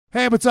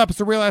Hey, what's up? It's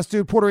the real ass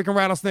dude, Puerto Rican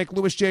rattlesnake,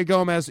 Louis J.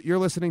 Gomez. You're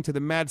listening to the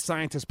Mad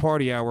Scientist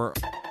Party Hour.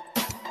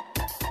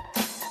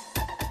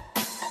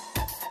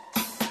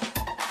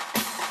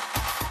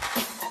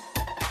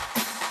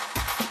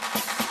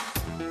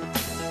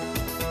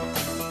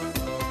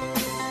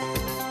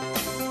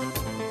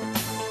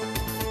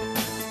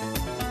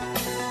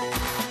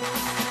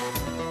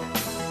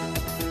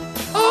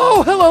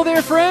 Oh, hello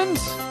there, friends.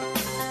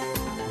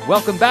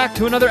 Welcome back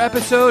to another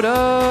episode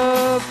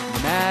of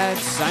Mad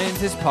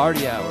Scientist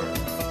Party Hour.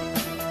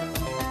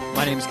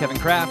 My name is Kevin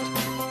Kraft,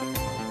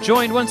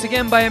 joined once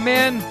again by a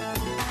man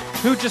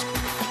who just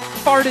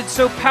farted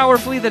so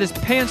powerfully that his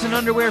pants and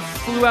underwear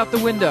flew out the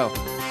window.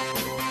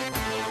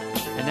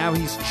 And now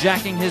he's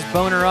jacking his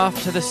boner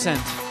off to the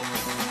scent.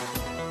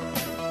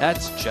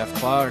 That's Jeff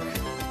Clark.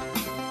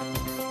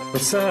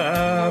 What's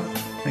up?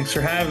 Thanks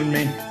for having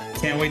me.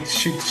 Can't wait to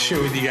shoot the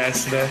shit with you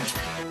guys today.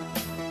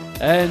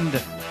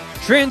 And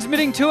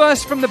transmitting to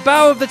us from the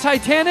bow of the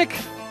Titanic,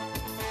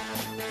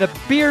 the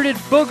bearded,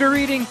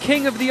 booger-eating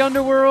king of the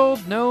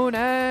underworld, known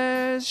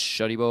as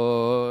Shuddy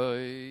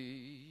Boy.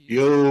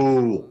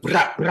 Yo,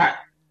 rah, rah.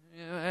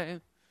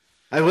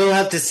 I will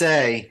have to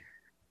say,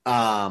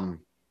 right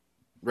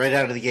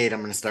out of the gate, I'm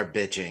going to start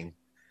bitching.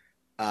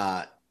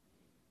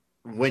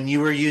 When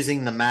you were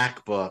using the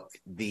MacBook,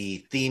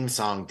 the theme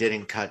song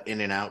didn't cut in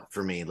and out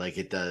for me like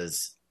it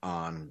does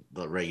on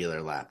the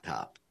regular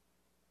laptop.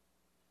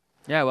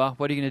 Yeah, well,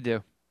 what are you going to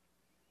do?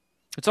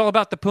 It's all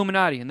about the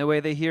Puminati, and the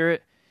way they hear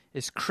it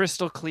is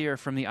crystal clear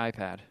from the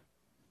iPad.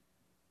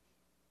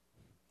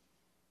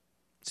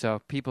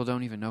 So people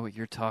don't even know what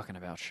you're talking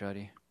about,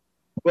 Shuddy.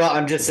 Well,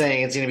 I'm just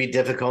saying it's going to be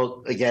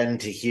difficult, again,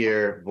 to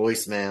hear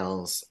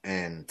voicemails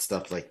and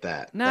stuff like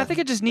that. No, I think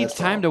it just needs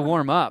time to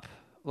warm up.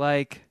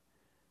 Like,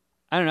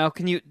 I don't know,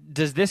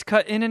 does this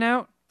cut in and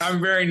out?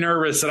 I'm very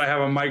nervous that I have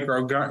a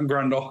micro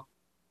grundle.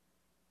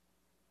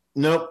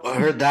 Nope, I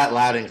heard that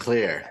loud and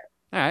clear.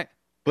 All right.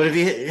 But if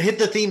you hit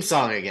the theme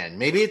song again,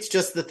 maybe it's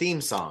just the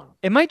theme song.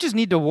 It might just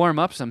need to warm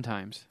up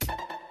sometimes.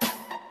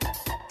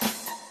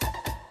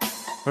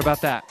 What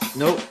about that?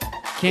 Nope.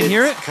 Can't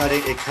hear it?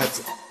 It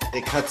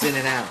cuts in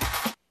and out.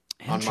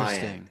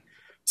 Interesting.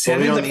 See, I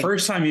think the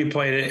first time you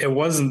played it,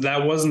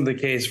 that wasn't the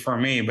case for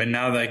me. But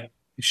now that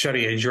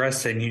Shuddy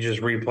addressed it and you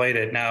just replayed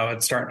it, now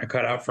it's starting to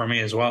cut out for me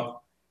as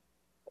well.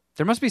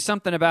 There must be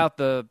something about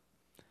the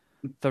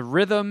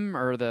rhythm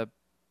or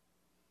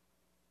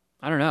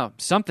I don't know.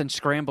 Something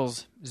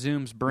scrambles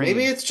Zoom's brain.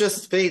 Maybe it's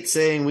just fate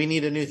saying we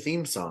need a new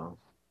theme song.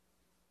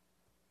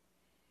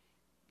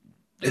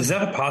 Is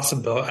that a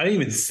possibility? I didn't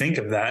even think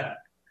of that.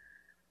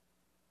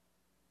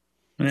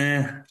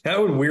 That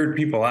would weird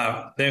people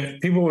out.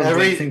 People would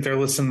really think they're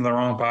listening to the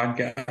wrong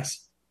podcast.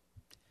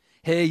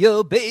 Hey,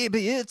 yo,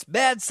 baby, it's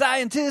Mad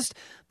Scientist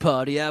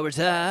Party Hour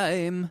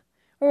time.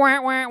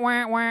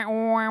 Shuddy,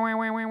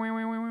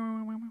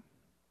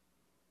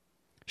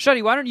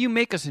 why don't you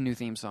make us a new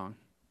theme song?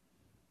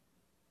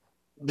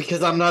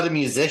 Because I'm not a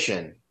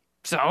musician.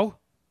 So?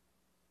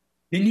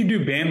 Didn't you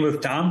do band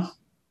with Dom?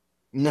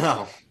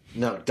 No.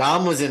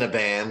 Dom was in a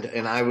band,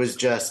 and I was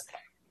just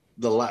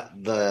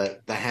the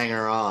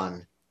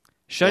hanger-on.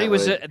 Shuddy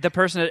was the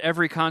person at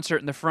every concert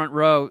in the front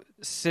row,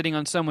 sitting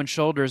on someone's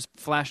shoulders,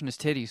 flashing his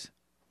titties.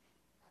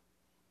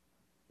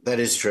 That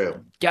is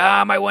true.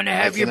 Dom, I want to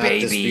have your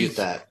baby. Dispute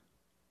that.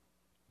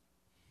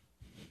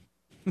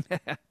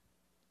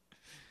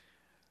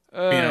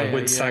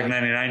 Woodstock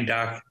 99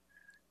 doc.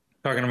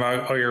 Talking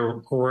about all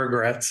your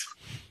regrets.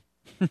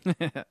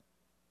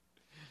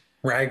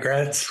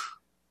 Regrets.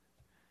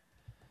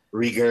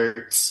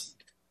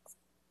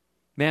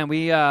 Man,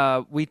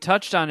 we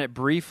touched on it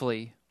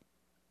briefly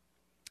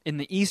in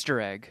the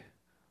Easter egg,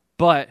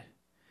 but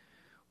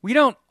we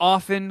don't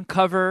often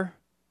cover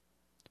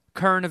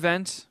current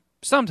events.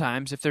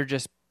 Sometimes, if they're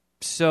just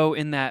so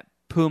in that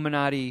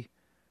Puminati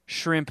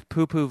shrimp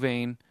poo-poo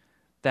vein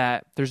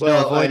that there's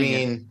no avoiding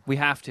it. We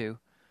have to.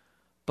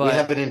 But we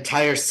have an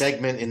entire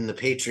segment in the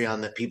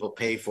Patreon that people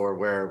pay for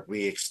where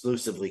we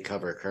exclusively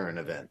cover current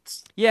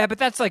events. Yeah, but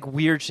that's like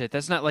weird shit.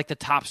 That's not like the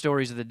top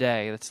stories of the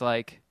day. That's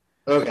like...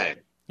 Okay.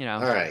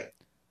 All right.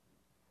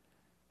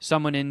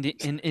 Someone in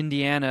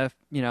Indiana,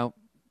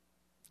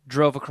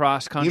 drove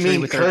across country. You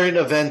mean current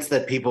events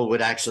that people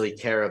would actually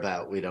care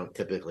about we don't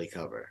typically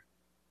cover?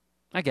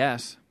 I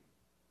guess.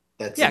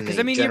 That's because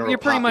you're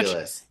pretty much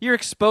you're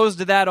exposed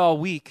to that all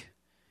week,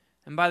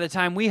 and by the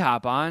time we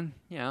hop on,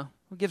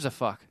 who gives a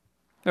fuck?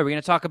 Are we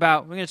going to talk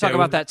about? We're going to talk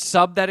about that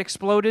sub that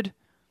exploded.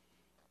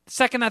 The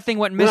second that thing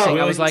went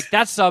missing, I was like,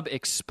 that sub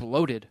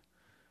exploded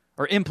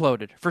or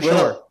imploded for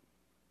sure.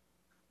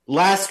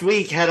 Last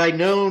week, had I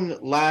known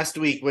last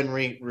week when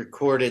we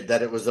recorded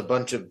that it was a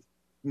bunch of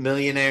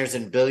millionaires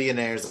and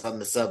billionaires on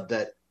the sub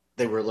that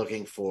they were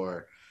looking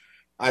for,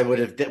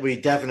 we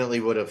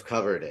definitely would have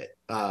covered it.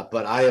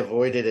 But I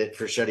avoided it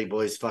for Shuddy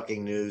Boy's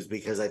fucking news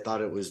because I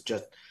thought it was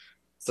just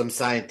some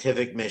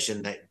scientific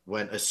mission that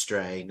went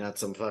astray, not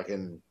some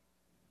fucking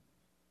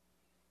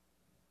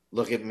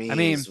look at me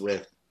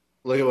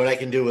look at what I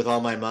can do with all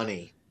my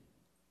money.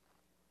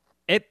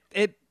 It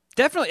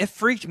definitely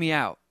freaked me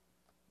out.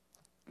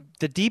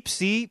 the deep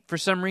sea for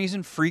some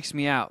reason freaks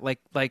me out.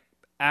 Like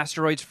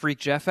asteroids freak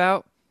Jeff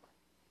out.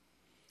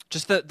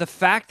 Just the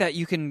fact that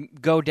you can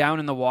go down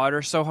in the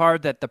water so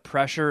hard that the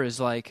pressure is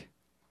like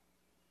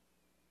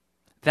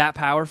that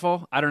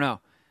powerful. I don't know.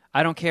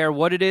 I don't care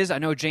what it is. I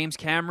know James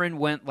Cameron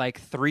went like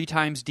 3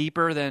 times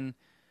deeper than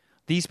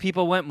these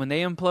people went when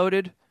they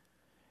imploded,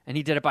 and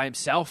he did it by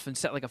himself and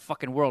set like a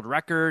fucking world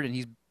record. And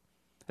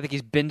I think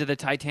he's been to the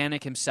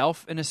Titanic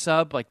himself in a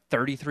sub like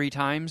 33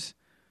 times.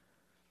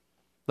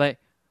 Like,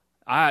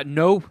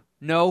 no,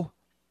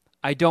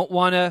 I don't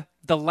want to.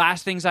 The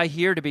last things I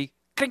hear to be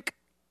clink,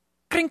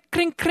 clink,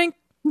 clink, clink,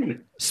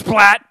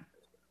 splat.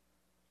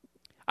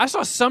 I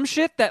saw some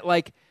shit that,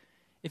 like,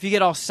 if you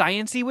get all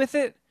sciencey with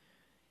it,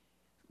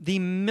 the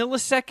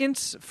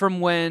milliseconds from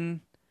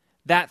when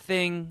that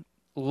thing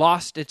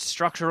lost its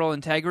structural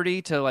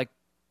integrity to, like,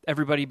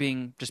 everybody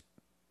being just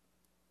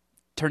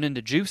turned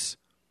into juice,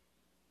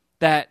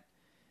 that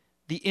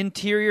the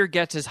interior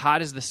gets as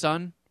hot as the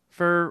sun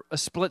for a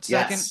split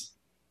second. Yes.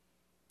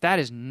 That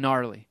is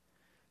gnarly.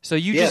 So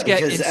you just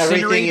get because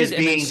everything incinerated is and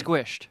then being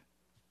squished.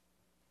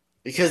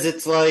 Because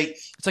it's like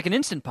an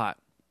Instant Pot.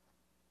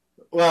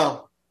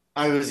 Well,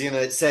 I was going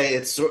to say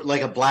it's sort of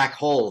like a black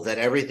hole, that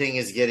everything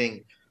is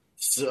getting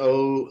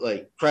so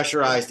like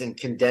pressurized and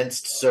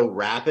condensed so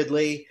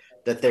rapidly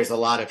that there's a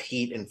lot of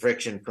heat and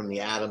friction from the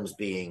atoms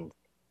being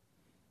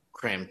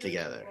crammed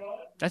together.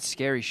 That's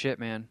scary shit,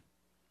 man.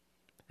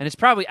 And it's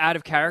probably out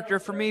of character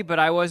for me, but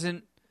I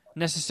wasn't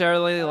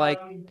necessarily like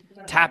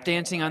tap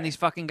dancing on these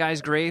fucking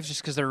guys' graves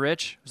just because they're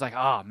rich. It was like,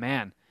 oh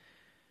man,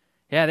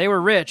 yeah, they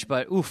were rich,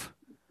 but oof,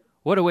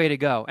 what a way to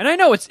go. And I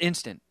know it's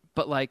instant,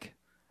 but like,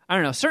 I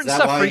don't know, certain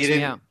stuff freaks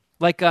me out.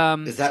 Like,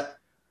 is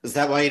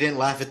that why you didn't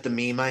laugh at the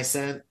meme I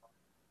sent?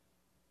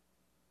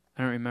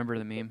 I don't remember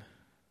the meme.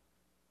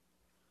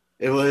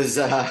 It was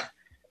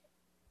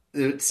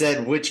it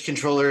said, which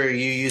controller are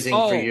you using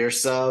for your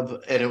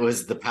sub? And it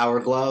was the Power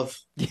Glove.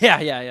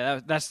 Yeah.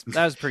 That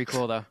was pretty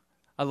cool though.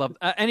 I love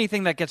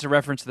anything that gets a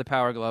reference to the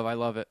Power Glove. I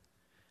love it.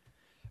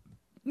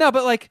 No,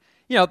 but like,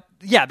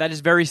 that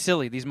is very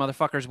silly. These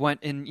motherfuckers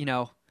went in,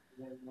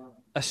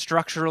 a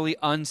structurally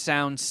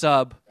unsound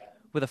sub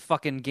with a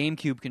fucking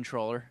GameCube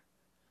controller.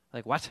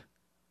 Like, what?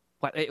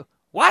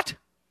 What?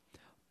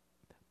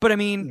 But I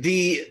mean,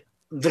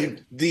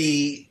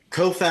 the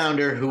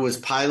co-founder who was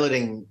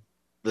piloting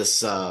the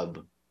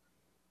sub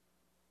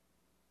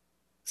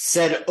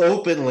said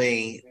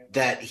openly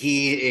that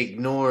he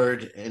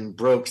ignored and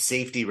broke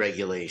safety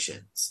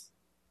regulations.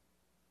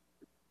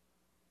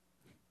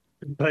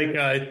 Like,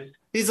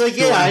 he's like,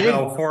 yeah, I didn't.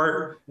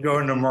 Belfort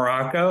going to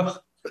Morocco.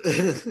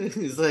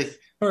 He's like,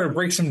 we're gonna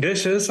break some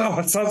dishes. Oh,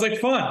 it sounds like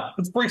fun.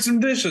 Let's break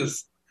some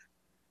dishes.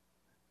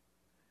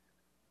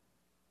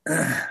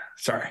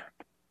 Sorry.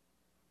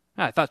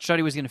 I thought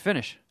Shuddy was going to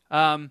finish.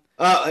 So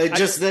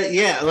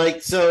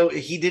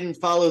he didn't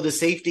follow the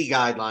safety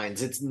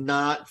guidelines. It's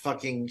not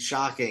fucking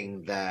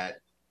shocking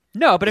that.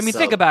 No, but I mean,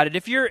 think about it.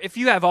 If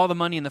you have all the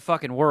money in the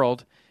fucking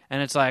world,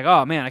 and it's like,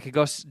 oh man, I could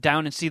go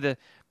down and see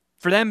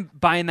for them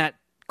buying that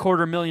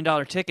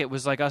 $250,000 ticket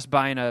was like us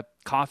buying a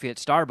coffee at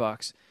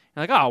Starbucks.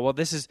 You're like, oh well,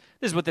 this is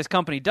what this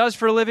company does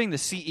for a living. The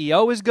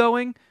CEO is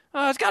going.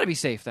 It's got to be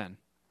safe then.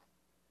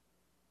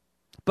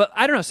 But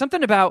I don't know,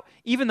 something about,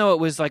 even though it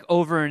was like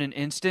over in an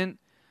instant,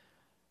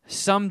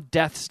 some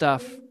death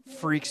stuff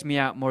freaks me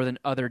out more than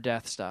other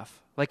death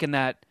stuff. Like in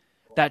that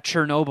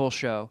Chernobyl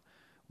show,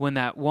 when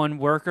that one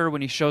worker,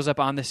 when he shows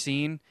up on the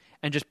scene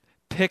and just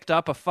picked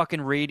up a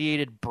fucking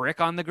radiated brick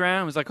on the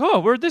ground, was like, oh,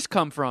 where'd this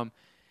come from?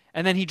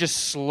 And then he just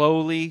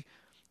slowly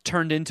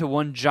turned into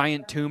one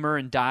giant tumor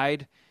and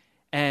died.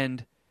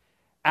 And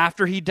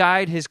after he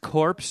died, his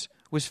corpse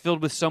was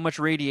filled with so much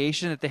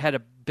radiation that they had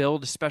to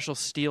build a special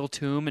steel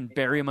tomb and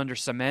bury him under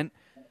cement.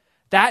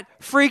 That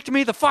freaked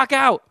me the fuck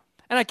out.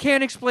 And I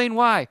can't explain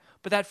why,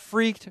 but that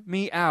freaked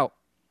me out.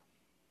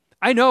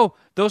 I know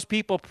those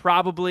people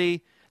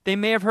they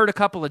may have heard a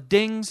couple of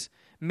dings,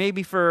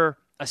 maybe for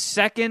a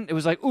second. It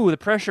was like, ooh, the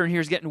pressure in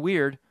here is getting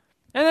weird.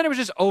 And then it was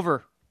just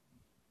over.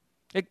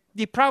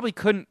 You probably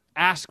couldn't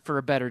ask for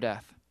a better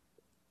death.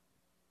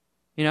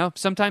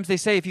 Sometimes they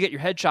say if you get your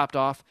head chopped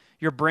off,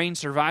 your brain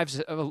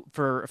survives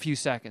for a few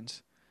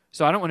seconds.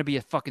 So I don't want to be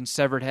a fucking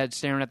severed head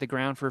staring at the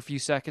ground for a few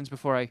seconds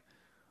before I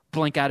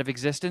blink out of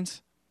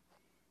existence.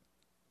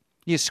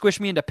 You squish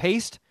me into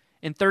paste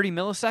in 30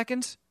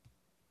 milliseconds?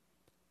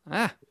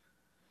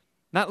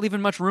 Not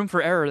leaving much room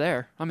for error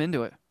there. I'm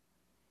into it.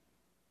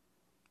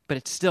 But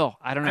it's still,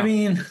 I don't know.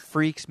 It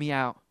freaks me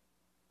out.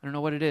 I don't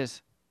know what it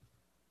is.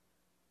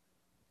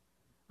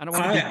 I don't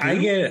want to I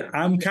get it.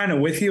 I'm kind of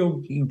with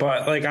you,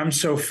 but like I'm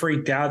so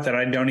freaked out that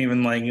I don't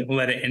even like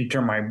let it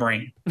enter my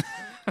brain.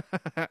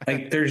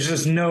 Like there's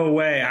just no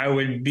way I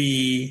would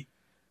be.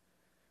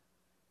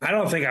 I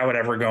don't think I would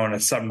ever go in a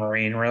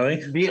submarine,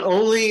 really. The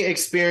only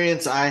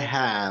experience I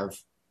have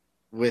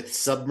with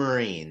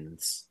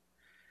submarines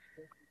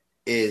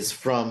is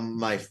from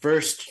my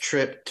first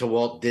trip to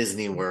Walt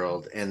Disney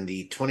World and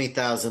the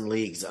 20,000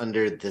 Leagues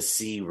Under the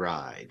Sea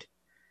ride.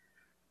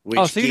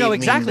 So you know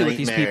exactly what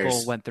these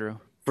people went through.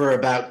 for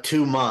about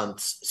 2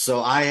 months,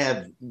 so I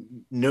have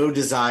no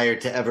desire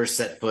to ever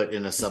set foot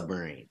in a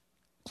submarine.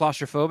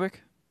 Claustrophobic?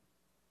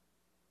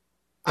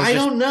 Or I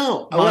just don't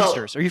know.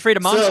 Monsters. Are you afraid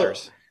of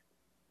monsters?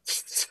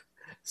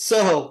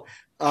 So,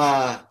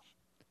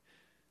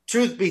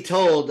 truth be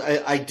told,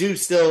 I do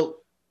still.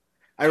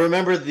 I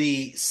remember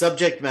the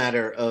subject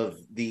matter of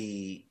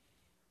the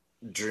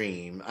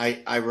dream.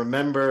 I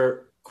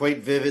remember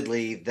quite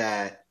vividly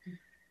that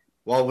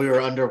while we were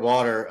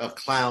underwater, a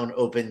clown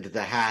opened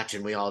the hatch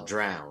and we all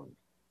drowned.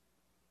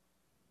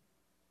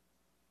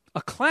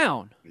 A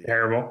clown?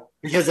 Terrible.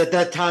 Because at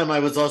that time, I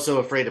was also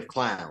afraid of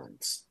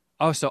clowns.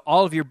 Oh, so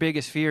all of your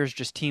biggest fears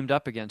just teamed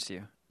up against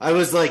you. I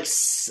was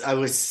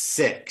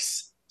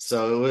 6,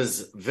 so it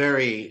was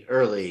very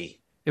early.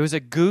 It was a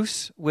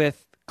goose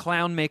with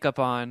clown makeup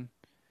on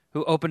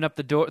who opened up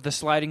the door, the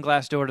sliding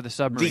glass door to the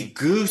submarine. The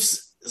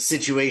goose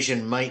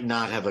situation might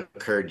not have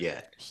occurred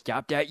yet.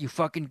 Stop that, you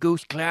fucking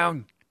goose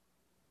clown.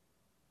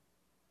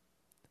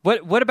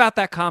 What about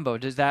that combo?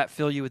 Does that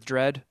fill you with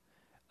dread?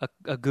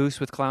 A goose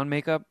with clown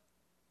makeup?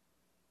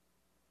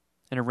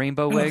 And a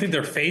rainbow I wig? don't think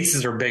their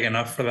faces are big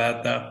enough for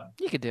that, though.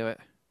 You could do it.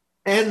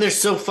 And they're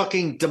so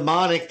fucking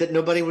demonic that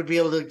nobody would be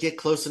able to get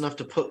close enough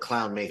to put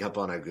clown makeup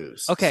on a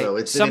goose. Okay, so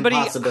it's an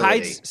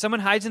impossibility. Someone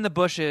hides in the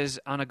bushes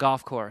on a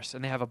golf course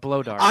and they have a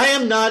blow dart.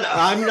 I'm not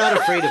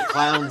afraid of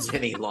clowns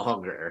any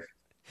longer.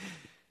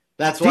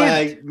 That's why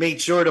I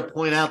made sure to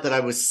point out that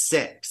I was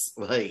 6.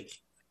 Like,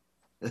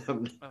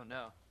 oh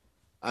no.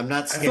 I'm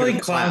not I scared feel like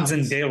of clowns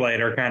in daylight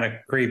are kind of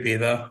creepy,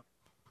 though.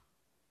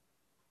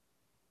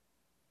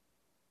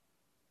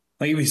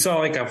 Like if you saw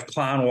like a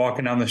clown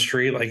walking down the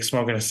street, like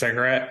smoking a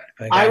cigarette,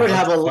 like, I would what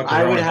have the a- fuck is I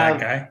wrong would with have-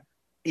 that guy.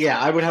 Yeah,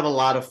 I would have a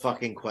lot of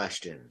fucking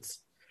questions.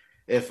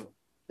 If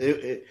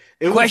it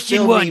would Question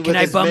fill me 1, with can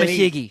I as bum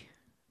many- a ciggy?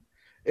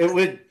 It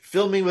would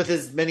fill me with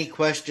as many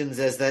questions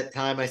as that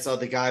time I saw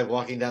the guy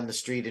walking down the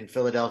street in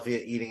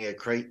Philadelphia eating a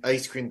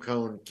ice cream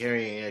cone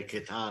carrying a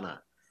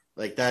katana.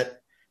 Like that.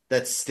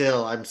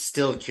 I'm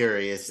still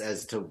curious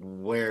as to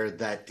where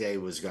that day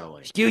was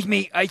going. Excuse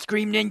me, ice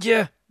cream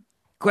ninja?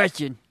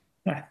 Question.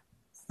 I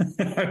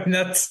mean,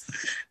 that's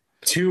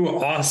 2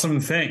 awesome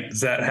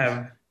things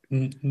that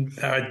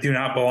do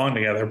not belong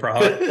together,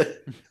 probably.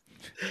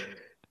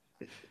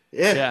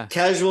 Yeah.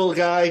 Casual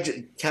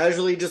guy,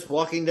 casually just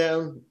walking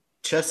down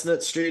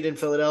Chestnut Street in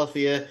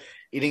Philadelphia,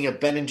 eating a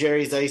Ben and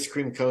Jerry's ice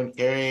cream cone,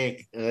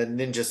 carrying a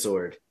ninja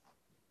sword.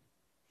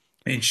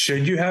 I mean,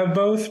 should you have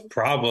both?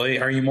 Probably.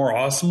 Are you more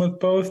awesome with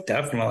both?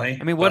 Definitely.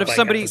 I mean, what But, if like,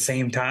 somebody- at the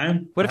same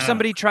time? What if Wow.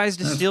 somebody tries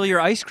to steal your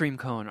ice cream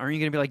cone? Aren't you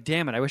going to be like,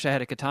 damn it, I wish I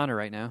had a katana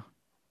right now?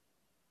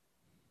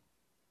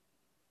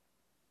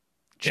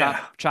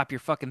 Chop your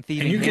fucking And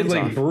thieving you could hands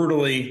like off.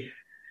 brutally,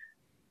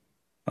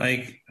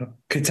 like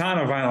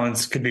katana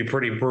violence could be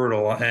pretty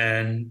brutal,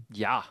 and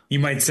Yeah. you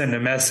might send a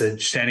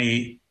message to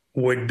any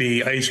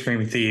would-be ice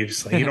cream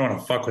thieves like, you don't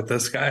want to fuck with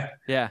this guy.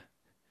 Yeah.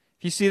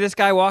 If you see this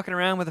guy walking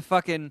around with a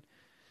fucking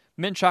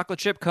mint chocolate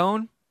chip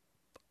cone,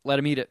 let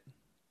him eat it.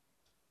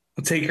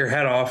 We'll take your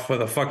head off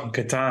with a fucking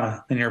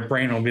katana, and your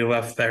brain will be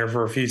left there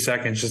for a few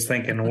seconds just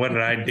thinking, what did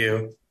I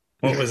do?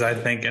 What was I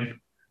thinking?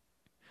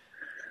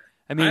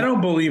 I mean, I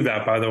don't believe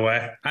that, by the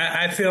way.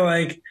 I feel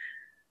like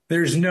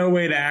there's no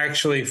way to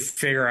actually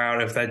figure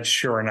out if that's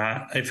true or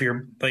not. If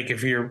your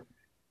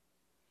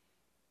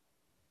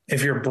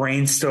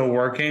brain's still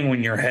working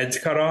when your head's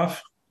cut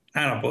off,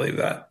 I don't believe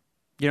that.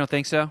 you don't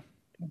think so?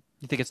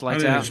 You think it's I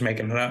lights think they're out? just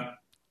making it up.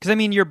 Because, I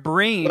mean, your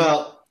brain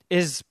Well,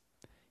 is,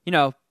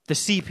 the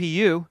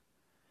CPU,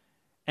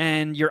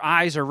 and your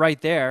eyes are right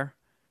there.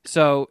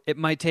 So it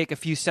might take a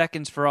few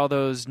seconds for all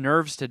those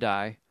nerves to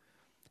die.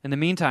 In the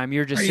meantime,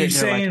 you're just Are you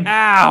sitting there saying- like,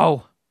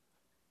 ow!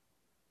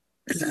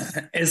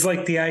 It's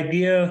like the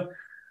idea,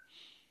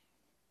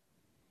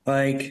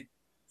 like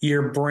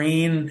your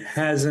brain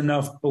has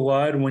enough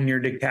blood when you're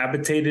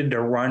decapitated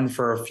to run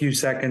for a few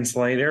seconds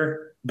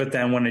later, but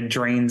then when it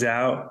drains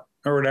out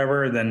or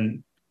whatever,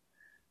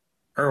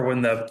 or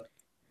when the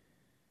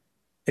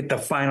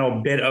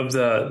final bit of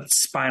the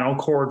spinal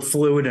cord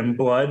fluid and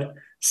blood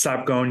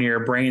stop going to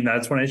your brain,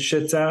 that's when it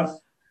shits out.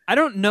 I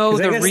don't know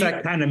 'Cause I the guess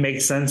that kind of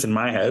makes sense in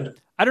my head.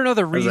 I don't know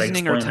the I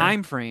reasoning or explain it.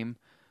 time frame,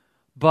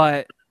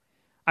 but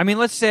I mean,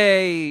 let's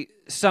say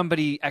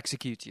somebody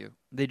executes you.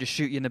 They just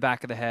shoot you in the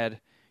back of the head.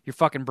 Your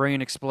fucking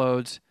brain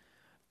explodes.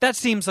 That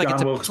seems like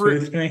John Wilkes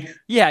Booth me.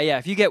 Yeah.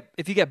 If you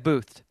get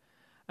boothed,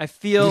 I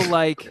feel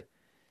like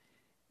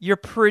you're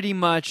pretty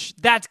much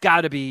that's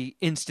got to be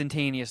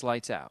instantaneous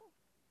lights out.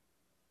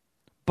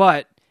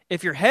 But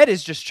if your head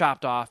is just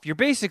chopped off, you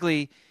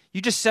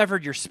just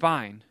severed your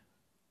spine.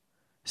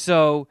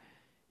 So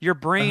your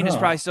brain is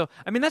probably still.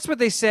 I mean, that's what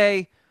they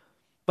say.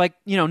 Like,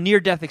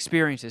 near-death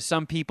experiences.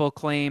 Some people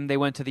claim they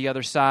went to the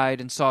other side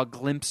and saw a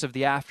glimpse of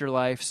the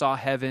afterlife, saw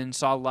heaven,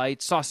 saw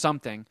light, saw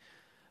something.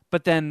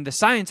 But then the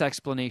science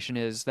explanation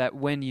is that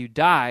when you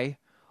die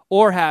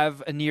or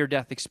have a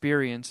near-death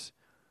experience,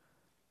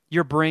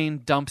 your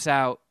brain dumps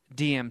out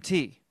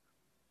DMT,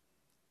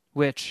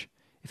 which,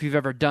 if you've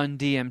ever done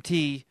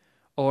DMT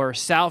or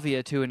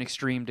salvia to an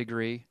extreme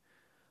degree,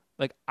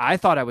 Like, I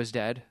thought I was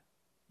dead.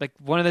 Like,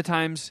 one of the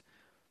times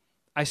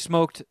I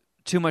smoked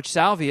too much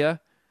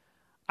salvia,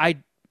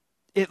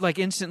 it like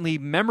instantly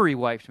memory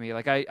wiped me.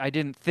 Like, I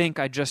didn't think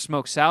I just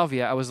smoked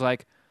salvia. I was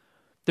like,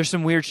 there's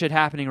some weird shit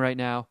happening right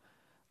now.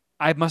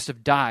 I must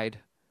have died.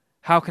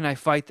 How can I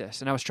fight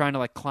this? And I was trying to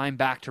like climb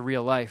back to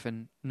real life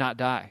and not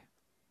die.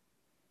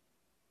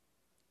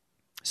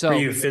 So, were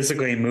you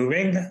physically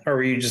moving, or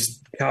were you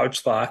just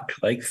couch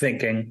locked, like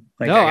thinking,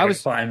 like, No, I gotta I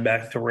was climb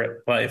back to real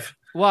life?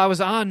 well, I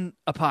was on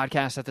a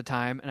podcast at the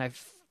time, and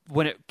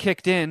when it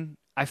kicked in,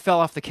 I fell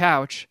off the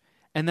couch,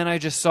 and then I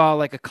just saw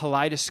like a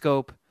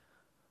kaleidoscope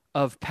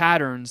of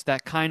patterns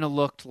that kind of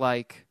looked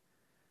like,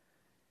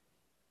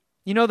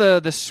 you know, the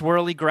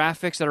swirly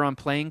graphics that are on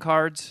playing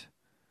cards,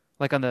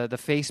 like on the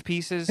face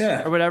pieces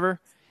or whatever.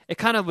 It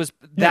kind of was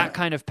that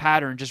kind of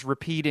pattern, just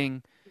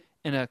repeating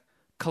in a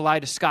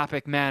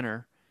kaleidoscopic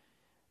manner.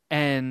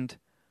 And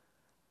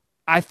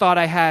I thought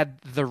I had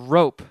the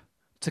rope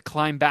to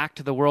climb back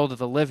to the world of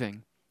the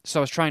living. So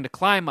I was trying to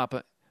climb up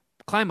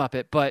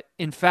it, but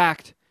in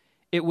fact,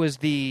 it was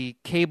the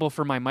cable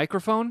for my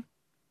microphone.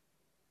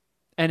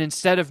 And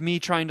instead of me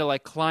trying to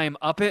like climb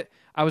up it,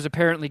 I was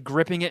apparently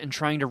gripping it and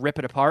trying to rip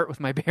it apart with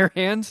my bare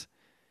hands.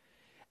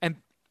 And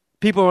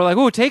people were like,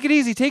 "Oh, take it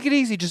easy,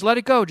 just let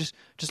it go, just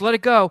let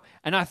it go."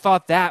 And I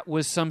thought that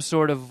was some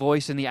sort of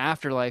voice in the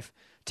afterlife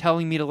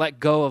telling me to let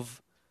go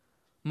of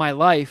my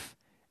life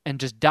and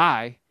just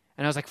die.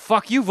 And I was like,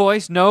 "Fuck you,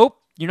 voice. Nope,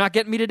 you're not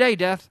getting me today,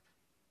 death."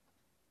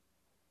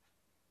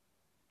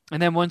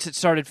 And then once it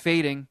started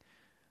fading,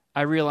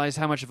 I realized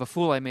how much of a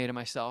fool I made of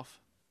myself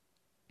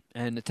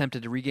and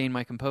attempted to regain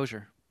my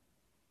composure.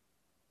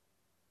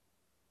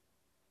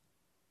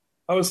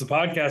 How was the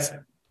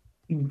podcast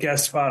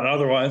guest spot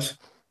otherwise?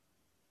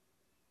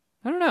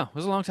 I don't know. It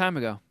was a long time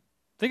ago.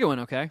 I think it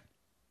went okay.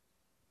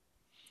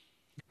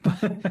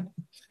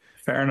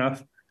 Fair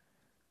enough.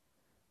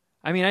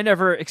 I mean, I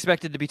never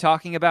expected to be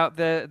talking about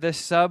this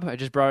sub. I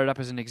just brought it up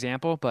as an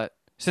example. But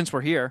since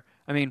we're here,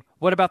 I mean,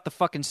 what about the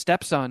fucking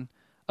stepson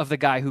of the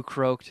guy who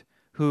croaked,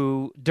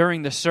 who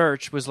during the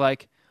search was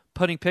like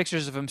putting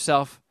pictures of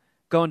himself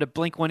going to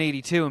Blink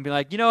 182 and be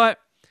like, you know what?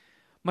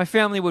 My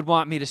family would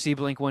want me to see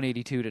Blink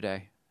 182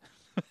 today.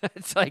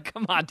 It's like,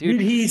 come on, dude.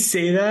 Did he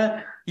say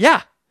that?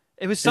 Yeah.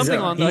 It was something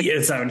on like,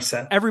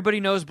 said. Everybody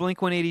knows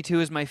Blink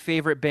 182 is my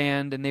favorite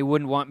band, and they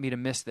wouldn't want me to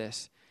miss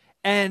this.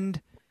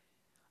 And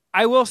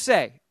I will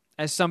say,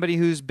 as somebody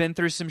who's been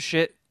through some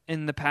shit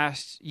in the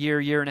past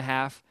year and a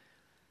half,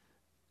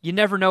 you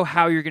never know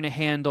how you're going to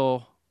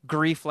handle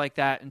grief like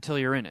that until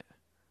you're in it.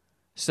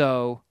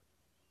 So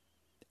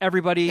I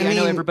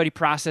know everybody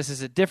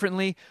processes it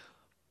differently,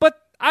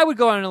 but I would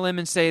go on a limb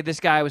and say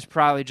this guy was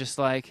probably just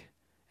like,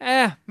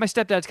 my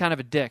stepdad's kind of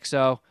a dick,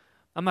 so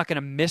I'm not going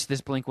to miss this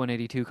Blink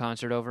 182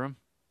 concert over him.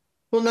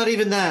 Well, not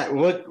even that.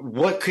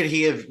 What could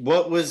he have?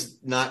 What was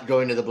not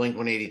going to the Blink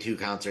 182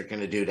 concert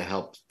going to do to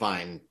help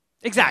find?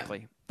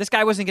 Exactly. This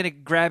guy wasn't going to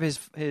grab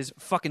his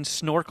fucking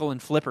snorkel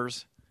and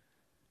flippers.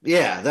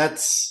 Yeah,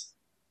 that's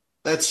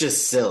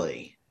just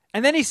silly.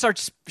 And then he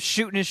starts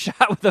shooting his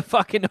shot with a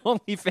fucking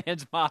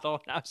OnlyFans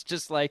model, and I was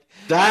just like,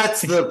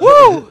 "That's the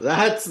woo!"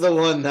 That's the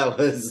one that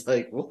was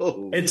like,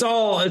 whoa. It's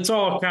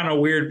all kind of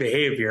weird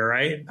behavior,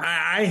 right?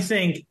 I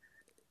think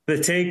the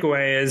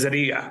takeaway is that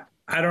he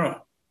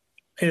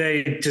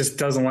just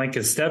doesn't like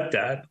his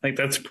stepdad. Like,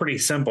 that's pretty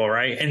simple,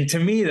 right? And to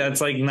me,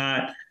 that's like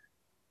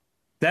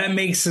that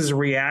makes his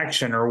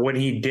reaction or what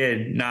he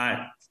did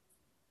not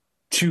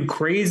too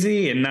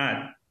crazy and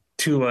not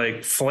too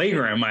like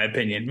flagrant, in my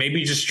opinion. Maybe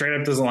he just straight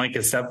up doesn't like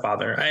his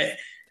stepfather.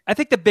 I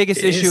think the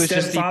biggest issue is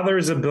his stepfather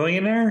is a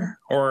billionaire,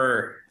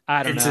 or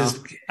I don't know.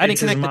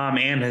 It's his mom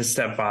and his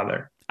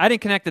stepfather. I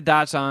didn't connect the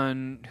dots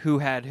on who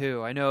had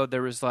who. I know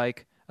there was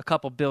like a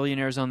couple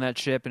billionaires on that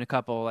ship and a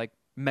couple like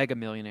mega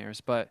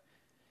millionaires. But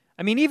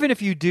I mean, even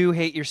if you do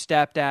hate your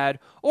stepdad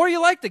or you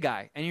like the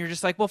guy and you're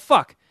just like, well,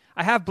 fuck,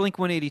 I have Blink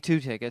 182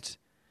 tickets.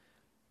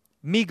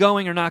 Me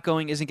going or not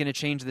going isn't going to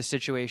change the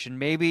situation.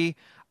 Maybe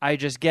I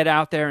just get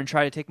out there and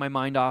try to take my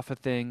mind off of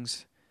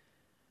things.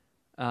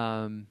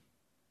 Who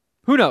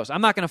knows?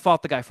 I'm not going to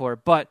fault the guy for it,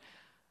 but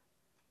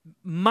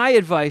my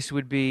advice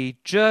would be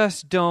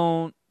just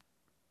don't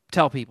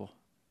tell people.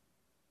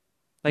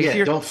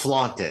 Like, don't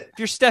flaunt it. If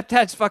your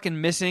stepdad's fucking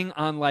missing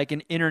on like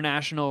an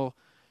internationally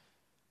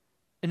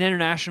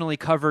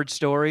covered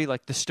story,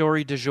 like the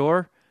story du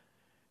jour,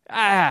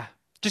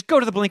 just go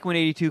to the Blink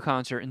 182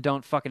 concert and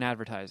don't fucking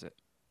advertise it.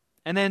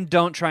 And then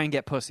don't try and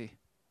get pussy.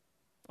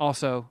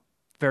 Also,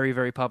 very,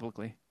 very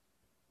publicly.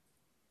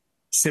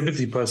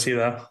 Sympathy pussy,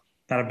 though.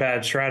 Not a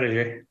bad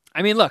strategy.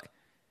 I mean, look,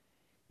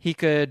 he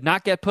could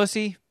not get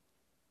pussy.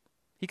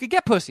 He could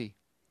get pussy.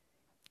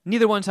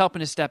 Neither one's helping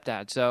his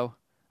stepdad, so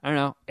I don't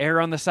know, err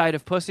on the side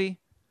of pussy.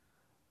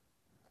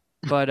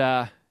 But,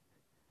 yeah.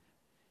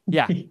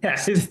 Yeah,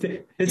 his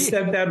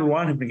stepdad would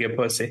want him to get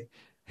pussy.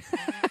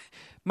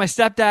 My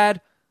stepdad,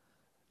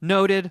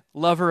 noted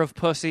lover of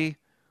pussy,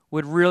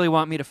 would really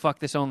want me to fuck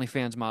this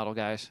OnlyFans model,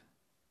 guys.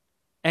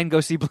 And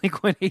go see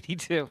Blink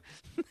 182.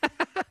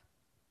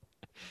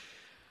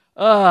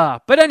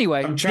 But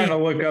anyway, I'm trying to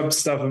look up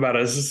stuff about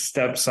his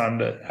stepson.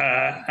 But,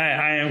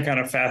 I am kind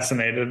of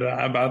fascinated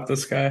about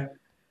this guy.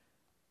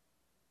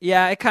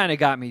 yeah, it kind of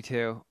got me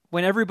too.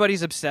 When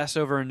everybody's obsessed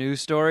over a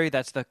news story,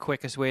 that's the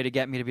quickest way to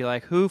get me to be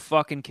like, who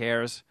fucking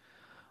cares?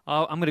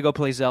 I'm going to go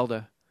play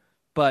Zelda.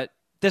 But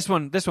this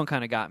one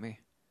kind of got me.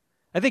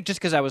 I think just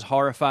because I was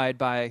horrified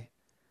by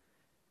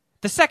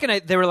the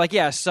second they were like,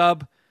 yeah, a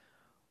sub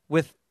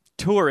with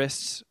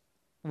tourists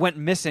went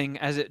missing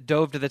as it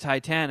dove to the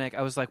Titanic.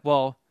 I was like,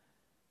 well,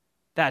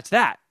 that's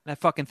that.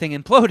 That fucking thing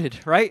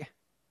imploded, right?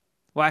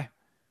 Why?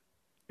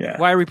 Yeah.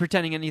 Why are we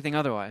pretending anything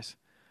otherwise?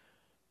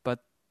 But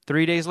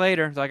 3 days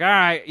later, it's like, all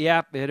right,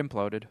 yeah, it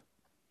imploded.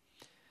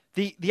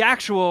 The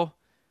actual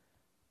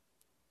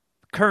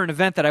current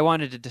event that I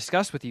wanted to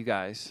discuss with you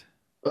guys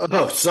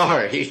Oh,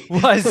 sorry.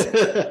 was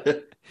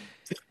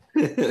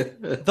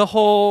the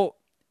whole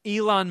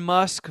Elon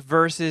Musk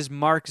versus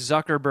Mark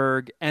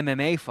Zuckerberg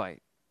MMA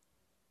fight.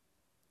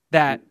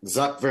 That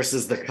Zuck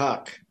versus the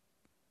cuck.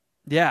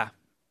 yeah.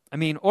 I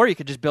mean, or you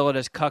could just bill it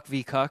as cuck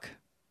v cuck.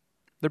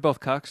 They're both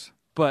cucks,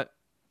 but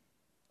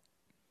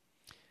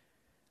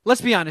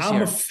let's be honest I'm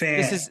here. a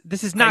fan.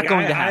 This is not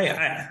going to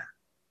happen.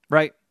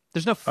 Right?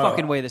 There's no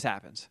fucking way this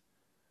happens.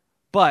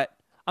 But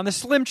on the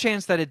slim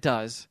chance that it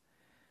does,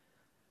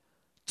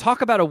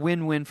 talk about a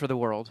win-win for the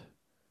world.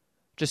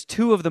 Just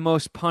two of the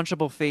most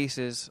punchable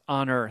faces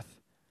on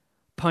earth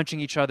punching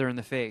each other in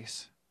the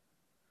face.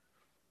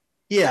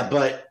 Yeah,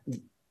 but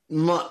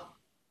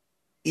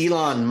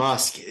Elon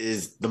Musk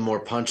is the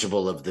more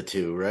punchable of the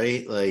two,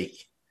 right? Like,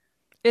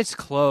 It's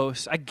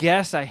close. I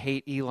guess I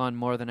hate Elon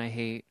more than I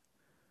hate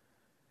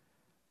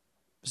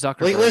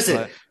Zuckerberg. like,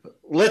 listen,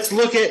 let's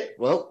look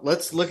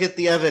at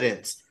the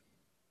evidence.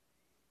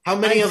 How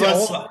many of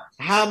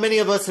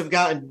us have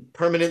gotten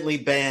permanently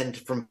banned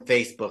from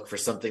Facebook for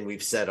something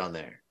we've said on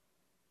there?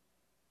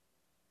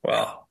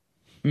 Well,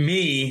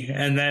 me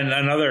and then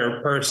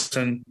another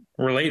person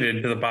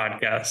related to the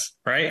podcast,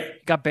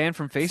 right? Got banned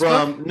from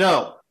Facebook?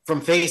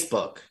 From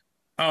Facebook.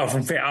 Oh,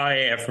 from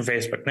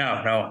Facebook.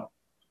 No.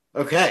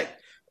 Okay.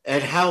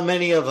 And how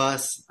many of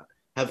us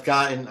have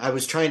gotten, I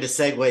was trying to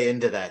segue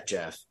into that,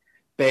 Jeff,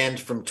 banned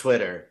from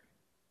Twitter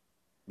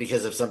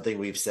because of something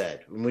we've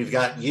said. And we've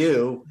got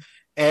you.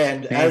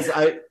 And as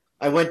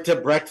I went to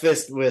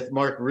breakfast with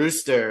Mark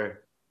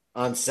Rooster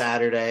on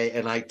Saturday,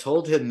 and I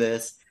told him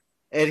this,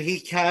 and he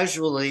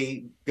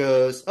casually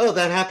goes, "Oh,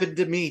 that happened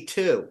to me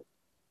too."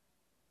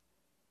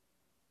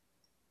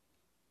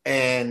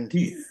 And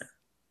he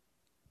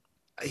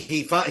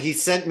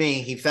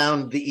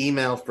found the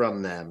email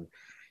from them.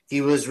 He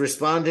was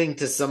responding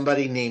to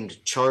somebody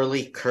named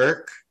Charlie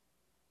Kirk,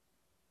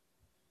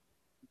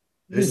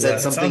 who said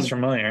something. Sounds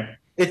familiar.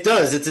 It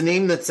does. It's a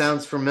name that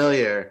sounds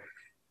familiar.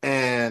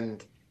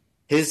 And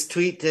his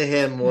tweet to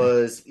him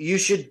was, "You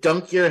should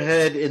dunk your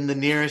head in the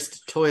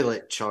nearest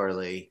toilet,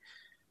 Charlie."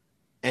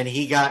 And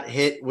he got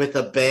hit with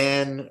a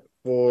ban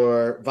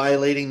for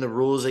violating the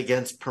rules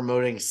against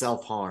promoting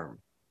self-harm.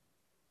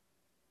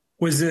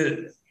 Was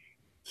it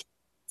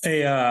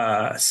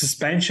a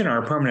suspension or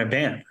a permanent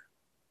ban?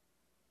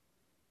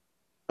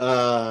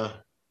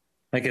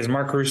 Like, is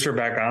Mark Rooster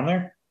back on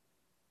there?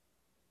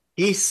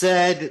 He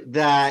said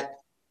that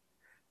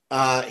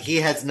he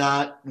has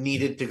not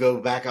needed to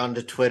go back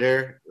onto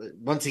Twitter.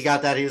 Once he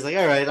got that, he was like,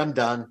 all right, I'm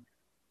done.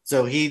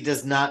 So he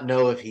does not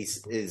know if he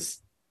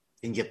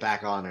can get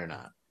back on or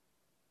not.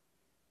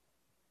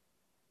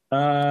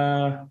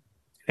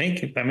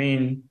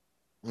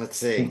 Let's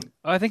see.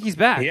 Oh, I think he's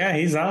back. Yeah,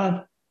 he's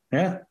on.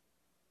 Yeah.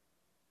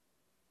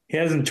 He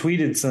hasn't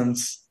tweeted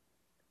since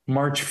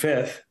March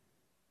 5th.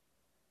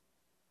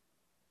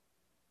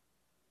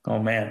 Oh,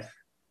 man.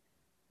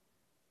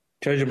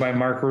 Judging by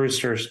Mark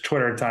Rooster's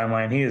Twitter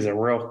timeline, he is a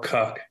real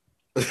cuck.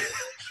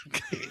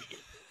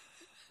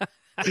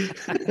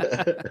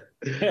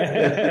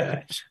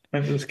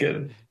 I'm just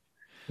kidding.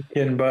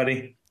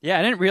 Buddy. Yeah,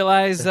 I didn't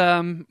realize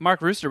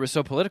Mark Rooster was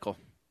so political.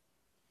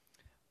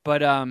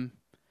 But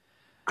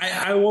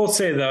I will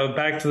say, though,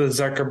 back to the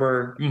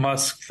Zuckerberg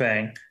Musk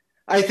thing.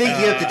 I think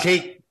you have to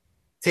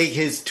take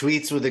his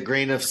tweets with a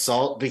grain of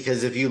salt,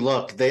 because if you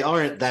look, they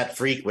aren't that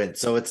frequent.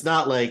 So it's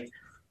not like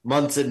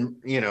months and,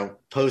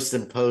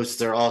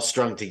 posts are all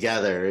strung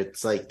together.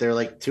 It's like they're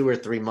like 2 or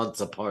 3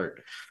 months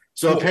apart.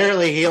 So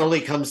apparently he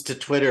only comes to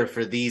Twitter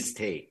for these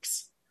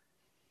takes.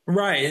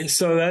 Right.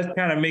 So that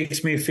kind of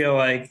makes me feel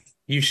like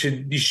you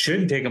should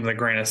take him with a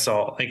grain of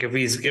salt. Like if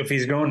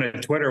he's going to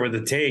Twitter with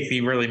a take,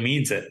 he really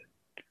means it.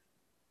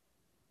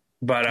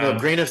 But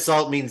grain of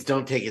salt means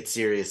don't take it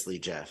seriously,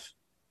 Jeff.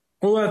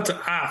 Well,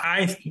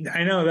 I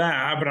know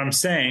that, but I'm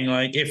saying,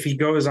 like, if he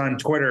goes on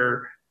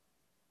Twitter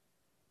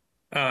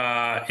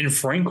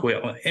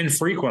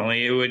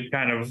infrequently, it would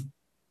kind of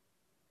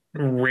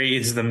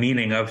raise the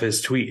meaning of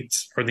his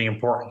tweets or the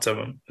importance of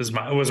them. Was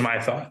my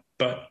thought.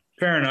 But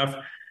fair enough.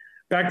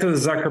 Back to the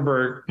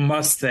Zuckerberg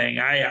Musk thing.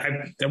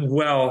 I am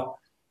well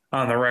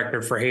on the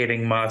record for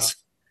hating Musk,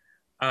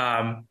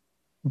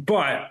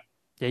 but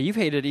yeah, you've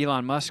hated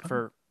Elon Musk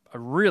for a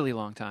really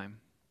long time.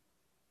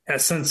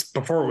 Since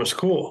before it was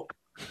cool.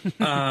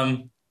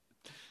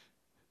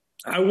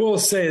 I will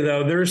say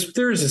though, there's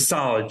a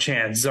solid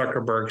chance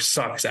Zuckerberg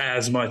sucks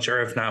as much,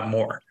 or if not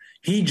more.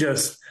 He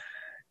just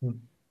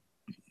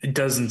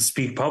doesn't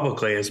speak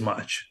publicly as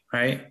much,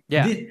 right?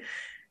 Yeah.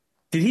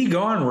 Did he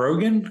go on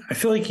Rogan? I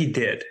feel like he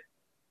did.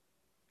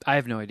 I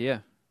have no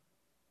idea.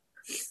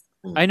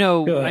 I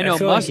know feel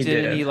Musk like he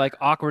did, and he did. like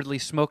awkwardly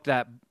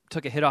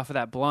took a hit off of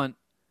that blunt.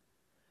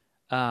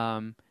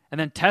 And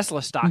then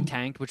Tesla stock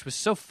tanked, which was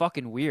so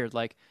fucking weird.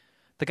 Like,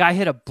 the guy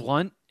hit a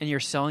blunt and you're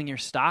selling your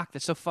stock?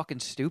 That's so fucking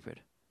stupid.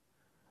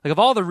 Like, of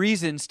all the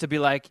reasons to be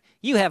like,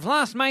 you have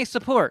lost my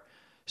support,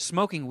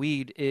 smoking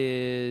weed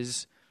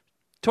is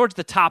towards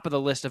the top of the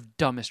list of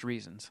dumbest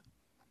reasons.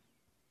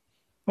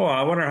 Well,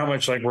 I wonder how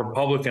much like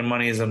Republican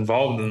money is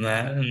involved in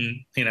that,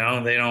 and they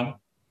don't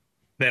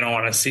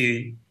want to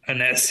see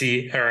an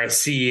SC or a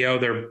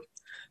CEO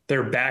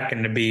they're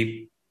backing to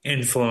be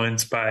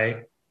influenced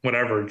by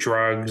whatever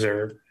drugs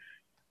or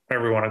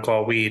whatever you want to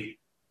call weed.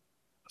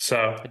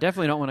 So I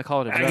definitely don't want to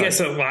call it a drug. I guess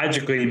it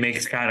logically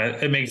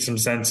makes some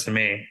sense to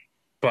me,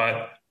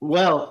 but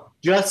Well,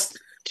 just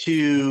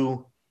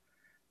to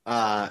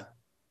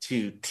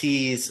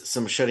tease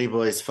some Shuddy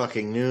Boys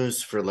fucking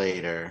news for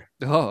later.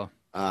 Oh,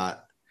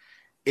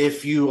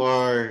 If you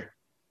are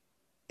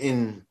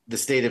in the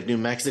state of New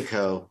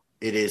Mexico,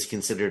 it is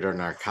considered a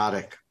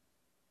narcotic.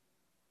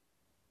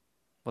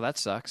 well, that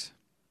sucks.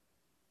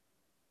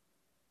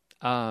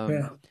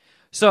 yeah.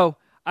 So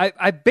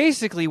I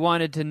basically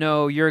wanted to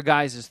know your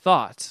guys'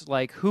 thoughts.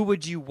 Like, who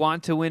would you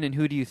want to win and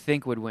who do you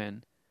think would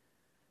win?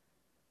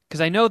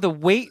 Because I know the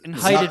weight and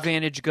height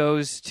advantage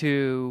goes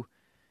to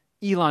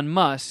Elon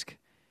Musk,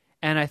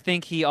 and I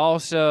think he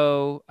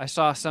also, I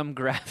saw some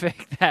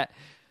graphic that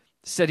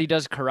said he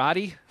does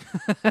karate,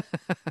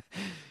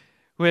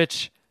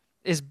 which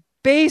is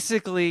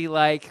basically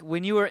like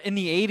when you were in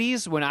the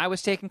 80s, when I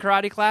was taking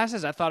karate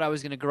classes, I thought I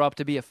was going to grow up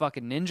to be a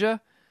fucking ninja.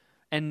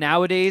 And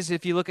nowadays,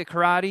 if you look at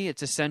karate,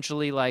 it's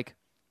essentially like,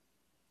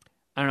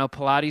 I don't know,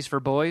 Pilates for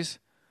boys.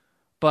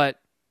 But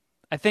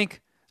I think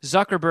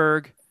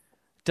Zuckerberg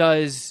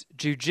does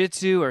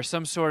jiu-jitsu or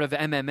some sort of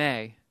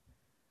MMA.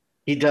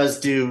 He does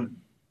do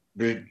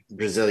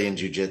Brazilian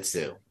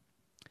jiu-jitsu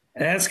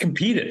And that's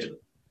competed.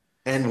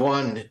 and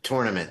won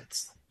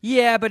tournaments.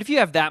 Yeah, but if you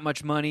have that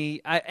much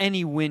money,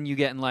 any win you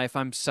get in life,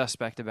 I'm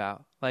suspect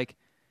about. Like,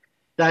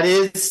 That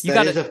is You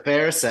gotta- a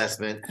fair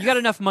assessment. you got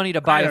enough money to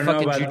buy I a don't know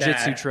fucking about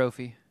jiu-jitsu that.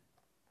 trophy.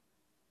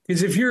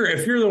 Because if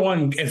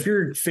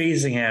you're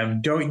facing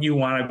him, don't you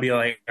want to be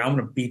like, I'm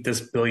gonna beat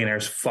this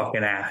billionaire's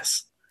fucking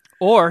ass?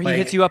 Or he Like-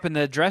 hits you up in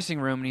the dressing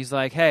room and he's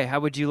like, hey, how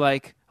would you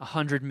like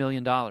 $100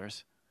 million?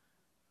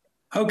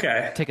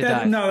 Okay, Take a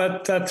dive. No,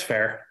 that's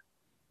fair.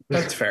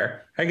 That's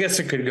fair. I guess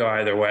it could go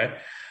either way.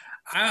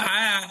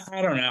 I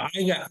don't know.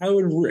 I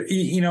would.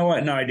 You know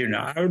what? No, I do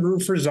not. I would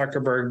root for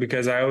Zuckerberg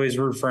because I always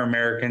root for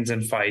Americans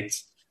in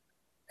fights,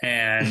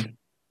 and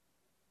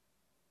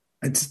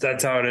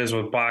that's how it is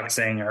with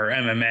boxing or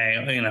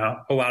MMA. You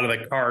know, a lot of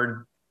the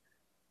card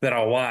that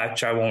I'll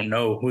watch, I won't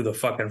know who the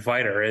fucking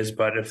fighter is,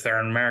 but if they're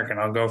an American,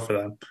 I'll go for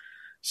them.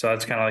 So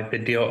that's kind of like the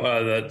deal,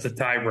 the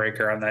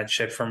tiebreaker on that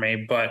shit for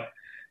me.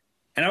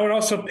 And I would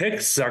also pick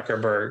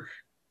Zuckerberg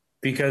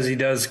because he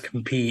does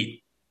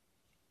compete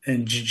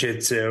in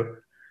jiu-jitsu.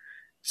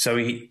 So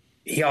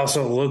he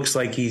also looks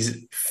like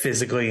he's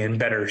physically in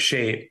better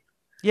shape.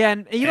 Yeah,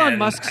 and Elon And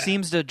Musk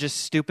seems to just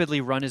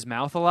stupidly run his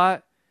mouth a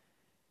lot.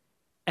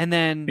 And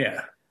then,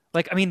 Yeah.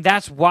 like, I mean,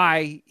 that's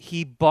why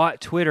he bought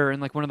Twitter in,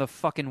 like, one of the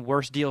fucking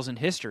worst deals in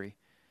history,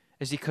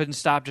 is he couldn't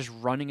stop just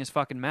running his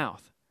fucking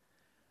mouth.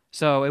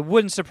 So it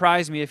wouldn't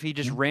surprise me if he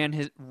just ran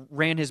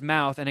his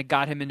mouth and it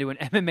got him into an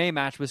MMA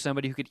match with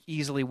somebody who could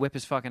easily whip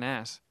his fucking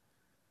ass.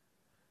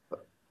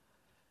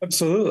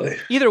 Absolutely.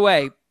 Either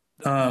way,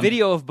 Um,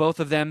 video of both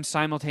of them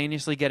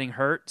simultaneously getting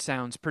hurt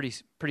sounds pretty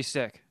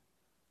sick.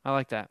 I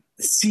like that.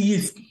 See,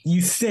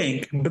 you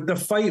think, but the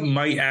fight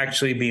might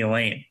actually be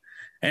lame.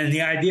 And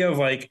the idea of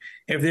like,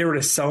 if they were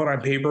to sell it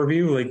on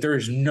pay-per-view, like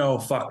there's no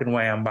fucking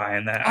way I'm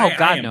buying that. Oh, I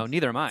God, am no,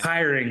 neither am I.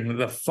 hiring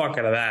the fuck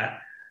out of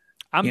that.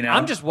 I'm you know?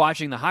 I'm just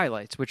watching the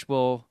highlights, which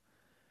will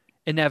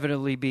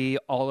inevitably be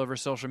all over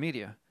social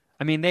media.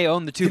 I mean, they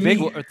own the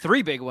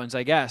three big ones,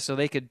 I guess, so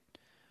they could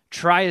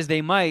try as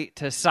they might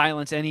to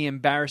silence any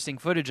embarrassing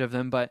footage of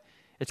them, but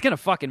it's gonna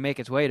fucking make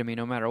its way to me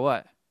no matter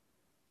what.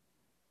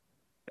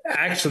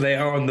 Actually, they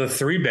own the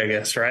three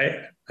biggest, right?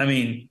 I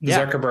mean,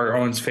 Yeah. Zuckerberg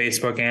owns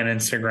Facebook and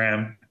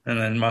Instagram, and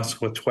then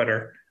Musk with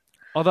Twitter.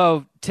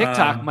 Although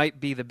TikTok might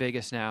be the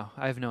biggest now.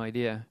 I have no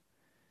idea.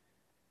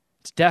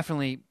 It's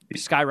definitely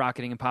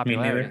skyrocketing in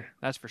popularity. neither.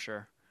 That's for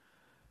sure.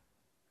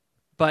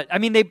 But I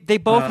mean, they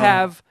both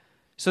have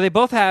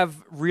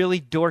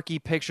really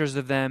dorky pictures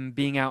of them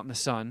being out in the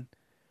sun.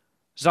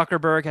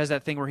 Zuckerberg has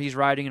that thing where he's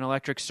riding an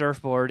electric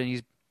surfboard and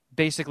he's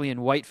basically in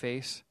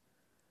whiteface.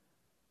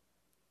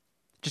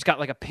 Just got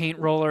like a paint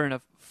roller and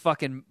a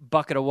fucking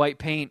bucket of white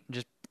paint and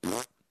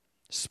just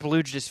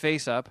splooged his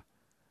face up.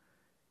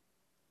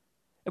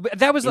 But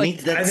that was You like, need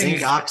that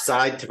zinc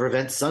oxide to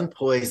prevent sun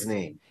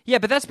poisoning. yeah,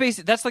 but that's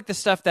like the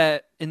stuff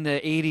that in the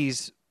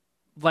 80s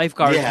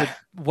lifeguards Yeah.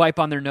 would wipe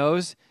on their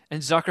nose.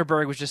 And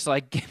Zuckerberg was just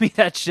like, give me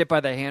that shit by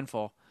the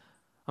handful.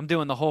 I'm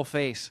doing the whole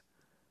face.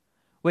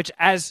 Which,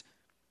 as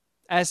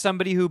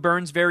somebody who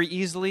burns very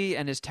easily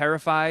and is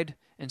terrified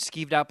and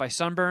skeeved out by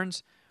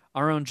sunburns,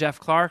 our own Jeff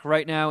Clark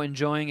right now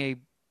enjoying a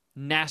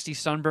nasty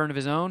sunburn of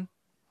his own.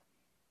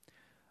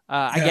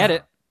 I get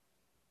it.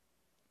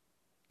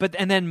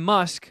 And then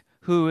Musk,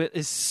 who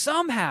is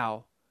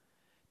somehow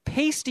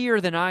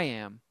pastier than I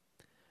am.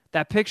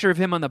 That picture of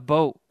him on the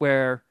boat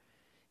where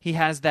he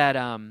has that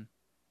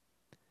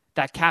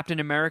Captain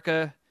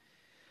America.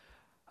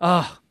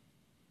 Oh,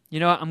 you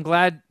know what? I'm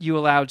glad you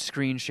allowed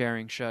screen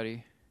sharing,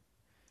 Shuddy.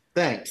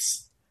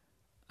 Thanks.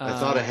 I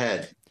thought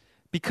ahead.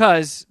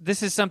 Because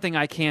this is something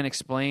I can't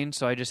explain,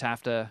 so I just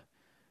have to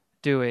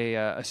do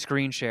a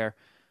screen share.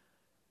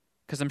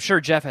 Because I'm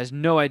sure Jeff has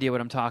no idea what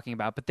I'm talking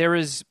about. But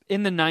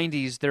in the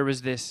 90s, there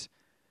was this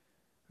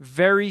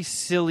very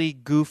silly,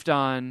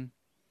 goofed-on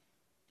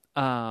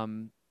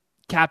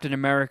Captain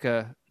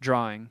America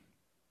drawing.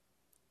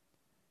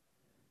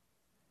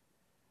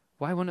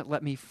 Why won't it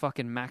let me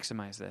fucking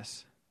maximize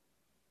this?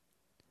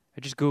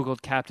 I just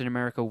Googled Captain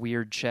America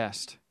weird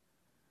chest.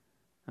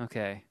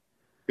 Okay.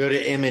 Go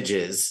to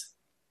images.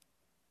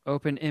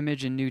 Open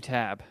image and new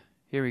tab.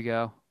 Here we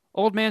go.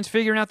 Old man's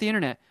figuring out the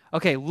internet.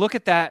 Okay, look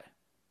at that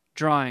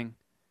drawing.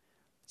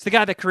 It's the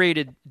guy that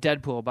created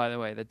Deadpool, by the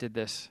way, that did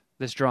this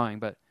drawing.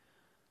 But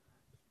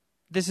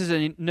this is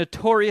a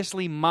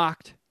notoriously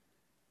mocked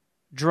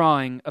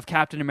drawing of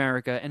Captain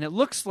America, and it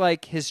looks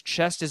like his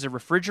chest is a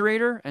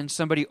refrigerator and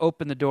somebody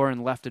opened the door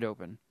and left it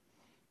open.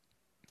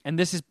 And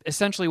this is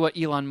essentially what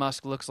Elon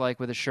Musk looks like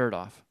with his shirt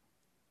off.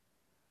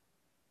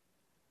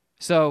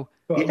 So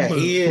Yeah,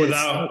 he is.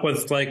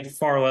 with like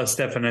far less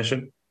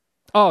definition.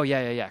 Oh,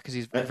 yeah, because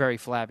he's very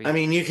flabby. I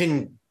mean, you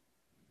can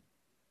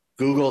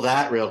Google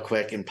that real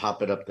quick and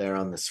pop it up there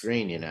on the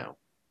screen, you know.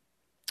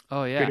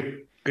 Oh, yeah.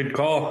 Good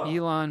call.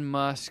 Elon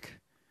Musk,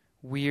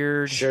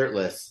 weird.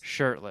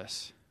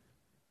 Shirtless.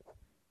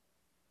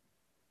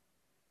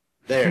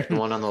 There, the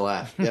one on the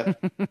left.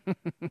 Yep.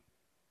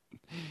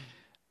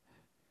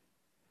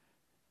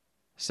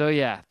 So,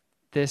 yeah,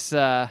 this,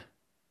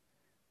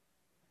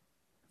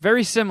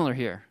 very similar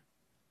here.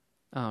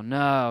 Oh,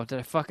 no. Did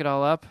I fuck it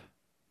all up?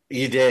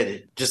 You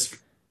did. Just.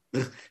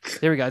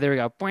 There we go.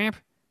 Pwamp.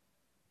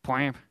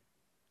 Pwamp.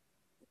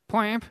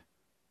 Pwamp.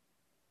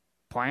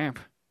 Pwamp.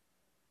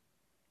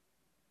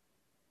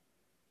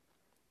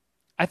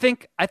 I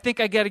think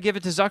I got to give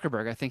it to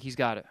Zuckerberg. I think he's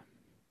got it.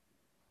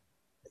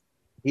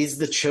 He's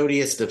the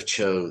chodiest of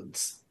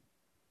chodes.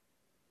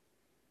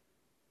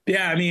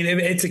 Yeah, I mean,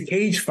 it's a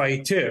cage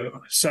fight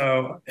too.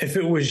 So if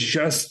it was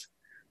just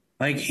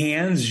like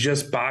hands,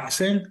 just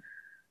boxing,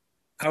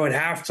 I would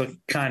have to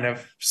kind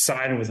of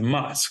side with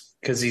Musk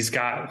because he's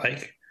got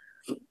like,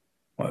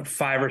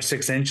 5 or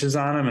 6 inches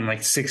on him and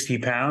like 60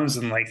 pounds.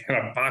 And like in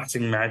a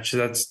boxing match,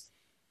 that's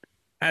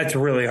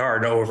really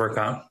hard to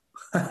overcome.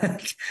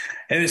 And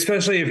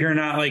especially if you're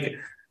not like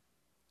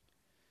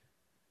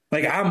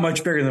I'm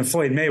much bigger than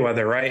Floyd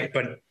Mayweather, right?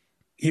 But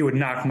he would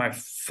knock my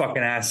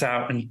fucking ass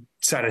out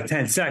inside of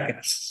 10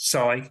 seconds.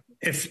 So like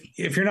if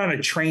you're not a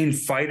trained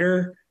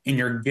fighter and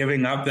you're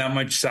giving up that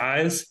much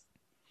size,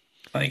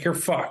 like you're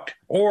fucked.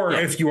 Or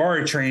if you are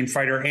a trained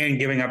fighter and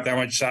giving up that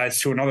much size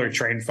to another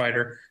trained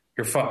fighter,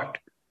 you're fucked.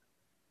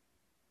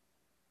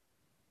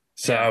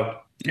 So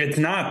it's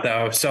not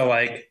though. So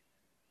like,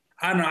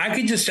 I don't know. I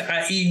could just,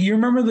 you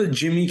remember the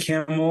Jimmy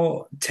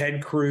Kimmel,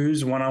 Ted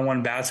Cruz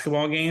one-on-one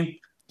basketball game?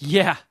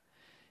 Yeah.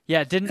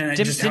 Yeah. Didn't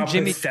how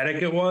Jimmy,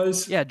 pathetic it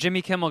was? Yeah.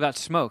 Jimmy Kimmel got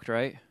smoked,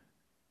 right?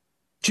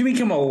 Jimmy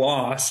Kimmel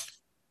lost.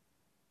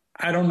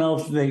 I don't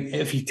know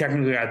if he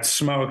technically got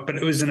smoked, but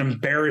it was an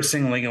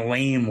embarrassingly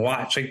lame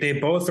watch. Like they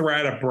both were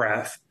out of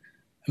breath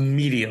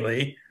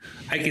immediately.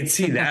 I could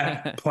see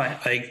that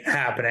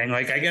happening.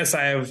 Like I guess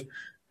I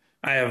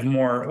have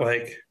more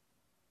like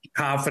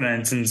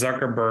confidence in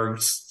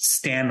Zuckerberg's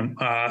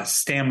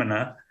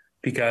stamina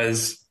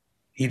because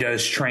he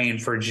does train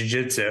for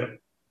jiu-jitsu,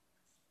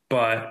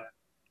 but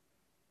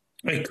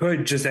it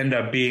could just end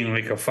up being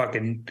like a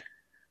fucking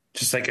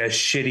just like a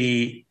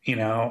shitty,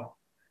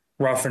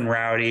 Rough and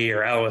Rowdy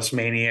or Ellis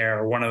Mania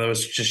or one of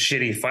those just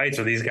shitty fights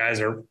where these guys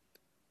are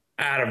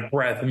out of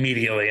breath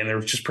immediately and they're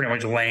just pretty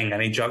much laying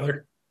on each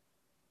other.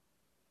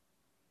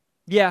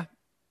 Yeah.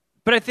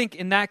 But I think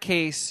in that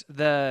case,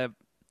 the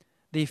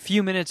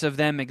few minutes of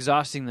them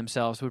exhausting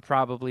themselves would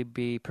probably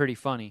be pretty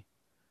funny.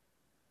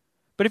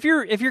 But if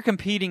you're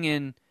competing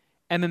in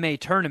MMA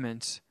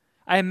tournaments,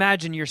 I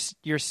imagine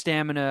your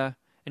stamina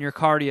and your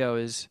cardio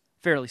is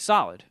fairly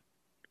solid.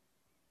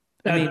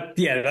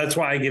 That's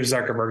why I give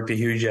Zuckerberg the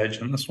huge edge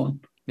in this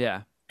one.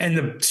 Yeah. And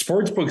the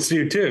sports books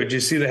do too. Did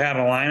you see they had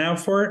a line out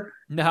for it?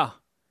 No.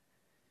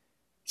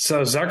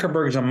 So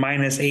Zuckerberg's a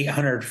minus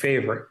 800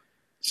 favorite.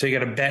 So you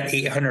got to bet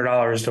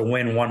 $800 to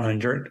win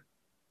 100.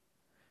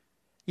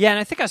 Yeah, and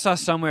I think I saw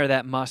somewhere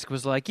that Musk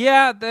was like,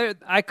 yeah,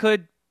 I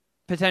could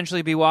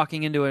potentially be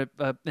walking into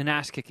an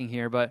ass kicking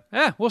here, but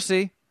we'll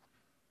see.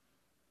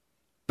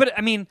 But,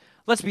 I mean,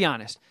 let's be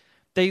honest.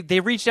 they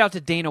reached out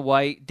to Dana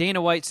White.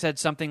 Dana White said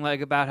something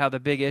like about how the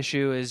big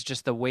issue is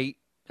just the weight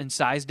and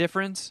size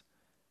difference,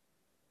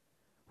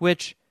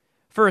 which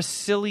for a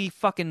silly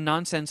fucking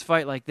nonsense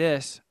fight like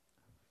this,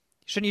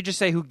 shouldn't you just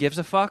say who gives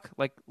a fuck?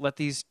 Like, let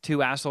these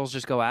two assholes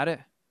just go at it?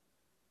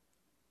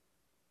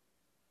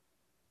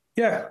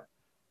 Yeah.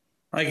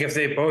 Like, if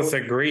they both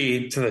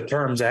agree to the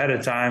terms ahead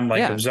of time,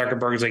 like if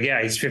Zuckerberg's like,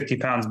 yeah, he's 50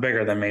 pounds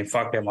bigger than me,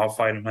 fuck him, I'll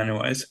fight him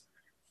anyways.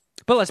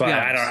 But let's be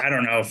honest. I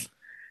don't know if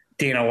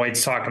Dana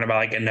White's talking about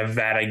like a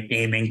Nevada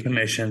Gaming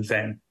Commission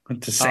thing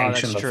to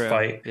sanction the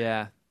fight.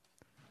 Yeah.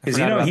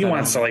 Because, he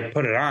wants to like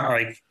put it on.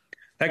 Like,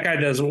 that guy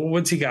does,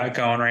 what's he got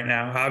going right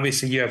now?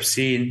 Obviously,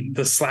 UFC,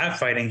 the slap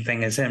fighting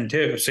thing is him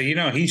too. So,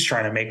 he's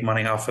trying to make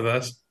money off of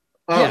this.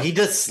 Oh, yeah. He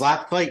does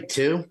slap fight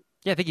too?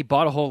 Yeah, I think he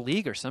bought a whole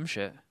league or some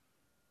shit.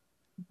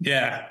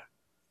 Yeah.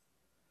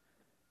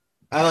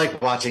 I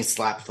like watching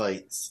slap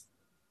fights.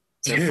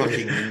 They're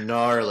fucking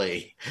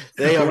gnarly.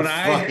 They are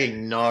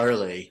fucking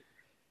gnarly.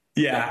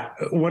 Yeah.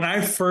 When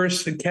I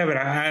first, Kevin,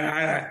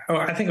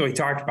 I think we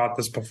talked about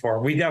this before.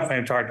 We definitely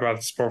have talked about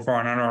this before,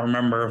 and I don't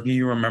remember if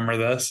you remember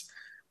this.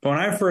 But when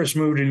I first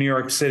moved to New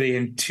York City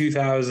in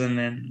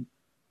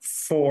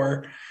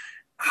 2004,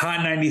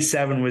 Hot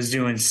 97 was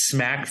doing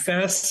Smack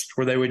Fest,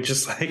 where they would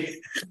just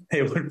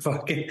they would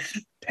fucking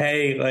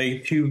pay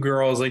like two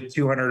girls like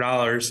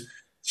 $200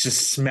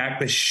 just smack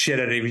the shit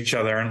out of each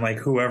other, and like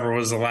whoever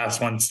was the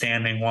last one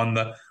standing won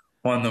the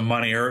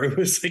money, or it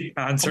was like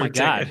concert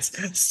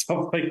tickets,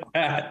 stuff like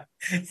that.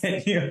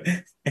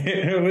 And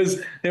it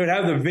was, they would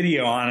have the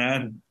video on it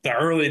in the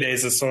early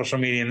days of social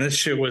media, and this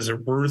shit was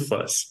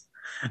ruthless.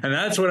 And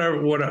that's what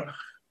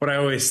I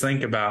always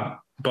think about.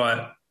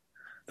 But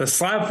the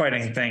slap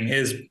fighting thing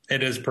is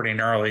pretty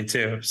gnarly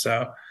too.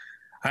 So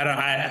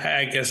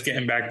I guess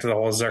getting back to the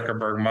whole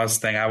Zuckerberg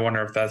Musk thing, I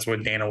wonder if that's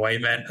what Dana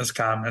White meant in his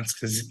comments,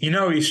 because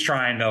he's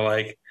trying to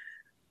like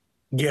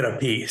get a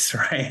piece,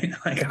 right?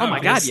 Like, oh my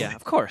God, yeah,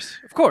 of course.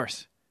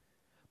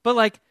 But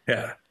like,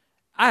 yeah,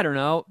 I don't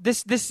know.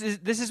 This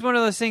is one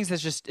of those things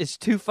that's just, it's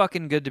too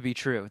fucking good to be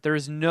true. There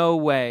is no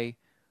way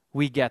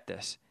we get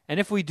this,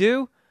 and if we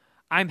do,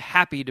 I'm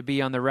happy to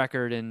be on the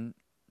record and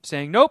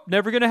saying nope,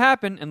 never going to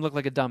happen, and look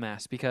like a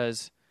dumbass,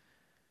 because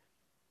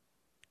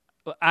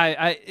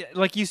I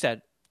like you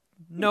said,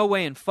 no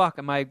way in fuck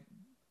am I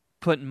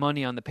putting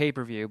money on the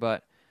pay-per-view,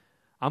 but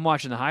I'm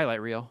watching the highlight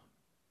reel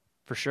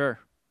for sure.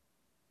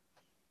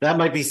 That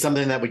might be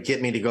something that would get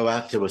me to go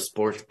out to a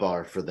sports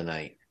bar for the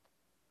night.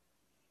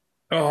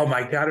 Oh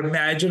my God,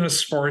 imagine a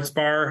sports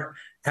bar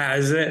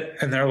has it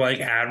and they're like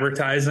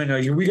advertising,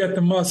 like, we got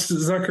the Musk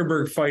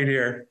Zuckerberg fight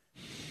here.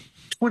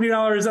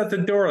 $20 at the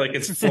door, like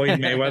it's Floyd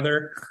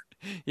Mayweather.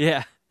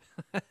 Yeah.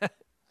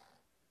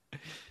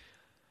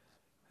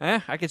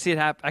 I could see it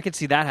I could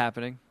see that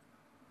happening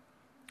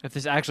if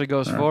this actually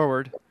goes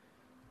forward.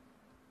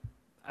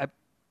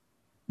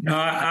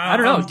 I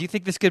don't know. Do you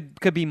think this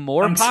could be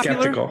more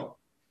popular skeptical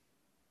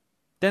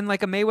than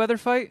like a Mayweather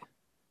fight?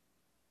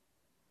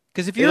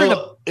 Because if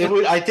you're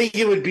I think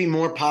it would be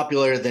more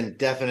popular than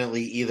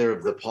definitely either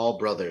of the Paul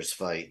brothers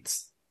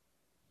fights.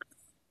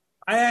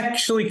 I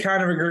actually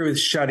kind of agree with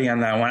Shuddy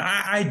on that one.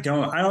 I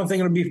don't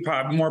think it'll be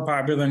more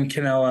popular than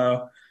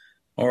Canelo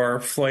or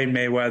Floyd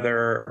Mayweather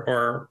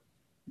or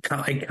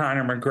like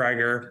Conor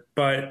McGregor,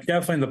 but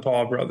definitely the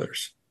Paul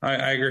brothers.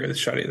 I agree with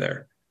Shuddy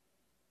there.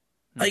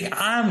 Like,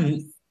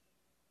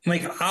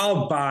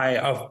 I'll buy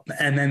a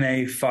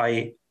MMA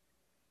fight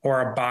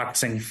or a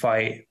boxing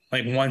fight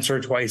like once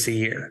or twice a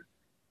year.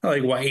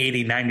 Like, what,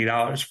 $80,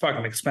 $90?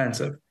 Fucking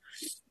expensive.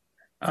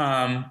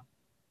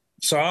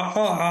 So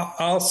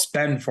I'll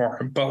spend for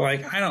it, but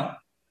like,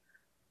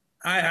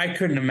 I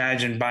couldn't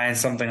imagine buying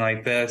something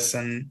like this,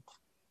 and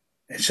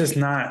it's just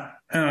not,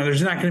 I don't know,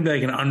 there's not going to be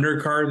like an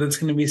undercard that's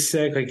going to be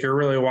sick. Like, you're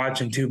really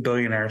watching two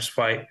billionaires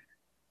fight.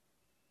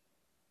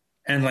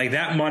 And like,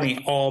 that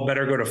money all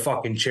better go to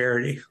fucking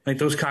charity. Like,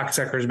 those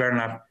cocksuckers better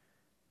not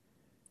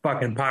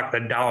fucking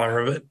pocket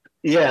 $1 of it.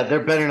 Yeah, there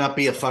better not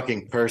be a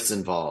fucking purse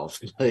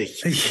involved. Like,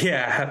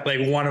 yeah,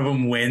 like one of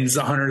them wins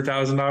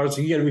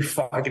 $100,000. You gotta be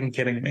fucking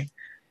kidding me.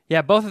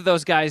 Yeah, both of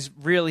those guys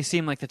really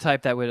seem like the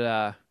type that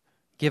would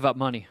give up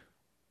money.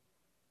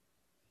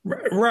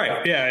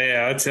 Right.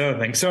 Yeah. That's the other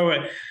thing. So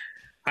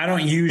I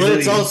don't usually. But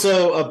it's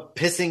also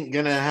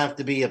gonna have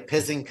to be a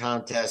pissing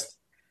contest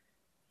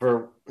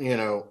for,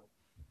 to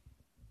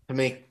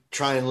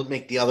try and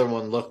make the other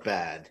one look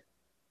bad.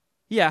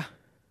 Yeah.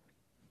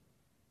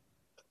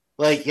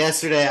 Like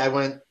yesterday, I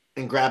went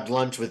and grabbed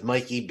lunch with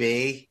Mikey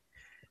B,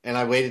 and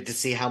I waited to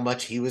see how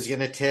much he was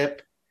going to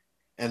tip,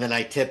 and then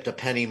I tipped a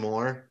penny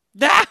more.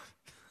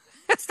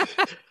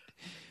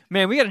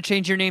 Man, we got to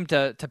change your name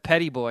to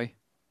Petty Boy.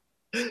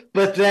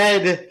 But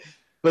then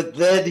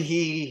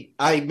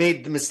I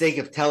made the mistake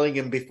of telling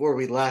him before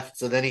we left,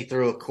 so then he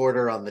threw a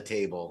quarter on the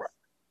table,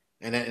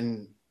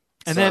 and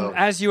then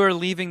as you were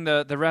leaving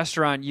the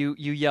restaurant, you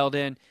yelled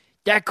in,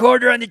 "That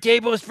quarter on the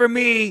table is for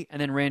me,"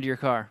 and then ran to your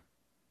car.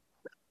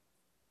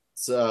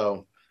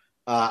 So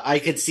I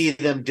could see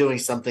them doing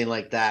something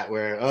like that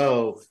where,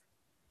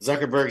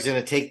 Zuckerberg's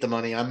going to take the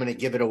money. I'm going to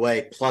give it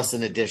away plus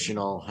an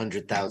additional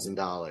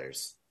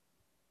 $100,000.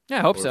 Yeah,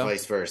 I hope or so.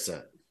 vice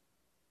versa.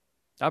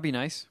 That'll be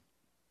nice.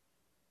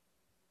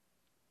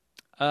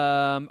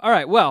 All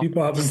right, well.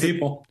 People helping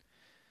people.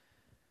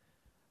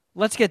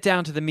 Let's get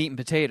down to the meat and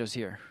potatoes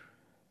here.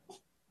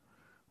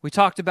 We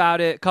talked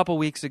about it a couple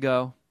weeks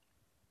ago.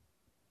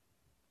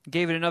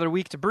 Gave it another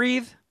week to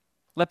breathe.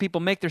 Let people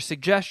make their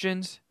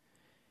suggestions.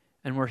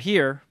 And we're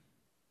here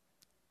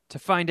to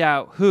find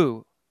out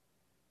who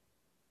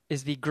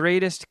is the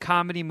greatest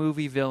comedy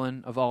movie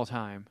villain of all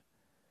time.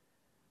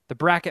 The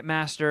bracket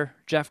master,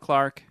 Jeff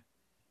Clark,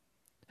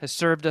 has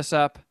served us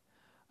up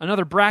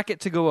another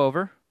bracket to go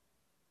over.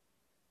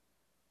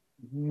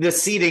 The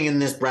seating in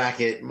this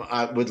bracket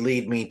would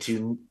lead me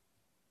to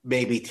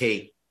maybe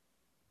take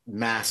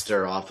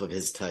Master off of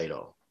his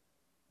title.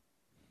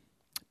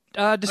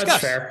 Discuss. That's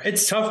fair.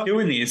 It's tough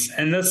doing these,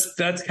 and that's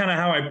kind of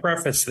how I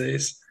preface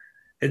these.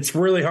 It's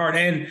really hard,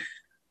 and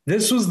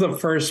this was the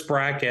first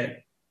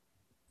bracket.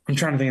 I'm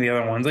trying to think of the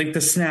other ones, like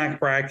the snack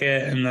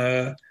bracket and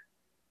the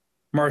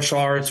martial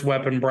arts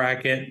weapon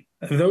bracket.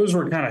 Those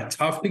were kind of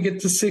tough to get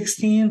to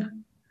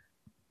 16.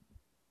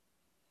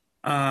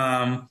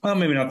 Well,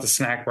 maybe not the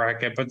snack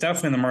bracket, but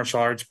definitely the martial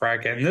arts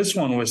bracket. And this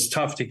one was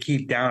tough to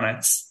keep down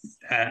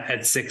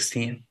at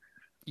 16.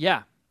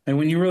 Yeah. And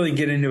when you really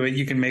get into it,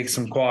 you can make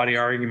some quality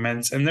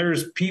arguments. And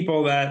there's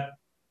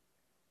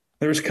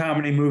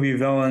comedy movie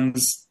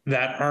villains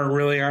that aren't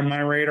really on my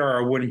radar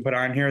or wouldn't put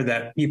on here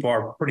that people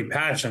are pretty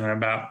passionate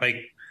about. Like,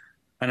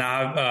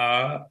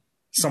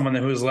 someone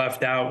who was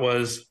left out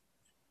was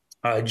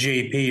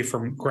JP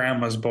from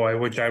Grandma's Boy,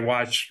 which I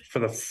watched for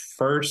the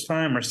first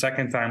time or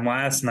second time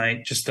last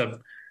night,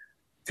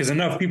 because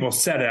enough people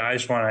said it. I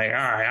just want to,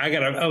 all right, I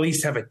got to at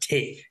least have a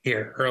take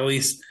here, or at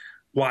least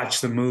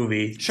watch the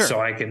movie so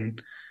I can,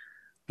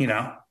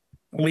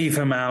 leave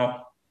him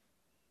out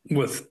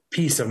with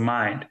peace of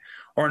mind.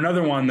 Or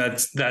another one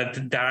that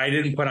I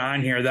didn't put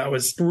on here that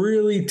was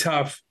really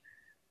tough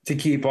to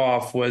keep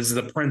off was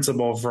the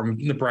principal from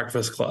The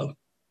Breakfast Club.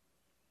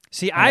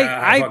 See,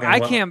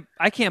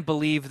 I can't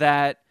believe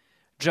that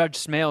Judge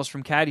Smales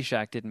from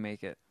Caddyshack didn't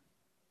make it.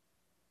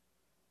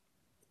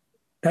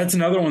 That's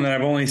another one that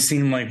I've only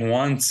seen like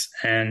once,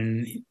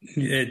 and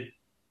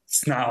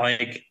it's not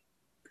like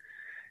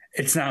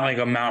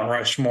a Mount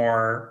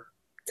Rushmore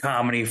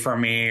comedy for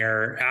me,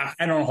 or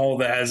I don't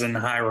hold it as in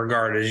high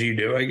regard as you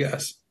do, I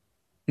guess.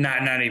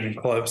 Not even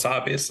close,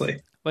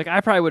 obviously. Like,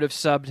 I probably would have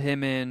subbed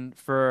him in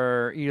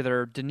for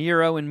either De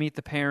Niro in Meet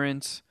the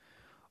Parents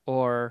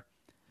or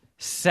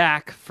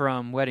Sack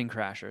from Wedding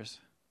Crashers.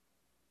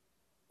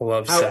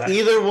 Love How Sack.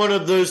 Either one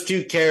of those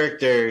two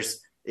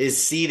characters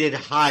is seated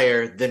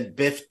higher than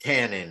Biff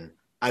Tannen,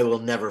 I will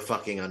never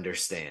fucking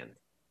understand.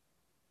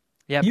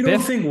 Yeah, you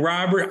don't think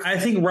I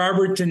think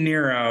Robert De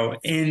Niro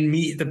in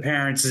Meet the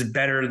Parents is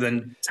better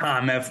than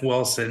Tom F.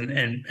 Wilson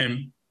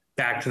in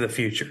Back to the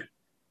Future.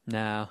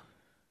 No.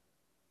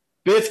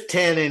 Biff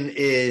Tannen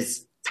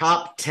is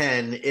top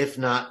 10, if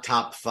not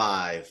top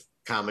 5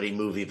 comedy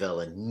movie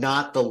villain,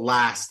 not the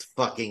last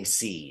fucking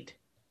seed.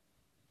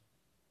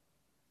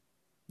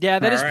 Yeah,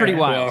 that is pretty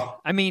wild.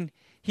 Well, I mean,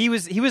 he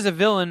was a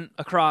villain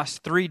across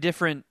 3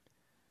 different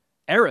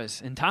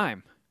eras in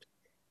time.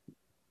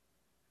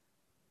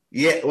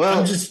 Yeah,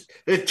 well,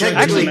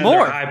 actually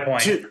more.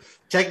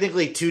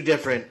 Technically 2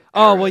 different eras.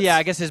 Oh, well, yeah,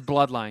 I guess his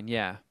bloodline,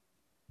 yeah.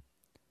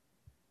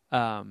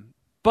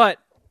 But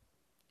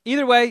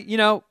either way,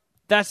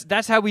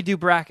 that's how we do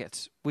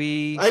brackets.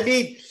 I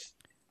mean,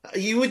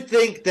 you would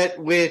think that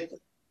with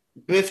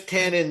Biff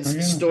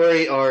Tannen's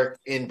story arc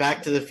in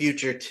Back to the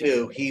Future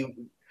 2,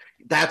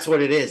 that's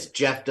what it is.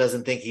 Jeff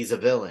doesn't think he's a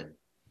villain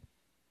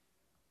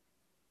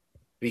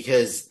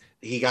because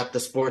he got the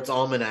sports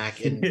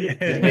almanac and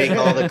can make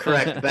all the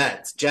correct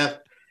bets. Jeff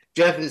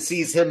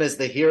sees him as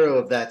the hero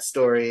of that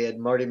story, and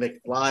Marty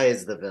McFly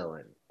is the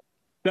villain.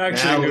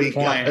 That's actually a good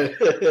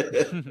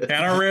point.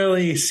 I don't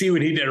really see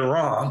what he did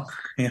wrong,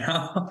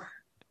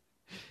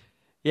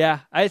 Yeah,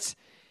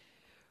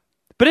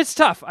 but it's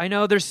tough. I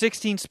know there's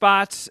 16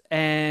 spots,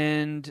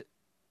 and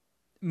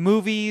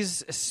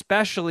movies,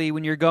 especially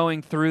when you're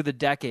going through the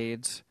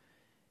decades,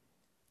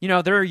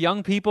 there are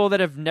young people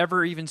that have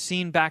never even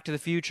seen Back to the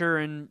Future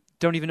and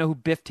don't even know who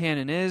Biff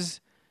Tannen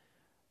is.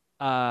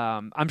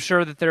 I'm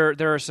sure that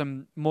there are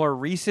some more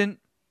recent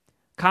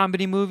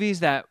comedy movies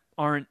that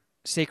aren't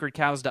sacred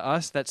cows to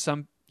us that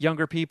some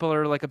younger people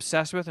are like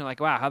obsessed with and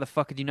like, wow, how the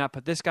fuck could you not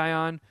put this guy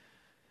on?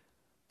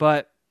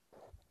 But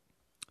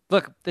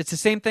look, it's the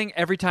same thing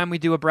every time we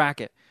do a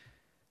bracket.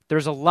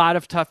 There's a lot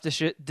of tough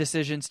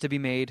decisions to be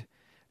made.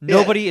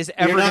 Nobody is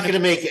ever. You're not going to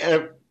make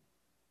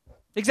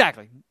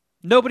exactly.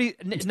 Nobody,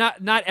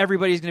 not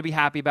everybody is going to be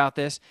happy about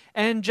this,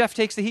 and Jeff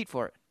takes the heat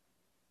for it.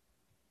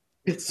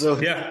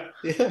 Yeah.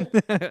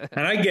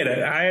 And I get it.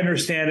 I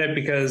understand it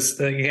because,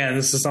 again,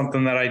 this is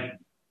something that I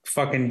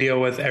fucking deal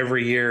with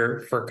every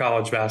year for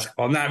college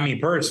basketball. Not me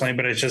personally,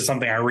 but it's just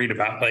something I read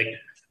about. Like,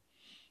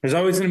 there's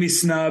always going to be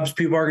snubs.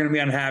 People are going to be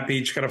unhappy.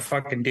 You just got to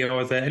fucking deal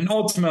with it. And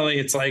ultimately,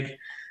 it's like,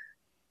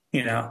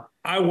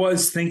 I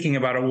was thinking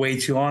about it way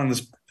too long.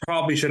 This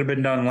probably should have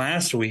been done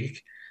last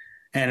week,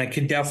 and it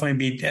could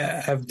definitely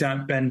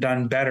been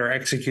done better,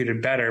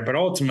 executed better. But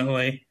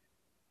ultimately,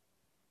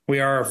 we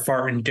are a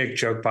fart and dick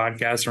joke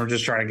podcast, and we're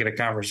just trying to get a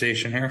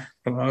conversation here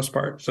for the most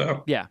part.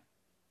 So Yeah.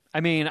 I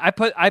mean, I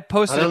I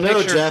posted don't a know,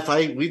 picture. Jeff.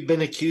 We've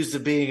been accused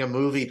of being a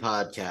movie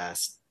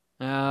podcast,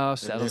 Oh, and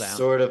settle this down.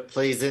 sort of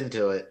plays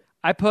into it.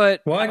 I put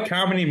what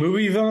comedy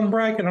movie villain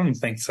bracket? I don't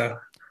think so.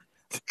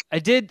 I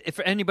did, if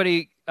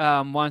anybody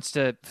wants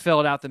to fill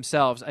it out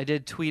themselves, I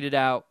did tweet it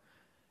out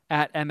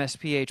at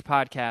MSPH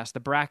Podcast. The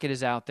bracket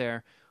is out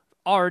there.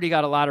 Already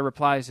got a lot of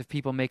replies of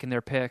people making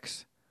their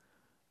picks.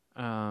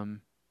 It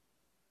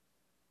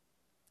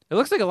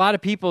looks like a lot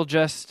of people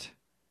just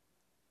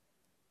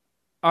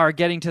are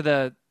getting to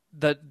the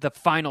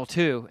final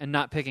two and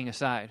not picking a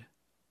side,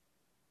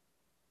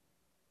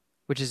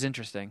 which is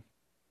interesting.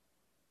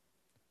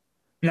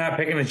 Not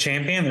picking a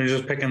champion. They're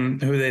just picking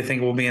who they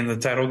think will be in the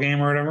title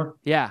game or whatever.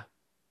 Yeah.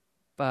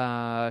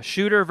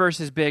 Shooter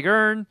versus Big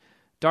Earn.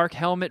 Dark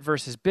Helmet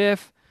versus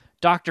Biff.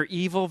 Dr.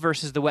 Evil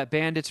versus the Wet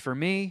Bandits for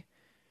me.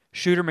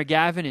 Shooter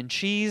McGavin and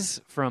Cheese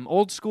from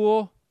Old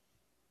School.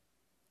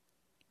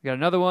 We got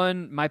another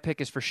one. My pick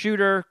is for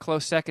Shooter.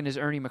 Close second is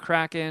Ernie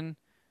McCracken.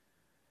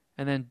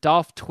 And then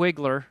Dolph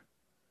Twigler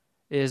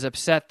is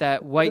upset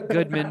that White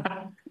Goodman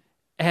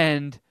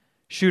and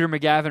Shooter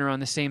McGavin are on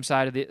the same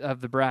side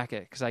of the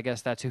bracket, because I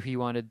guess that's who he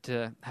wanted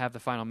to have the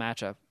final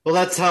matchup. Well,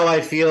 that's how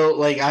I feel.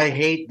 Like, I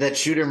hate that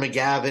Shooter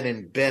McGavin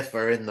and Biff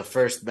are in the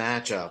first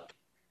matchup.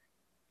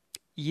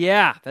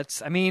 Yeah, there's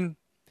some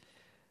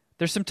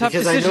tough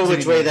because I decisions. know to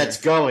which be way made that's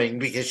here. going,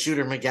 because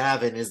Shooter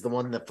McGavin is the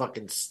one that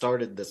fucking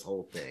started this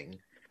whole thing.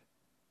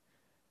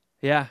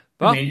 Yeah.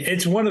 Well, I mean,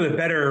 it's one of the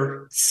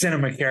better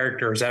cinema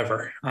characters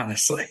ever,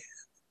 honestly.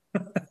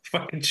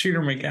 Fucking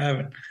Shooter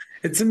McGavin.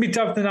 It's going to be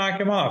tough to knock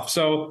him off.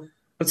 So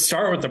let's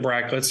start with the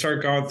bracket. Let's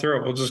start going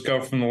through it. We'll just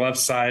go from the left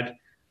side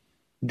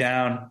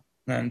down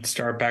and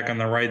start back on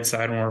the right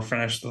side when we're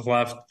finished with the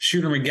left.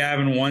 Shooter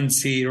McGavin, 1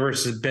 seed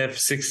versus Biff,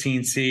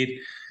 16 seed.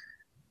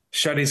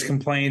 Shuddy's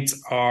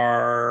complaints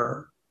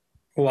are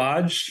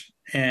lodged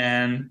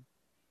and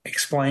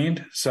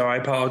explained, so I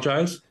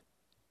apologize.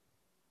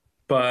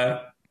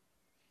 But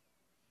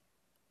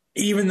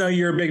even though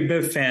you're a big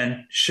Biff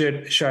fan,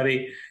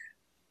 Shuddy,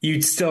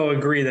 you'd still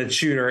agree that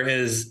Shooter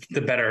is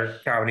the better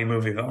comedy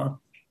movie villain.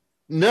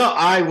 No,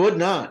 I would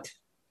not.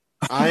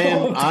 I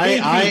am Oh, I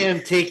baby.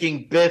 am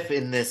taking Biff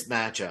in this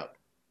matchup.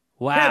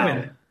 wow.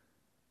 Kevin,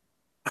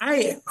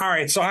 all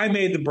right, so I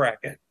made the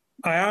bracket.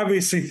 I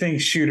obviously think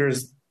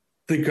Shooter's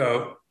the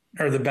GOAT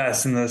or the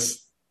best in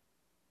this,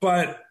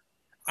 but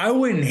I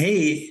wouldn't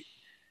hate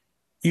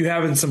you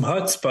having some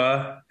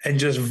chutzpah and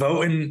just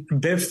voting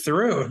Biff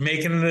through,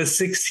 making it a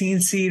 16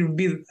 seed would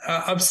be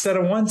upset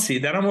a 1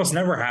 seed. That almost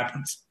never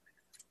happens.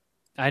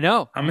 I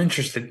know. I'm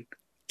interested.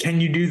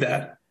 Can you do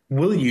that?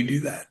 Will you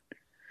do that?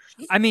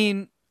 I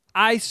mean,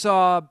 I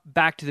saw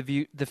Back to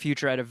the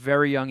Future at a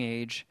very young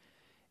age.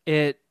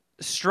 It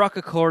struck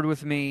a chord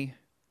with me.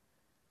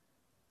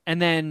 And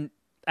then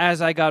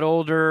as I got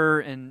older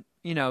and,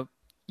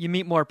 you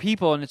meet more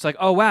people and it's like,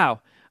 oh, wow,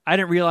 I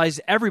didn't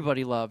realize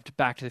everybody loved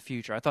Back to the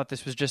Future. I thought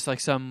this was just like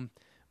some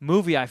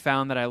movie I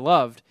found that I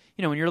loved.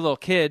 When you're a little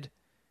kid,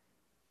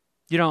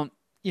 you don't,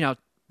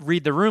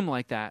 read the room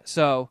like that.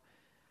 So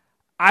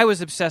I was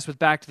obsessed with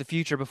Back to the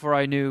Future before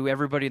I knew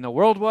everybody in the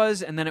world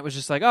was. And then it was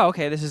just like, oh,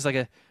 okay, this is like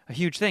a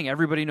huge thing.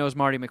 Everybody knows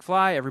Marty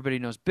McFly. Everybody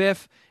knows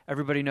Biff.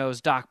 Everybody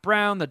knows Doc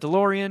Brown, the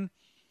DeLorean.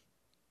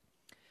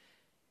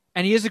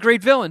 And he is a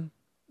great villain.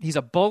 He's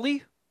a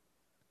bully.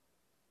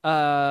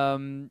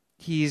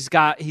 He's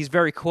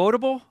very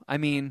quotable. I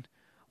mean,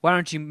 why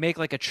don't you make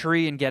like a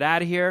tree and get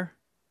out of here?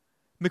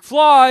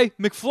 McFly,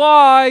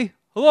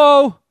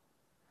 hello?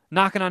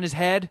 Knocking on his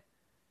head.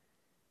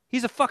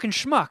 He's a fucking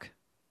schmuck.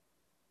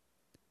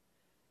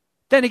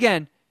 Then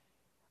again,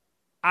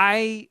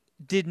 I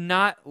did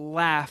not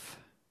laugh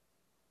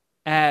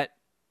at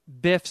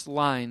Biff's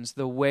lines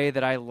the way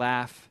that I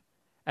laugh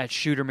at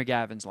Shooter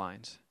McGavin's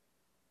lines.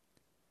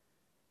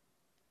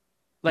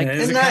 Like, Yeah, it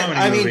is And a that,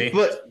 comedy I movie.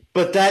 mean,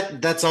 but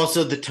that's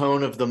also the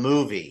tone of the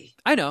movie,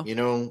 I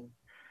know.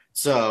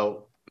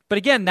 So But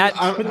again, that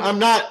I'm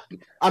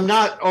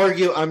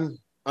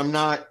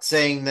not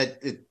saying that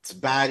it's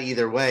bad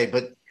either way,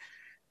 but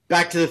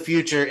Back to the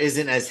Future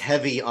isn't as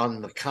heavy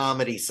on the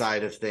comedy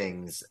side of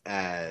things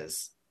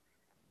as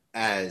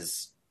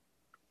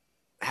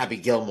Happy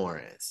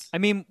Gilmore is. I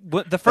mean,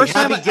 the first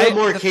Like, time Happy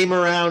Gilmore came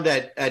around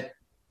at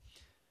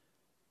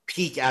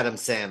peak Adam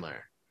Sandler.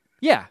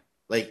 yeah,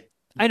 Like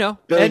I know.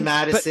 Billy And-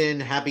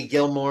 Madison, Happy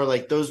Gilmore,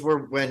 like those were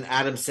when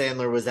Adam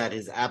Sandler was at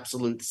his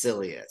absolute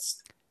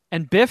silliest.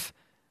 And Biff,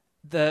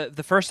 the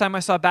first time I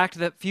saw Back to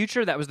the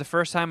Future, that was the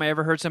first time I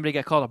ever heard somebody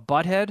get called a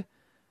butthead.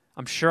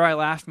 I'm sure I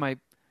laughed my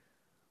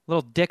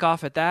little dick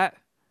off at that.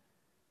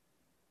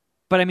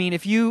 But I mean,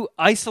 if you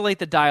isolate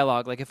the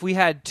dialogue, like if we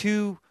had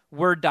 2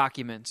 Word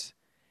documents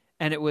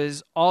and it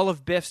was all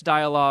of Biff's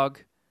dialogue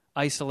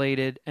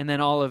isolated and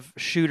then all of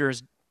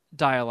Shooter's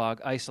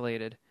dialogue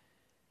isolated,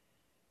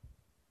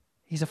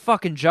 He's a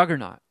fucking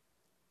juggernaut.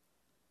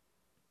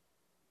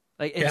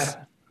 Like it's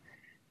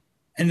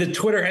and the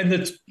Twitter and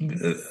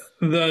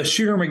the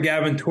Shooter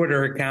McGavin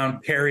Twitter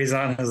account carries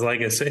on his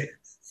legacy.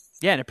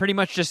 Yeah, and it pretty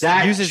much just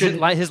That uses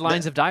should- his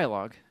lines of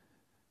dialogue.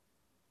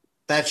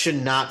 That should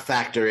not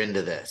factor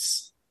into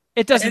this.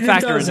 It doesn't And it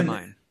factor into doesn't.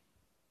 mine.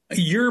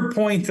 Your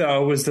point,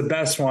 though, was the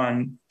best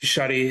one,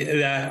 Shuddy,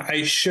 that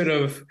I should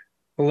have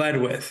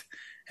led with.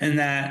 And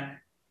that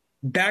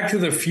Back to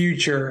the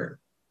Future,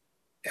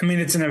 I mean,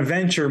 it's an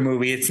adventure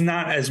movie. It's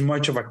not as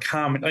much of a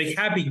comedy. Like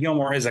Happy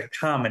Gilmore is a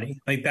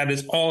comedy. Like that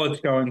is all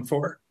it's going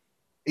for.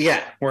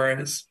 Yeah.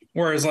 Whereas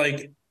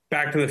like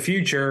Back to the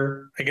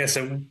Future, I guess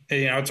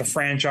it's a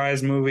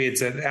franchise movie.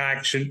 It's an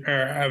action or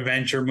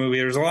adventure movie.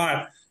 There's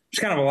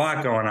kind of a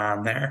lot going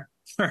on there.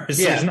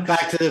 Yeah,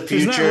 Back to the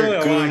There's not Future, really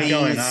a Goonies. lot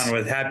going on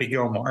with Happy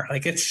Gilmore.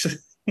 Like it's just,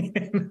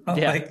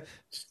 like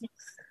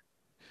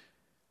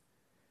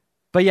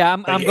But yeah,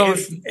 I'm going.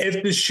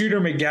 If the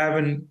Shooter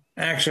McGavin,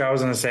 actually, I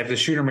was going to say if the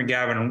Shooter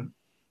McGavin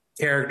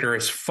character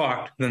is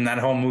fucked, then that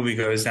whole movie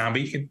goes down.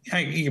 But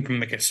you can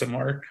make a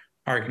similar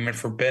argument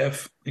for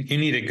Biff. Like, you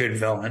need a good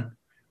villain.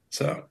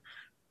 So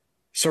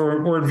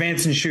we're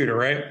advancing Shooter,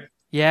 right?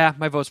 Yeah,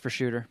 my vote's for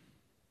Shooter.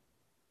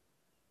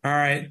 All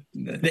right.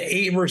 The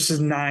 8 versus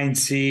 9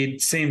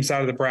 seed, same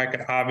side of the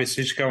bracket,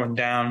 obviously, just going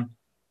down.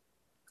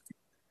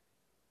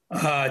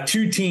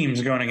 2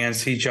 teams going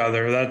against each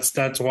other.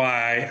 That's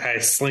why I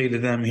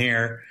slated them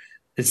here.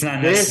 It's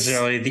not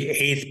necessarily the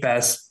 8th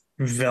best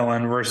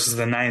villain versus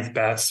the 9th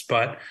best,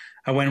 but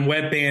I went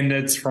Wet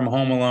Bandits from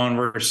Home Alone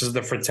versus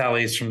the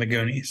Fratellis from the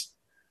Goonies.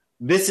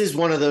 This is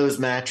one of those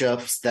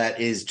matchups that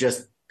is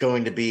just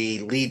going to be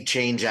lead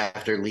change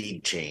after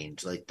lead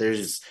change. Like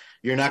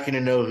you're not going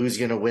to know who's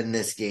going to win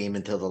this game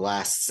until the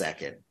last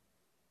second.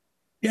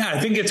 Yeah, I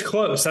think it's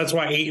close. That's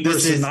why 8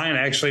 versus 9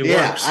 actually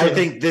works. I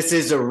think this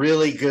is a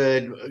really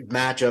good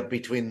matchup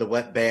between the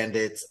Wet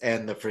Bandits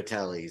and the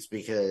Fratellis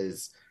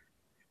because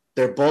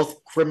they're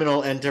both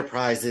criminal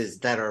enterprises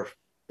that are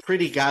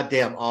pretty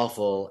goddamn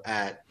awful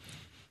at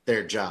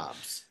their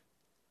jobs.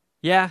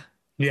 Yeah.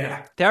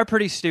 Yeah. They're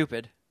pretty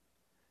stupid.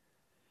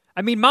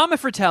 I mean, Mama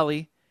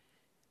Fratelli,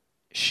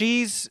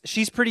 she's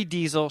pretty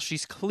diesel.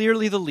 She's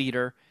clearly the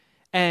leader.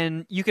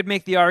 And you could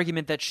make the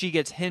argument that she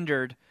gets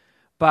hindered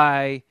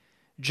by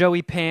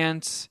Joey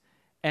Pants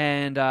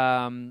and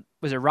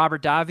was it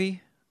Robert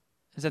Davi?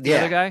 Is that the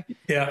other guy?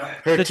 Yeah.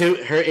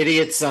 Her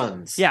idiot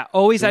sons. Yeah,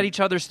 always at each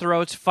other's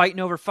throats, fighting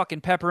over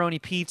fucking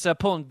pepperoni pizza,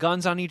 pulling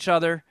guns on each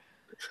other.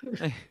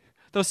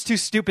 Those 2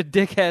 stupid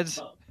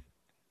dickheads.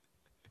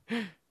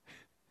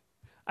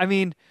 I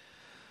mean,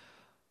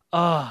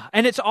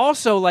 and it's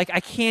also like I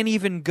can't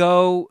even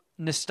go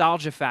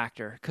nostalgia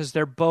factor because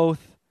they're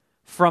both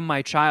from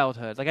my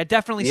childhood. Like I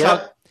definitely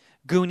saw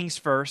Goonies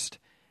first,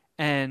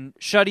 and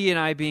Shuddy and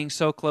I being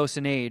so close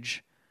in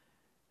age,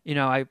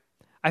 I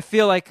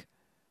feel like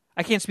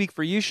I can't speak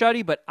for you,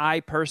 Shuddy, but I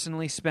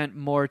personally spent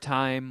more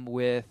time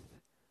with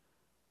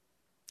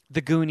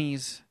the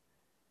Goonies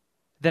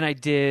than I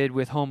did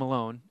with Home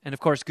Alone. And of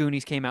course,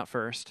 Goonies came out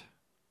first.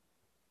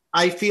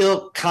 I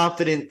feel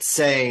confident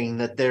saying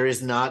that there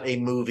is not a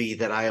movie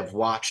that I have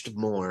watched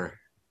more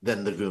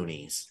than the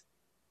Goonies.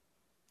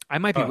 I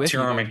might be with you.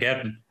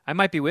 Armageddon. I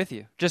might be with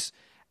you. Just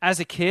as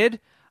a kid,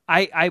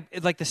 I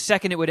like the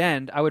second it would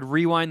end, I would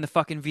rewind the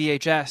fucking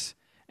VHS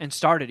and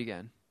start it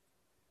again.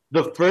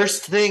 The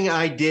first thing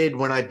I did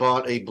when I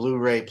bought a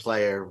Blu-ray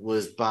player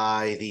was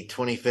buy the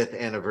 25th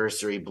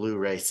anniversary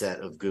Blu-ray set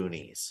of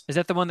Goonies. Is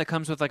that the one that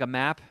comes with like a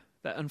map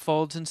that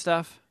unfolds and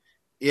stuff?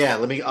 Yeah,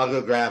 I'll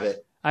go grab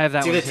it. I have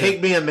that one. It's going to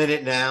take me a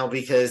minute now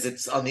because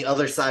it's on the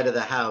other side of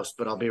the house,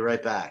 but I'll be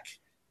right back.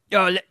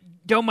 Oh,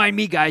 don't mind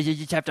me, guys. I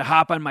just have to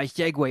hop on my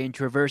Segway and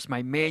traverse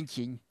my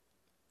mansion.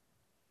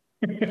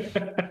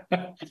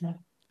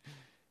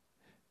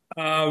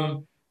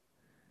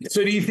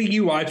 So do you think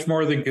you watch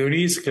more of the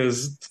Goonies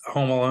because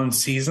Home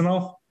Alone's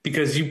seasonal?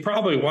 Because you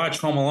probably watch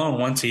Home Alone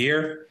once a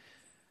year.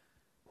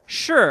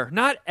 Sure,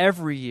 not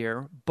every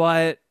year,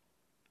 but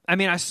I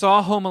mean, I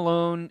saw Home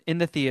Alone in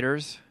the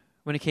theaters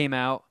when it came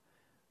out.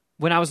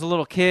 When I was a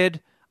little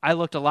kid, I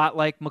looked a lot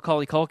like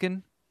Macaulay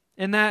Culkin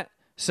in that.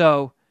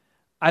 So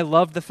I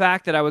loved the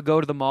fact that I would go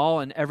to the mall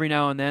and every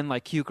now and then,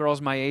 like, cute girls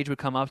my age would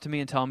come up to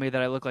me and tell me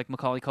that I look like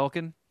Macaulay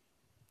Culkin.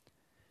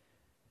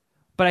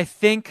 But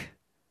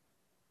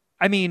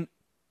I mean,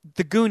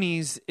 the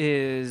Goonies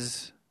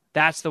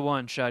that's the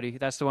one, Shuddy.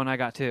 That's the one I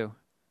got too.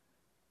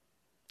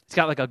 It's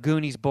got like a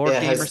Goonies board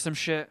game or some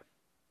shit.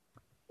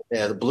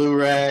 Yeah, the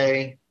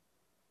Blu-ray,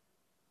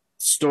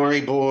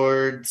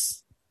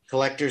 storyboards,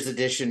 collector's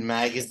edition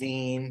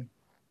magazine,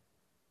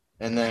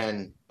 and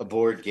then a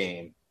board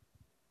game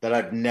that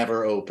I've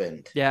never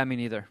opened. Yeah, me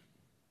neither.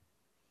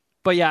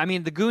 But yeah, I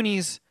mean, the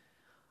Goonies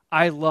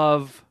I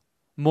love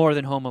more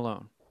than Home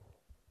Alone.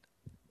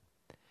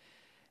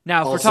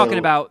 Now, if we're talking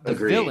about the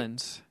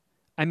villains,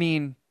 I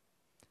mean,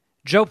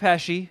 Joe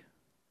Pesci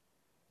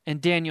and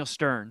Daniel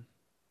Stern,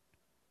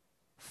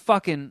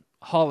 fucking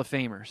Hall of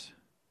Famers.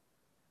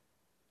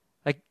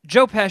 Like,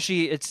 Joe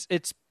Pesci,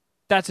 it's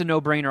that's a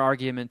no-brainer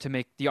argument to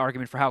make the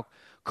argument for how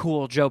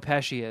cool Joe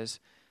Pesci is.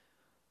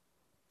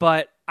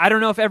 But I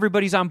don't know if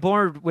everybody's on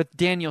board with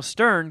Daniel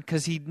Stern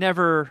because he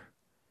never.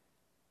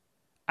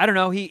 I don't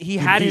know. He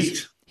had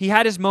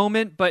his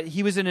moment, but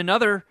he was in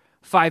another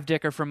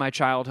five-dicker from my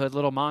childhood,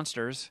 Little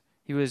Monsters.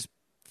 He was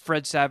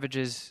Fred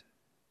Savage's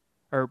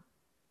dad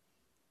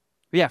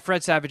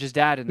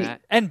in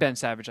that, and Ben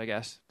Savage, I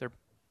guess.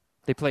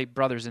 They play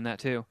brothers in that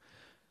too.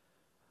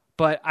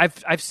 But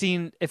I've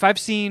seen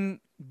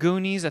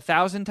Goonies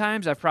 1,000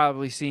 times, I've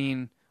probably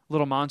seen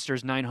Little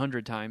Monsters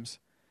 900 times.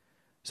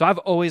 So I've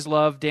always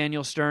loved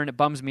Daniel Stern. It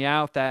bums me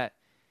out that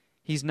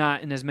he's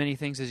not in as many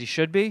things as he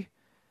should be,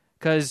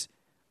 because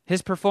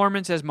his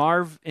performance as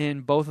Marv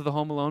in both of the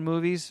Home Alone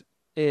movies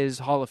is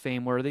Hall of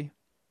Fame worthy.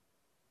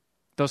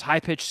 Those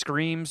high-pitched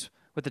screams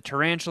with the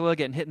tarantula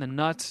getting hit in the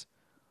nuts,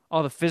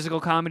 all the physical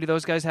comedy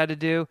those guys had to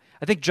do.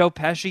 I think Joe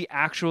Pesci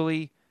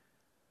actually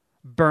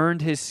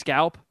burned his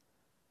scalp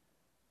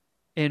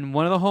in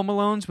one of the Home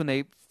Alones when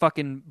they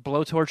fucking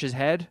blowtorch his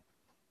head.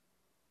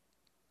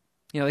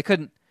 They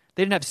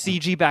didn't have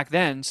CG back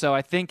then, so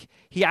I think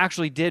he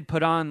actually did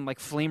put on like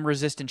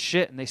flame-resistant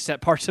shit and they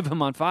set parts of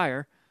him on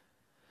fire.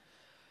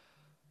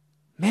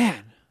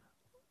 Man,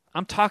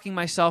 I'm talking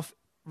myself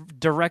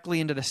directly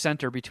into the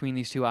center between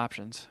these two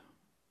options.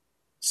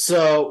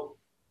 So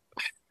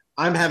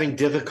I'm having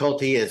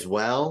difficulty as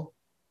well.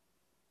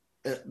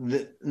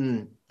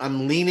 I'm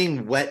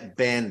leaning Wet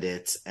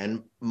Bandits,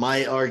 and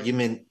my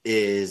argument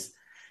is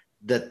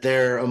that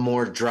they're a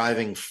more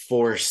driving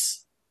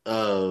force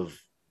of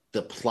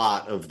the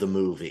plot of the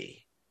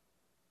movie.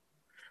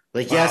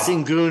 Like, yes,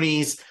 in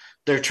Goonies,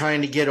 they're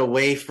trying to get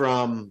away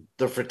from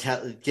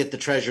get the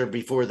treasure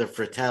before the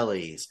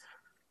Fratellis,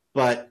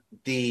 but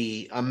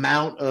the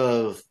amount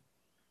of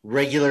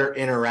regular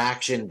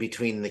interaction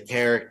between Mikey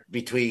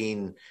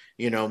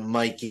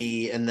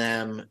and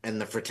them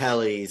and the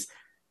Fratellis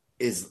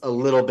is a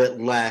little bit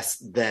less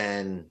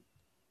than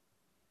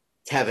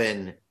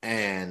Kevin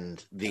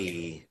and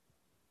the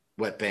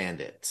Wet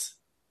Bandits.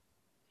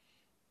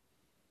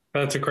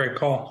 That's a great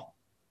call.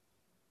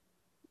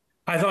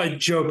 I thought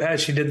Joe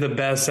Pesci did the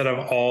best out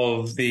of all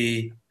of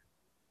the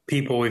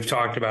people we've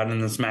talked about in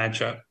this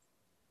matchup.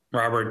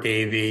 Robert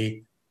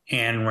Davey,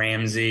 Ann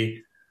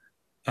Ramsey,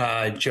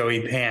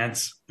 Joey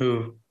Pants,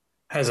 who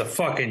has a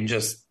fucking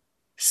just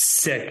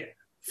sick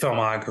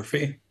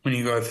filmography when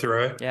you go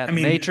through it. Yeah,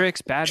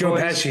 Matrix, Bad Joe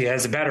Boys. Pesci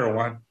has a better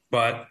one,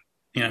 but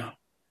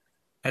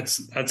that's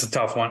a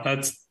tough one.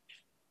 It's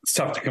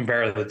tough to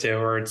compare the two,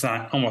 or it's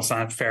almost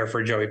not fair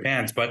for Joey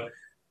Pants, but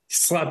he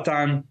slept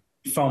on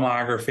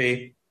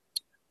filmography.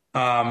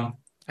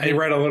 I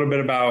read a little bit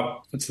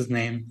about what's his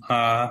name,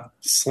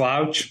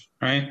 Slouch,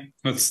 right?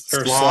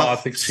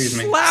 Sloth, excuse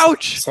me.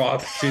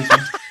 Sloth, excuse me.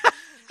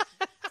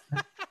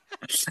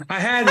 I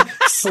had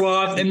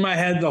Sloth in my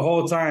head the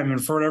whole time,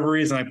 and for whatever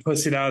reason, I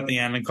pussied out at the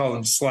end and called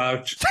him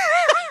Slouch.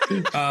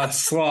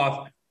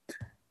 Sloth.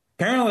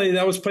 Apparently,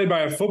 that was played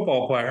by a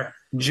football player,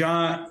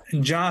 John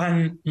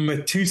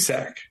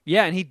Matusek.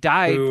 Yeah, and he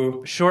died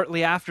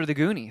shortly after the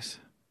Goonies.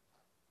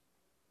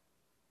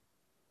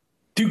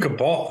 Duke of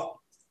Ball,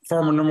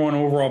 former number 1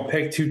 overall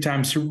pick,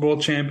 2-time Super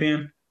Bowl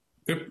champion.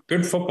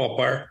 Good football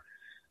player.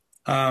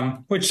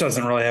 Which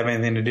doesn't really have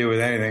anything to do with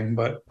anything,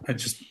 but I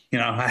just,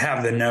 I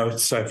have the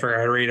notes, so I figured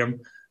I'd read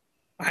them.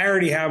 I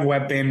already have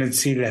Wet Bandits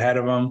seated ahead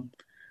of them.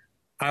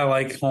 I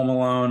like Home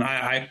Alone.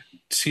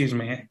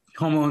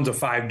 Home Alone's a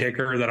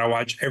five-dicker that I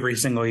watch every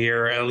single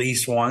year at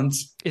least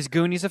once. Is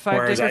Goonies a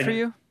five-dicker for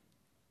you?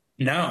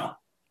 No.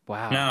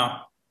 Wow. No.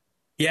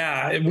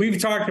 Yeah, we've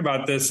talked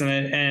about this,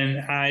 and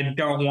I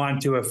don't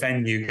want to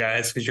offend you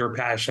guys because you're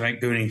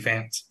passionate Goonie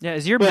fans. Yeah,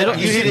 you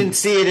didn't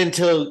see it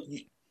until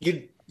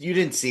you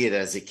didn't see it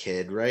as a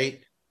kid,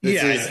 right? I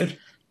did.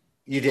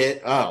 You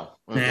did? Oh,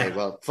 okay. Yeah.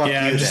 Well, fuck you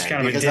then.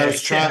 Kind because of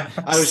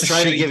I was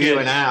trying to give you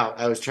an out.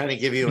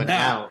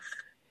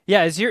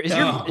 Yeah,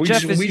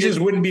 we just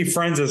wouldn't be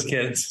friends as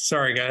kids.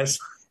 Sorry, guys.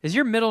 Is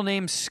your middle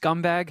name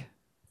Scumbag?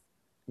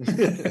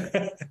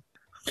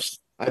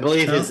 I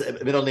believe his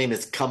middle name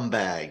is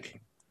Cumbag.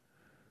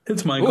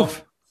 It's Michael.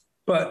 Oof.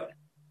 But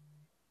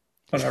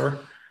whatever.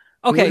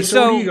 Okay,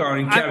 so where are you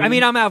going,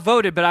 Kevin? I'm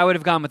outvoted, but I would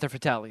have gone with the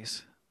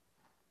Fratellis.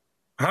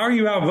 How are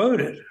you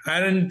outvoted? I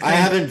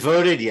haven't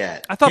voted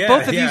yet. I thought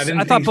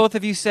both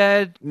of you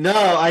said. No,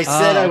 I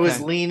said I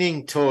was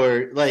leaning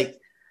toward, like,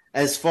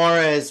 as far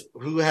as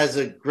who has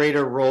a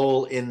greater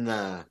role in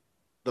the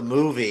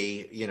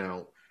movie,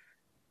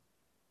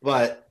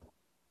 but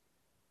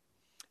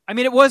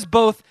it was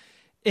both.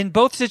 In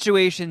both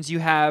situations, you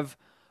have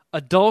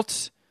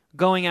adults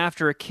going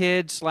after a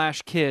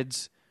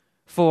kid/kids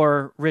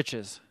for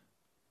riches.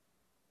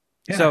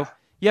 Yeah. So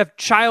you have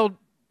child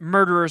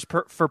murderers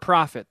for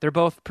profit. They're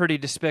both pretty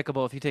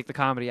despicable if you take the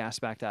comedy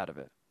aspect out of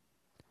it.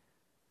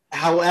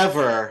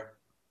 However,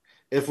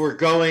 if we're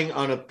going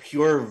on a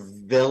pure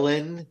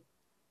villain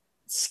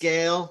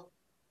scale,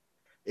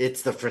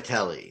 it's the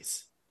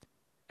Fratellis.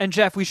 And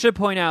Jeff, we should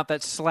point out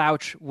that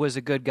Slouch was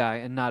a good guy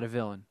and not a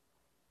villain.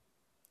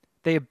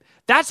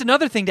 That's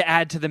another thing to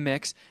add to the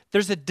mix.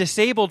 There's a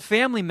disabled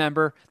family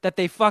member that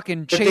they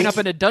fucking chain up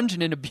in a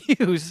dungeon and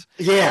abuse.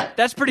 Yeah.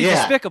 That's pretty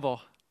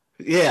despicable.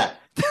 Yeah.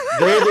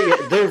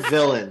 They're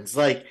villains.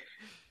 Like,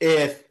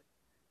 if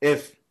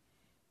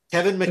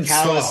Kevin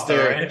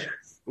McAllister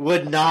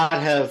would not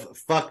have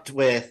fucked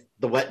with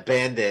the Wet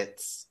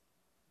Bandits,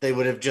 they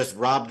would have just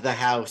robbed the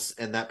house,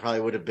 and that probably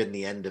would have been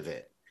the end of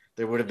it.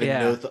 There would have been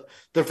no...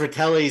 The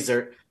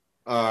Fratellis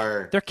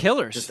are... They're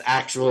killers. Just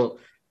actual...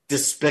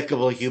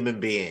 despicable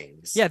human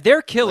beings. Yeah,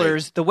 they're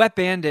killers. Like, the Wet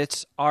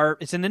Bandits are,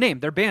 it's in the name,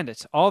 they're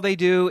bandits. All they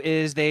do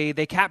is they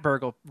cat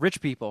burgle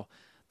rich people.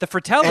 The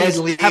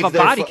Fratellis have a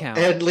body count.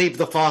 And leave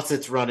the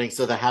faucets running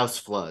so the house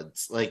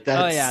floods. Like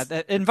that's... Oh yeah,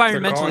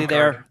 environmentally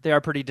they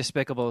are pretty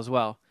despicable as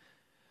well.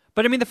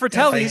 But I mean the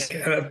Fratellis...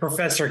 Like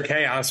Professor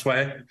Chaos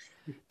way.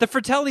 The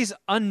Fratellis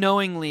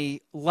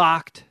unknowingly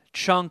locked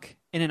Chunk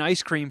in an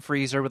ice cream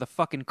freezer with a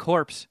fucking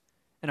corpse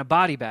and a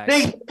body bag.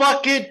 They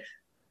fucking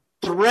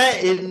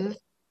threatened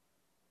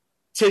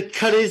to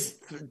cut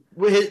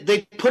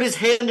they put his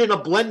hand in a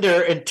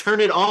blender and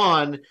turn it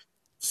on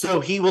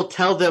so he will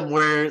tell them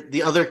where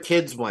the other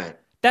kids went.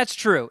 That's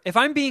true. If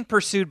I'm being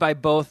pursued by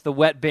both the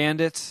Wet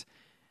Bandits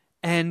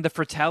and the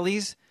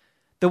Fratellis,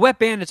 the Wet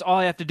Bandits, all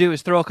I have to do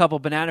is throw a couple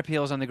banana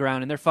peels on the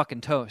ground and they're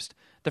fucking toast.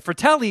 The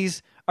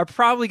Fratellis are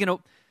probably going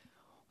to...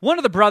 One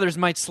of the brothers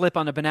might slip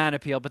on a banana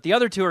peel, but the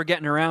other two are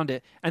getting around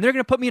it, and they're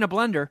going to put me in a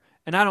blender,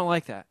 and I don't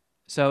like that.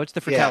 So it's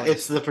the Fratellis. Yeah,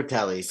 it's the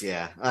Fratellis,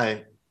 yeah.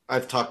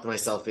 I've talked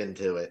myself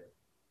into it.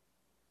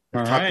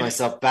 I've talked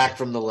myself back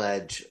from the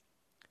ledge.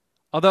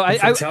 Although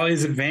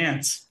Fratellis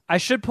advance. I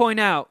should point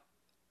out,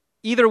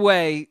 either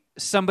way,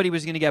 somebody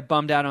was going to get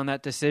bummed out on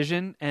that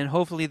decision, and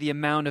hopefully the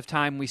amount of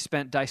time we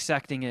spent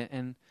dissecting it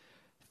and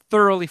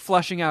thoroughly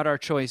flushing out our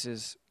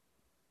choices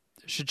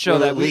should show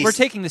that we're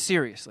taking this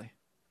seriously.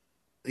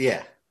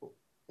 Yeah.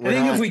 I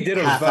think if we did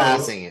a vote, I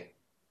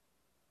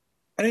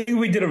think if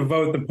we did a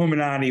vote, the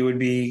Puminati would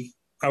be,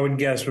 I would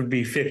guess, would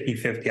be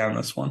 50-50 on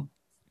this one.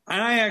 And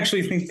I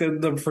actually think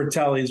that the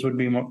Fratellis would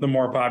be the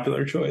more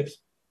popular choice.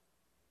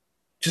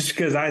 Just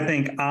because I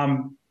think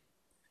I'm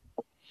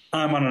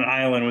on an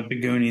island with the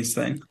Goonies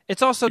thing.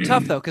 It's also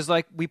tough, though, because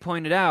like we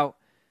pointed out,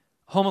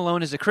 Home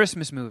Alone is a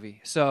Christmas movie.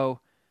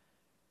 So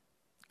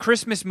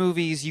Christmas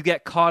movies, you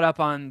get caught up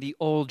on the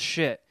old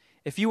shit.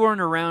 If you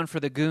weren't around for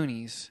the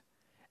Goonies,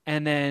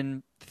 and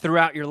then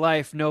throughout your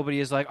life, nobody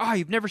is like, oh,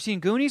 you've never seen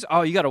Goonies?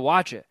 Oh, you got to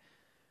watch it.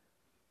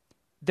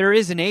 There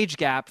is an age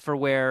gap for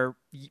where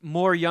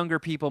more younger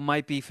people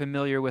might be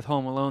familiar with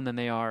Home Alone than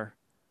they are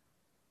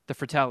the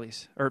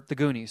Fratellis or the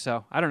Goonies.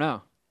 So I don't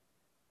know.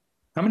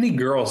 How many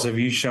girls have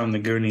you shown the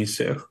Goonies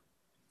to?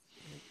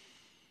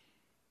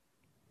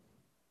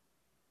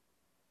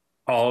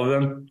 All of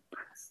them?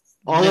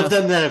 All of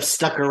them that have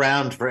stuck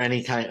around for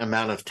any kind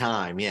amount of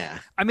time, yeah.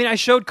 I mean, I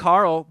showed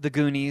Carl the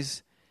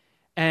Goonies,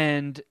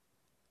 and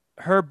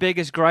her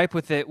biggest gripe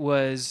with it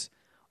was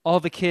all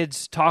the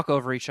kids talk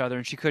over each other,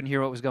 and she couldn't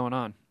hear what was going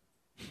on.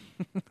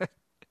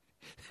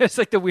 It's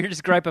like the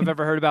weirdest gripe I've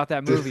ever heard about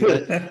that movie.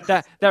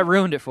 But that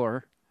ruined it for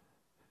her.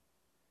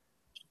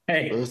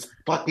 Hey, those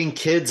fucking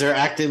kids are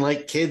acting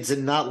like kids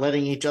and not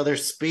letting each other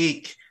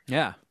speak.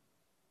 Yeah.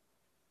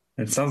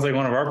 It sounds like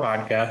one of our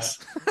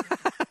podcasts.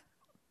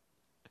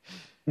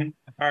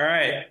 All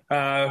right.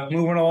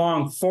 Moving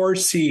along. 4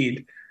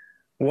 seed.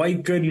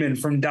 White Goodman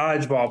from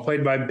Dodgeball,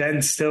 played by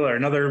Ben Stiller.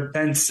 Another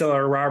Ben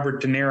Stiller,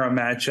 Robert De Niro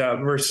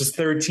matchup versus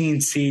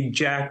 13 seed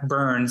Jack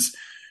Burns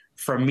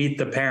from Meet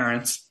the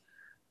Parents.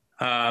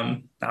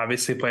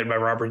 Obviously played by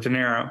Robert De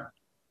Niro.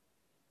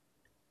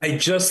 I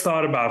just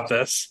thought about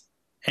this.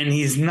 And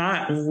he's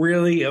not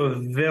really a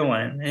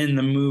villain in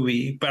the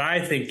movie, but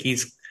I think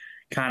he's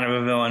kind of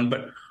a villain.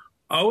 But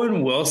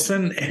Owen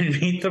Wilson in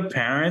Meet the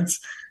Parents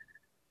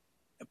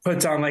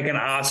puts on like an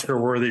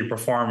Oscar-worthy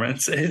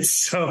performance. It's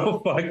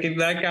so fucking...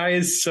 That guy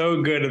is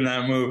so good in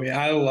that movie.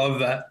 I love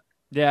that.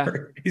 Yeah.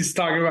 He's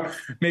talking about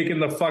making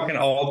the fucking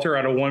altar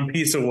out of one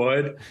piece of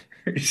wood.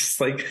 He's just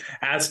like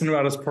asking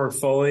about his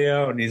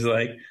portfolio, and he's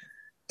like...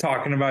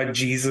 talking about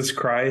Jesus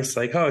Christ,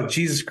 like, oh,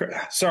 Jesus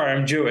Christ. Sorry,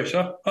 I'm Jewish.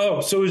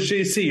 Oh, so is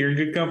JC. You're in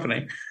good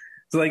company.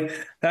 It's like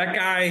that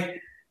guy,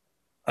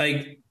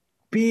 like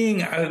being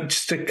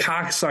just a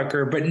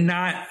cocksucker, but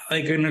not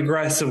like an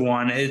aggressive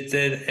one.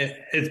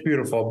 It's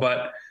beautiful.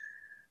 But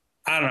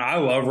I don't know. I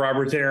love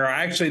Robert De Niro.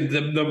 Actually,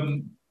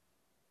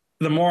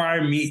 the more I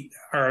meet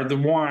or the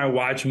more I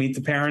watch Meet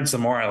the Parents, the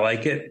more I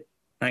like it.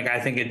 Like I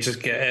think it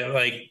just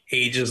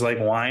ages like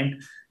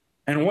wine.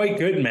 And White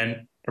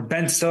Goodman. Or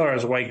Ben Stiller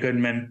as White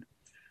Goodman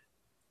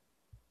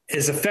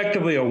is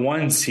effectively a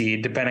 1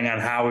 seed, depending on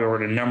how we were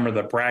to number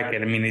the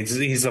bracket. I mean,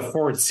 he's a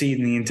 4th seed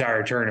in the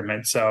entire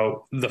tournament,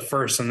 so the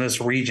first in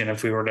this region,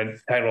 if we were to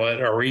title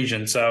it a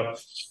region. So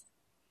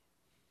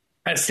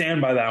I stand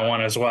by that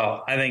one as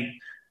well. I think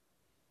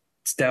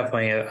it's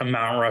definitely a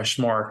Mount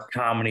Rushmore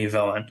comedy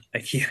villain.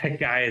 Like, that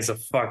guy is a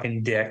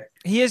fucking dick.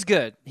 He is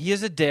good. He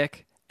is a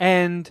dick.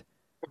 And,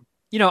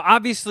 you know,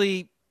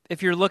 obviously,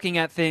 if you're looking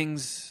at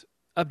things...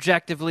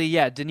 objectively,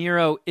 yeah, De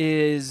Niro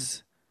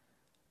is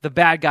the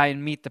bad guy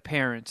in Meet the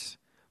Parents,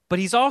 but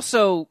he's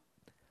also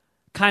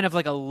kind of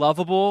like a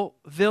lovable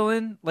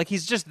villain. Like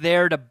he's just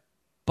there to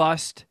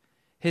bust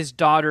his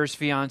daughter's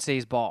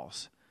fiance's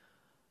balls.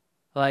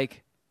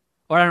 Like,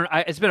 or I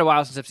don't. It's been a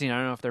while since I've seen it. I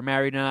don't know if they're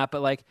married or not,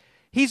 but like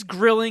he's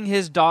grilling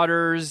his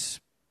daughter's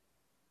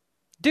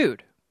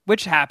dude,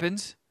 which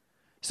happens.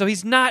 So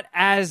he's not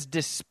as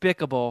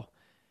despicable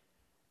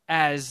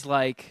as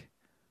like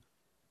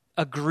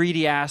a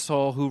greedy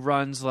asshole who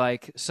runs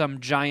like some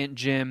giant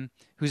gym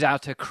who's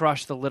out to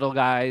crush the little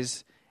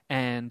guys.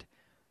 And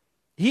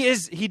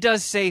he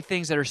does say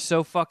things that are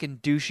so fucking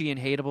douchey and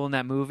hateable in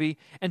that movie.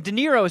 And De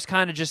Niro is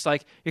kind of just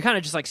like, you're kind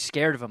of just like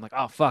scared of him. Like,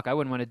 oh fuck, I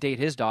wouldn't want to date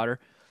his daughter.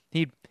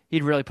 He'd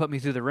really put me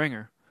through the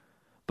ringer.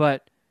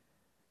 But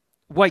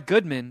White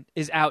Goodman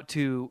is out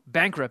to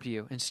bankrupt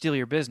you and steal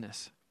your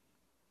business.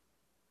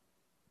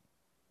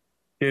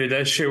 Dude,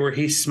 that shit where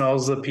he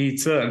smells the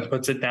pizza and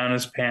puts it down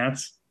his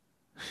pants.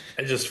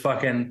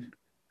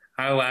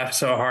 I laugh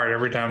so hard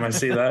every time I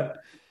see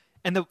that.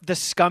 And the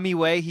scummy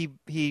way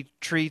he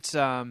treats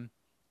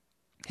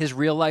his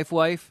real life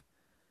wife,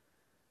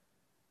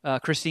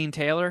 Christine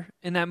Taylor,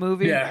 in that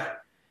movie. Yeah.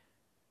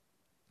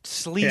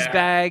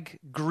 Sleazebag,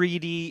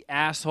 greedy,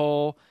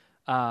 asshole,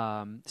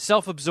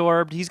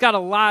 self-absorbed. He's got a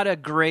lot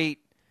of great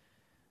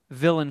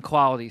villain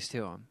qualities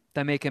to him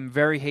that make him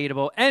very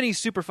hateable, and he's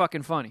super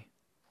fucking funny.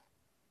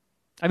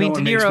 I mean,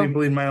 De Niro makes me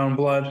bleed my own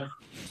blood.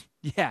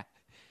 Yeah.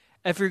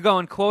 If you're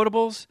going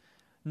quotables,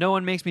 no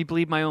one makes me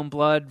bleed my own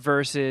blood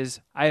versus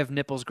I have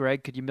nipples,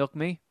 Greg. Could you milk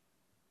me?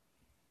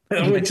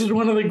 Which is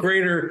one of the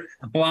greater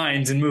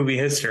lines in movie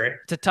history.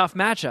 It's a tough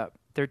matchup.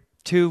 They're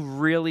two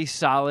really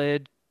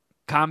solid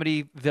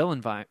comedy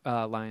villain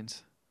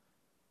lines.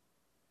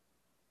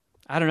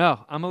 I don't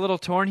know. I'm a little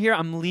torn here.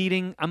 I'm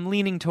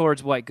leaning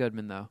towards White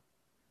Goodman, though.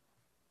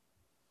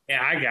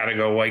 Yeah, I gotta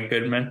go White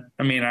Goodman.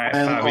 I mean,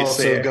 I'm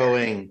obviously also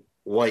going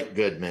White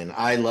Goodman.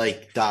 I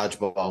like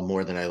Dodgeball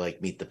more than I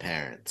like Meet the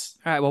Parents.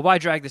 All right, well, why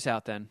drag this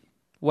out then?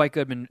 White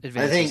Goodman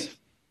advances. I think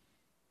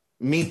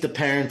Meet the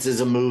Parents is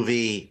a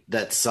movie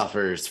that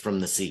suffers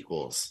from the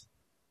sequels.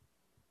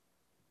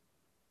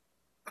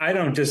 I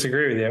don't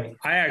disagree with you.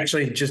 I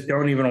actually just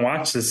don't even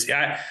watch this.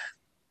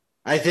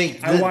 I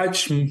think I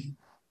watch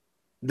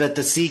that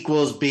the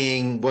sequels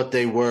being what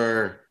they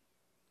were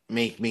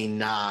make me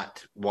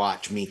not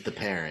watch Meet the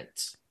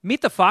Parents.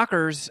 Meet the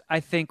Fockers, I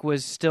think,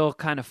 was still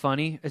kind of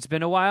funny. It's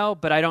been a while,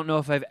 but I don't know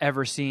if I've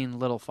ever seen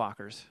Little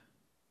Fockers.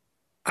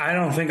 I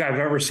don't think I've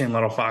ever seen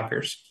Little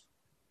Fockers.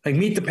 Like,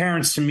 Meet the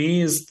Parents to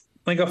me is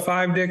like a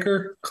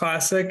five-dicker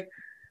classic.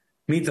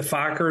 Meet the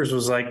Fockers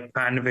was like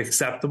kind of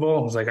acceptable.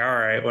 I was like, all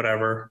right,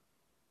 whatever.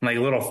 Like,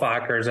 Little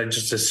Fockers, I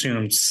just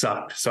assumed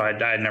sucked, so I'd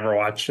never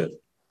watched it.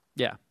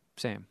 Yeah,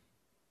 same.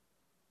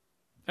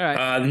 All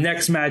right. The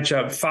next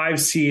matchup, 5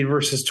 seed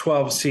versus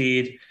 12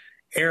 seed.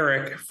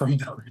 Eric from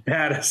Billy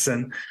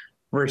Madison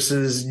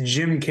versus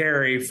Jim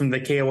Carrey from The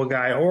Cable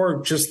Guy,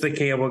 or just The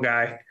Cable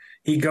Guy.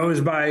 He goes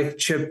by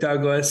Chip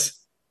Douglas.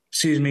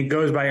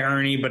 Goes by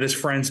Ernie, but his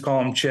friends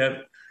call him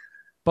Chip.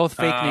 Both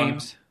fake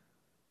names.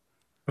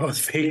 Both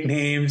fake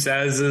names,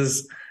 as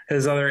is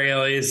his other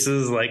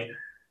aliases. Like,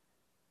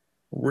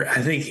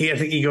 I think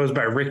he goes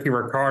by Ricky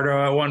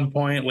Ricardo at one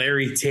point.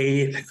 Larry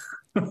Tate,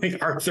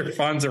 like Arthur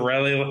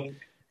Fonzarelli.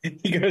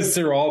 He goes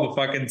through all the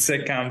fucking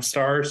sitcom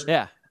stars.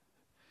 Yeah.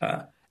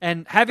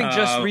 And having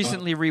just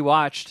recently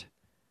rewatched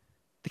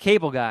The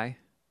Cable Guy,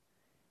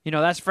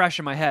 that's fresh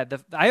in my head.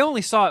 I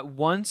only saw it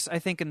once, I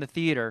think, in the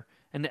theater,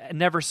 and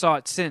never saw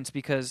it since,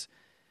 because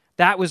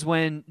that was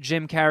when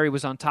Jim Carrey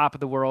was on top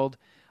of the world.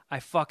 I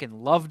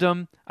fucking loved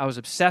him. I was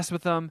obsessed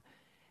with him.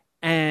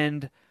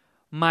 And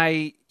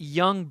my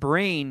young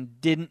brain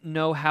didn't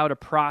know how to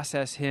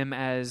process him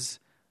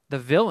as the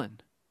villain.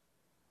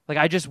 Like,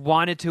 I just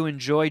wanted to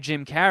enjoy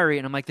Jim Carrey,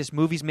 and I'm like, this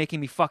movie's making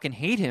me fucking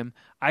hate him.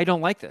 I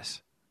don't like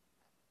this.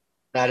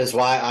 That is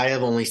why I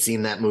have only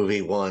seen that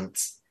movie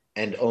once,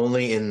 and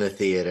only in the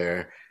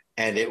theater.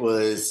 And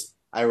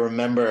I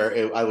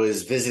remember I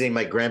was visiting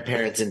my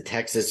grandparents in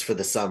Texas for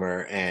the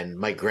summer,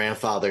 and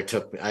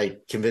I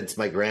convinced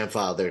my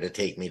grandfather to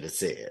take me to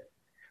see it.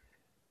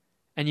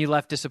 And you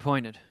left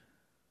disappointed.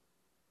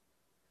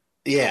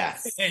 Yeah.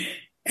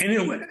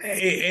 And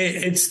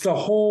it's the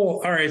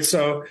whole, all right,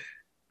 so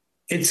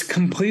it's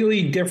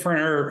completely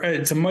different, or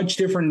it's a much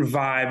different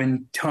vibe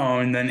and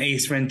tone than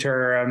Ace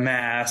Ventura,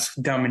 Mask,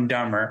 Dumb and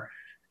Dumber.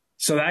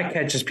 So that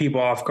catches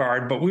people off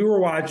guard. But we were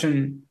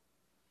watching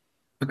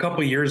a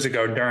couple years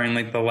ago during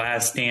like The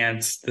Last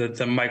Dance,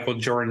 the Michael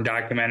Jordan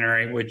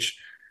documentary, which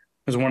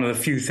was one of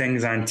the few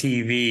things on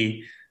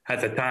TV at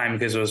the time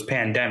because it was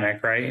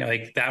pandemic, right?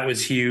 Like, that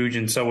was huge.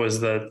 And so was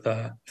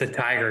the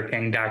Tiger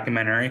King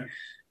documentary,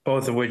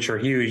 both of which are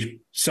huge.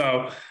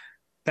 So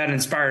that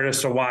inspired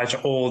us to watch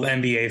old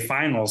NBA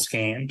Finals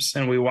games,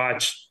 and we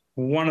watched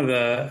one of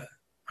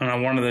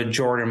the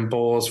Jordan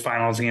Bulls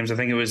Finals games. I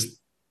think it was,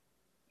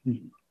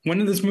 when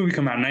did this movie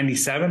come out?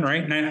 97,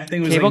 right? I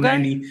think it was Cable like Guy?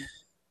 90.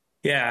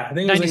 Yeah, I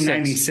think it was 96. like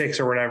 96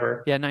 or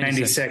whatever. Yeah,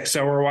 96.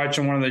 So we're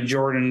watching one of the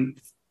Jordan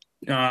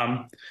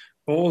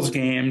Bulls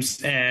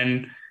games,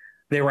 and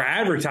they were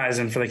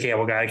advertising for the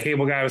Cable Guy.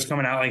 Cable Guy was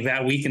coming out like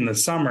that week in the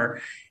summer,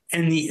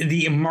 and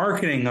the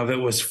marketing of it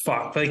was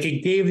fucked. Like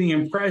it gave the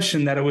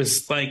impression that it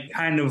was like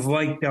kind of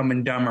like Dumb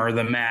and Dumber or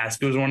The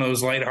Mask. It was one of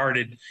those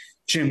lighthearted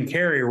Jim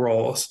Carrey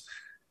roles.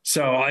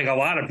 So like a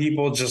lot of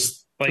people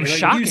just like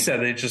you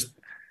said, they just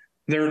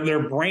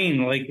their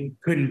brain like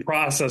couldn't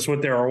process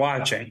what they were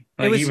watching.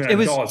 Like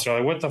even adults are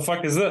like, what the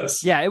fuck is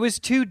this? Yeah, it was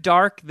too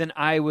dark than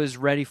I was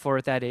ready for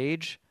at that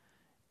age.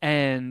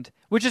 And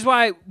which is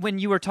why when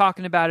you were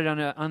talking about it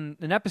on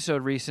an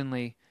episode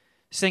recently,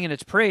 singing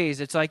its praise,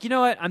 it's like, you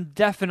know what? I'm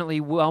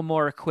definitely well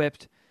more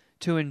equipped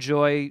to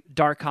enjoy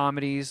dark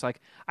comedies.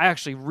 Like I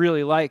actually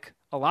really like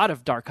a lot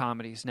of dark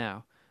comedies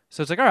now.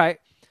 So it's like, all right,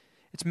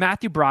 it's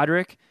Matthew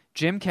Broderick,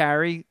 Jim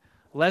Carrey,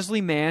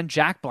 Leslie Mann,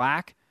 Jack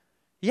Black.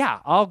 Yeah,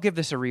 I'll give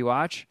this a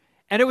rewatch.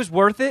 And it was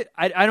worth it.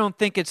 I don't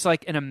think it's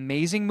like an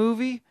amazing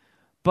movie,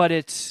 but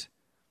it's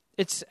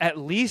at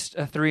least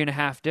a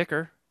 3.5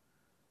 dicker.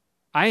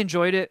 I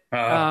enjoyed it.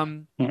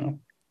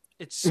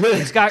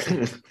 It's got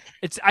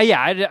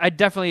I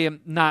definitely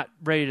am not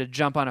ready to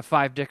jump on a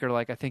 5 dicker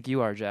like I think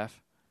you are,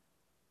 Jeff.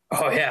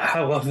 Oh yeah,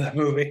 I love that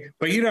movie.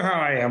 But you know how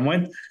I am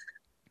when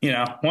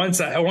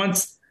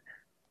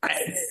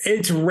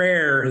it's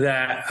rare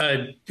that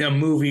a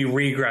movie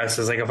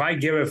regresses. Like if I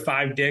give it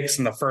 5 dicks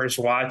in the first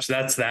watch,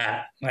 that's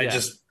that. I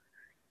just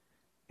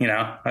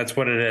that's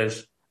what it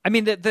is. I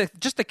mean,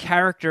 just the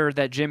character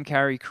that Jim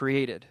Carrey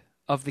created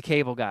of the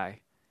Cable Guy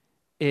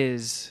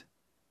is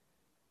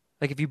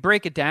like, if you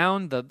break it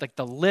down,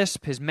 the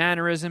lisp, his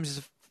mannerisms,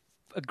 is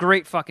a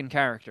great fucking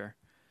character.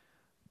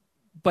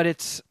 But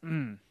it's,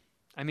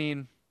 I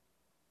mean,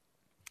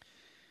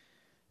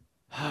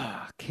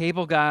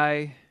 Cable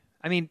Guy.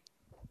 I mean,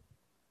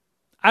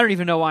 I don't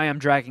even know why I'm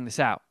dragging this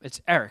out. It's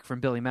Eric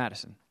from Billy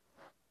Madison.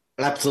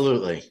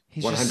 Absolutely.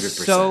 He's 100%. Just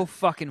so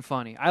fucking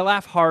funny. I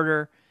laugh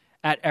harder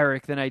at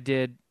Eric than I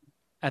did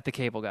at the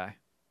Cable Guy.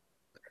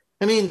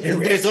 I mean,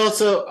 there's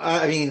also,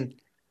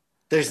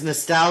 there's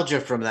nostalgia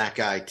from that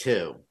guy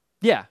too.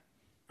 Yeah.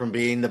 From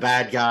being the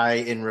bad guy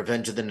in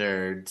Revenge of the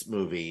Nerds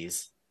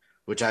movies,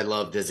 which I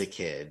loved as a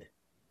kid.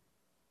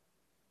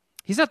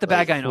 He's not the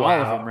bad guy in all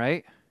of them,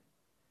 right?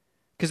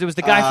 Because it was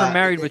the guy from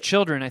Married with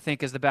Children, I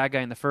think, is the bad guy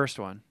in the first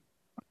one.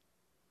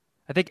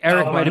 I think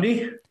Eric might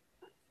have...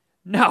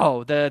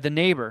 No, the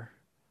neighbor.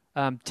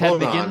 Ted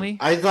McGinley.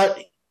 I thought...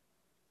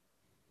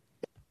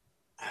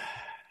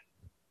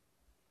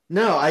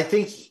 No, I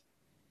think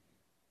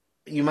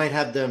you might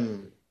have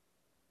them...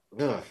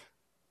 Ugh.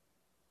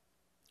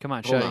 Come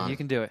on, Shuddy. You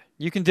can do it.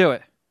 You can do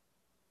it.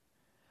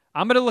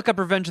 I'm going to look up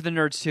Revenge of the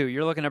Nerds 2.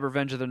 You're looking up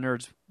Revenge of the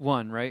Nerds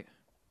 1, right?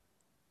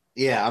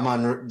 Yeah, I'm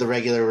on the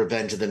regular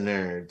Revenge of the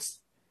Nerds.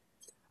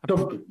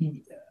 So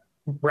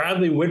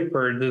Bradley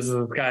Whitford is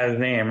the guy's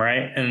name,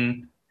 right?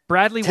 And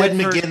Ted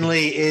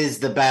McGinley is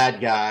the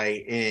bad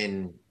guy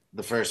in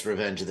the first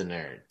Revenge of the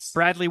Nerds.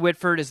 Bradley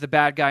Whitford is the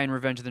bad guy in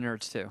Revenge of the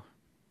Nerds 2.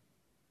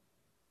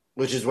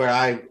 Which is what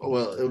I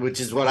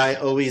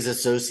always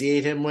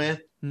associate him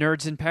with.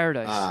 Nerds in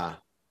Paradise.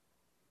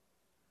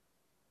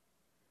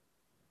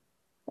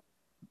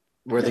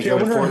 Where they go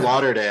to Fort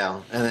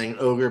Lauderdale and then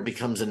Ogre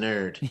becomes a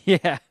nerd.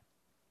 Yeah.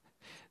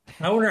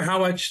 I wonder how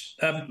much,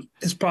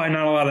 it's probably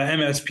not a lot of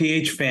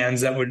MSPH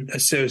fans that would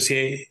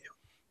associate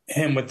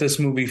him with this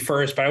movie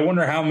first, but I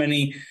wonder how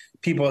many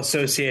people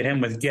associate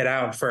him with Get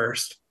Out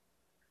first,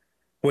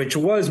 which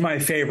was my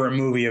favorite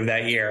movie of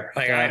that year.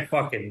 Like, I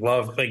fucking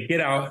love, like,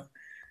 Get Out.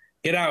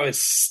 Get Out is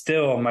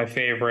still my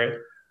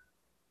favorite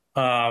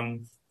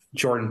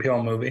Jordan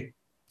Peele movie.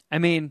 I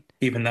mean,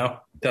 even though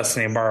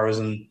Destiny and Bar was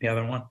in the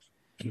other one.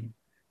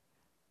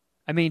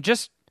 I mean,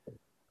 just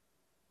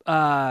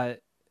I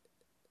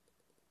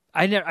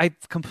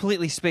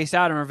completely spaced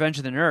out on Revenge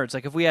of the Nerds.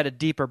 Like, if we had a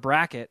deeper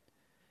bracket,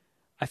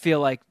 I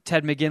feel like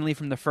Ted McGinley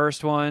from the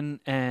first one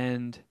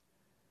and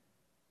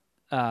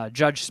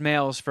Judge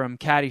Smales from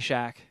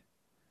Caddyshack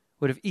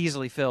would have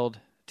easily filled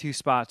 2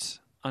 spots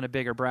on a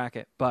bigger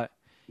bracket. But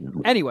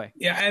anyway.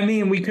 Yeah, I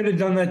mean, we could have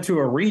done that to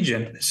a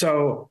region.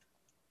 So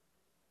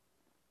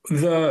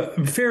the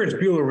Ferris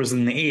Bueller was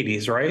in the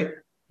 80s, right?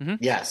 Mm-hmm.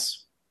 Yes.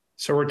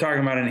 So we're talking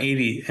about an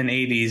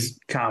 80s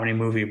comedy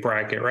movie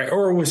bracket, right?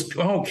 Or it was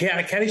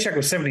Caddyshack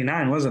was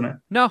 79, wasn't it?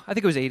 No, I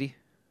think it was 80.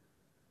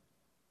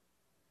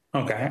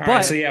 Okay. All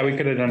right. So yeah, we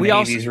could have done the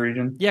 80s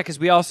region. Yeah, because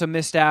we also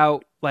missed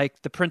out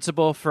like the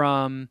principal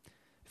from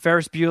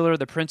Ferris Bueller,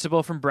 the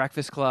principal from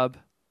Breakfast Club.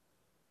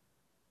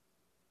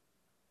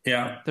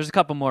 Yeah. There's a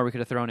couple more we could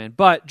have thrown in.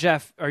 But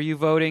Jeff, are you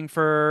voting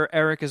for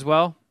Eric as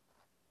well?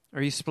 Or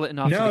are you splitting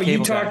off? No,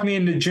 you talked me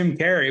into Jim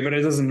Carrey, but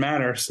it doesn't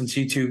matter since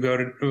you two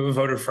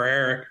voted for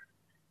Eric.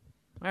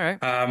 All right.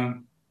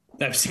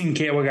 I've seen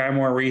Cable Guy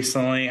more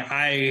recently.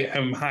 I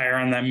am higher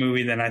on that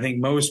movie than I think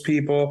most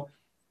people.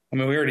 I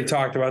mean, we already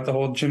talked about the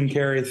whole Jim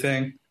Carrey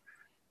thing.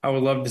 I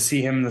would love to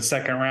see him in the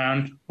second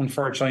round.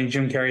 Unfortunately,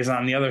 Jim Carrey's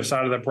on the other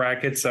side of the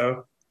bracket,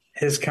 so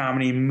his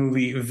comedy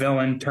movie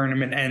villain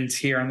tournament ends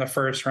here in the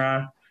first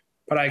round.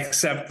 But I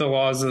accept the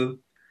laws of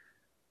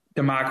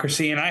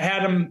democracy, and I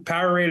had him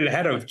power rated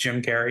ahead of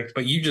Jim Carrey,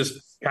 but you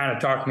just kind of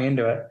talked me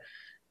into it.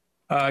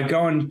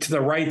 Going to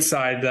the right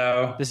side,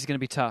 though. This is going to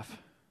be tough.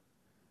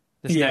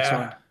 This next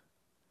one.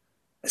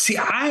 See,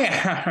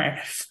 I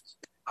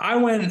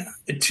went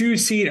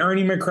 2-seat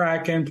Ernie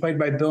McCracken, played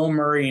by Bill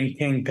Murray in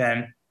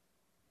Kingpin.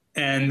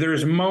 And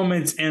there's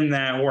moments in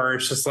that where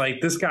it's just like,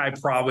 this guy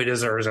probably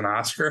deserves an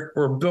Oscar,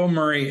 where Bill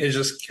Murray is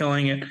just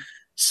killing it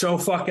so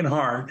fucking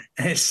hard.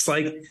 And it's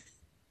like,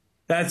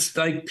 that's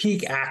like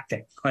peak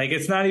acting. Like,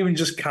 it's not even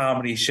just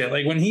comedy shit.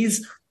 Like when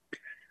he's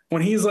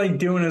like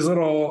doing his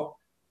little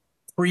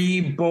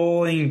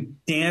pre-bowling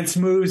dance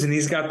moves and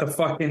he's got the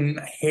fucking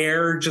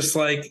hair just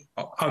like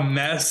a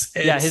mess.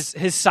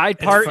 His side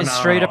part is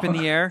straight up in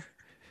the air.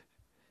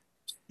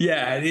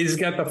 Yeah, he's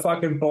got the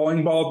fucking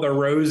bowling ball with the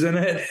rose in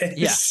it.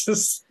 It's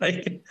just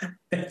like,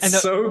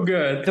 it's so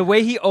good. The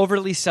way he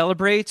overly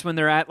celebrates when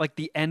they're at like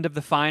the end of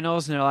the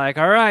finals and they're like,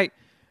 all right,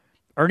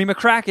 Ernie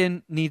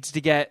McCracken needs to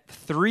get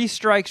 3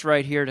 strikes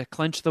right here to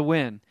clinch the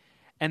win.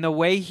 And the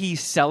way he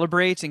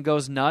celebrates and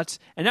goes nuts,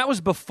 and that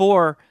was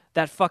before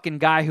that fucking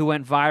guy who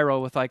went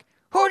viral with like,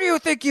 who do you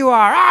think you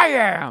are? I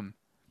am.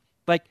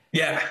 Like,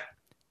 yeah.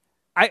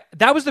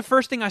 That was the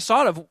first thing I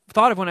thought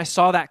of when I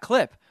saw that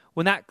clip.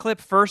 When that clip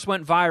first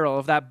went viral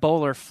of that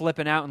bowler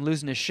flipping out and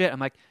losing his shit, I'm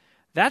like,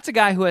 that's a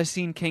guy who has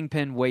seen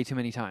Kingpin way too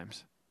many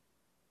times.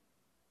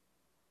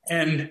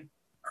 And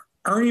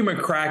Ernie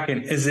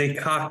McCracken is a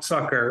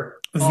cocksucker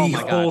the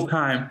whole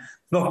time.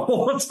 The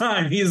whole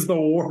time, he's the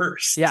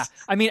worst. Yeah.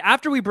 I mean,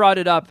 after we brought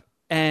it up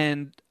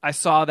and I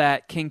saw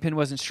that Kingpin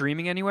wasn't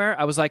streaming anywhere,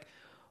 I was like,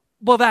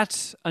 well,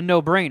 that's a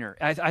no-brainer.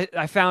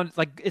 I found,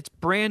 like, it's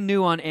brand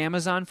new on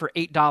Amazon for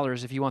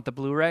 $8 if you want the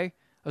Blu-ray. I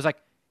was like,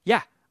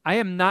 yeah. I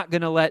am not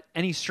going to let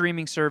any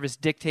streaming service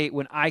dictate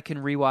when I can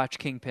rewatch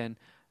Kingpin.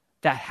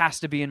 That has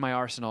to be in my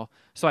arsenal.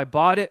 So I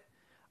bought it.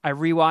 I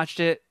rewatched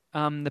it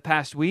the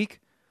past week.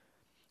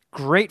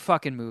 Great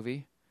fucking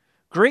movie.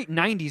 Great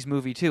 90s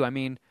movie, too. I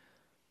mean,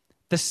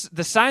 the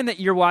sign that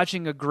you're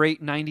watching a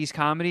great 90s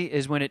comedy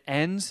is when it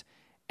ends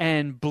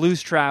and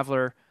Blues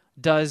Traveler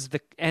does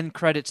the end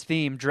credits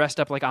theme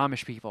dressed up like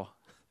Amish people.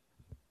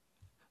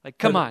 Like,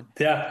 come on.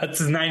 Yeah, that's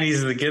his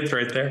 90s of the kids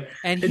right there.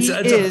 And he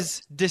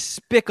is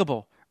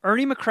despicable.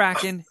 Ernie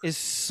McCracken is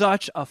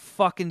such a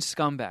fucking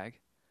scumbag.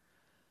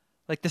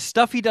 Like, the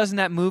stuff he does in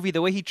that movie,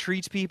 the way he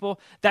treats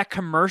people, that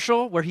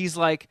commercial where he's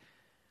like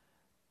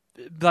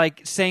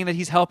saying that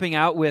he's helping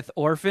out with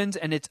orphans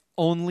and it's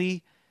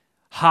only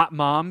hot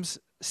moms,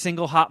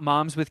 single hot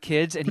moms with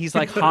kids, and he's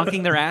like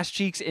honking their ass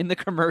cheeks in the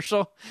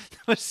commercial.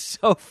 That was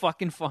so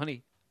fucking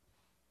funny.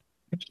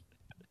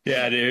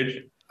 Yeah,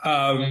 dude.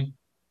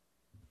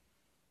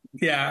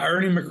 Yeah,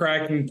 Ernie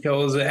McCracken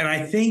kills it. And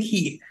I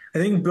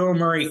think Bill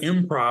Murray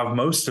improv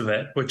most of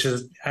it, which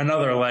is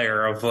another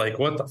layer of like,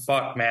 what the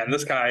fuck, man?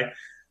 This guy,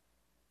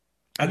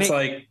 I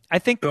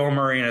think Bill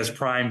Murray in his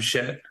prime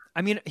shit.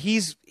 I mean, he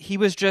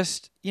was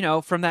just,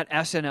 from that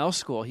SNL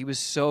school. He was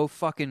so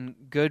fucking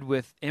good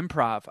with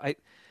improv.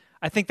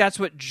 I think that's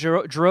what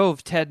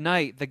drove Ted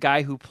Knight, the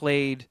guy who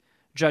played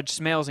Judge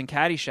Smales in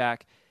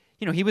Caddyshack.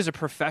 He was a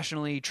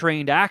professionally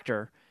trained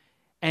actor,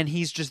 and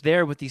he's just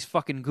there with these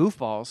fucking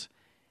goofballs.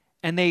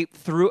 And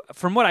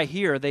from what I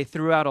hear, they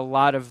threw out a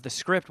lot of the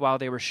script while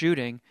they were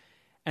shooting,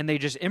 and they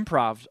just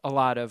improv'd a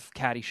lot of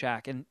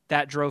Caddyshack, and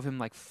that drove him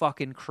like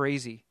fucking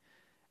crazy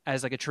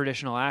as like a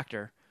traditional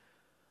actor.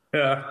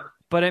 Yeah.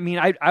 But I mean,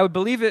 I would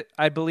believe it.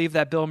 I believe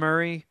that Bill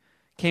Murray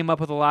came up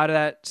with a lot of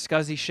that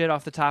scuzzy shit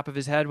off the top of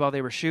his head while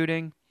they were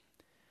shooting.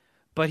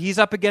 But he's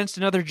up against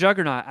another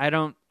juggernaut.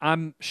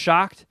 I'm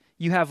shocked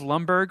you have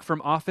Lumbergh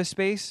from Office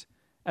Space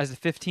as the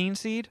 15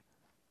 seed.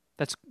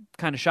 That's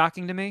kind of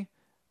shocking to me.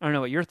 I don't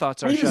know what your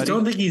thoughts are. I just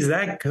don't think he's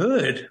that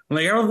good.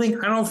 Like, I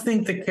don't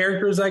think the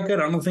character is that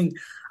good. I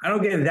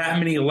don't get that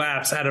many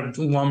laughs out of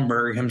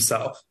Lumbergh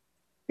himself.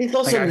 He's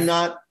also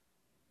not,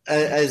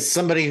 as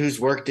somebody who's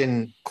worked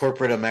in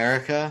corporate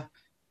America,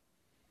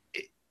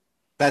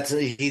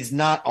 he's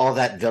not all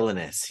that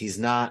villainous. He's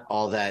not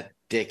all that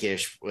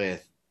dickish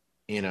with,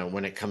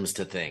 when it comes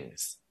to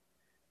things.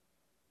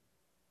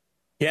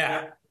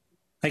 Yeah.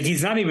 Like,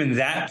 he's not even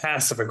that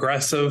passive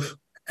aggressive.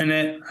 And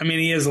I mean,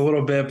 he is a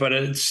little bit, but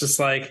it's just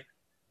like,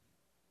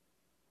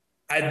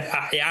 I've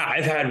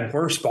had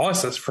worse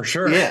bosses for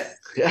sure. Yeah,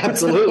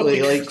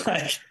 absolutely.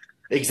 like,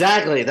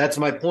 exactly. That's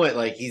my point.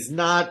 Like, he's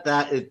not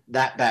that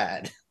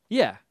bad.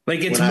 Yeah.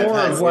 Like, it's more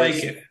of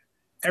like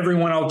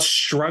everyone else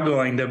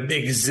struggling to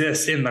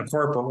exist in the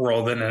corporate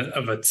world in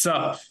of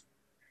itself.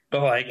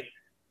 But like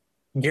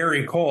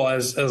Gary Cole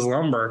as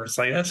Lumbergh, it's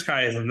like, this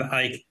guy isn't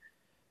like,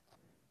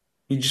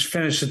 he just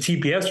finished the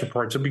TPS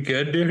reports. It'll be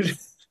good, dude.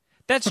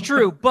 That's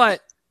true,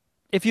 but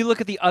if you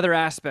look at the other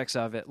aspects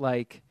of it,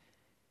 like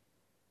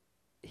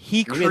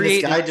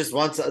this guy just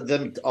wants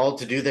them all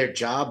to do their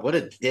job. What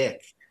a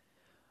dick!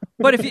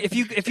 But if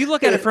you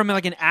look at it from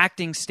like an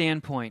acting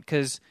standpoint,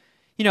 because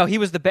he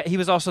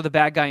was also the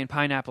bad guy in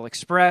Pineapple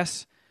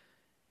Express.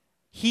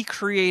 He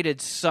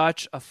created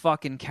such a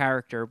fucking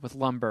character with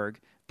Lumbergh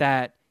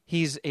that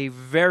he's a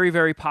very,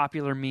 very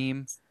popular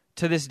meme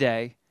to this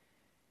day,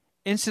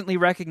 instantly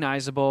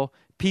recognizable.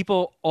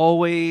 people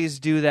always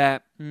do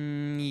that.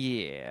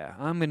 Yeah,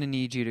 I'm going to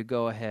need you to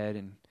go ahead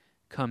and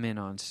come in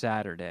on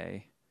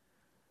Saturday.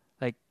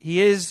 Like,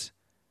 he is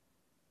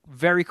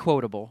very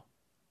quotable.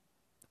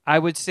 I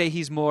would say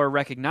he's more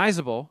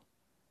recognizable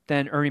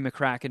than Ernie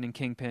McCracken and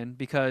Kingpin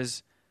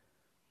because,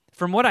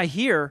 from what I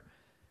hear,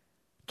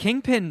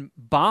 Kingpin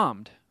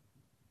bombed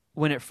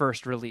when it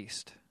first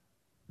released,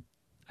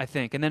 I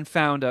think, and then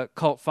found a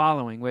cult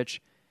following, which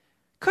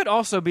could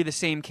also be the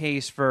same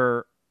case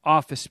for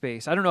Office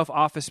Space. I don't know if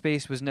Office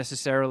Space was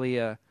necessarily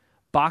a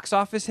box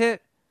office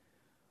hit,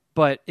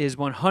 but is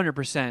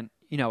 100%,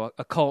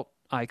 a cult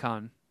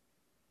icon.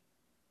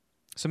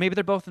 So maybe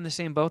they're both in the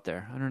same boat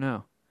there. I don't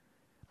know.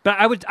 But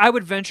I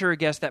would venture a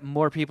guess that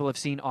more people have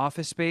seen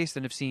Office Space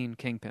than have seen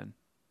Kingpin.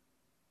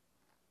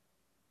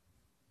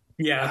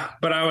 Yeah,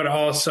 but I would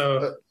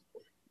also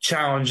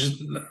challenge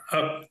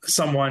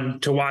someone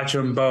to watch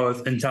them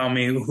both and tell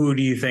me, who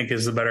do you think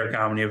is the better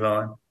comedy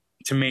villain?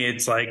 To me,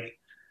 it's like,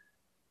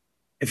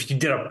 if you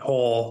did a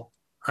poll,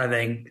 I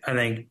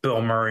think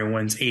Bill Murray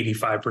wins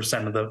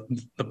 85% of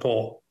the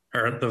poll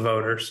or the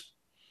voters.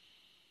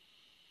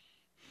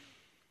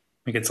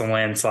 I think it's a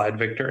landslide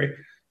victory.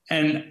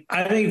 And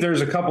I think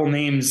there's a couple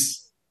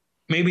names,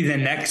 maybe the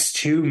next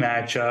two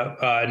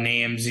matchup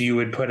names you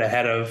would put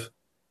ahead of,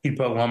 you'd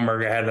put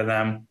Lumberg ahead of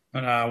them.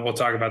 We'll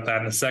talk about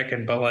that in a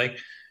second. But like,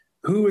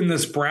 who in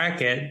this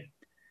bracket,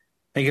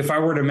 like if I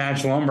were to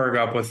match Lumberg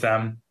up with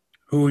them,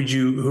 who would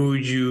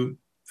you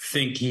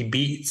think he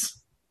beats?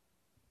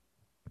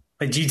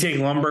 Like, do you take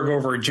Lumberg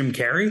over Jim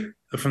Carrey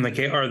from the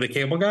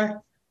Cable Guy?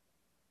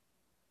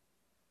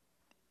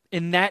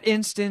 In that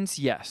instance,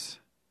 yes.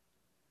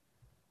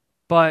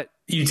 But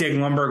you take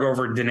Lumberg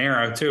over De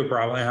Niro too,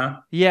 probably, huh?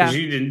 Yeah.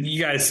 You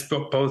guys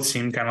both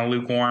seem kind of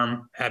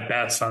lukewarm at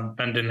best on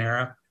De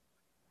Niro.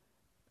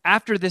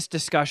 After this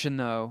discussion,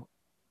 though,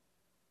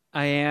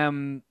 I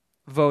am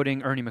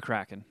voting Ernie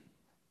McCracken.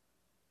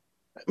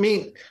 I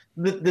mean,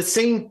 the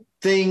same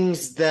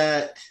things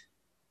that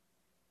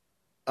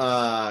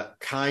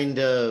kind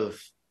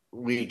of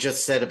we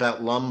just said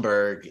about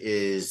Lumberg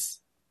is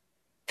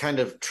kind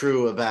of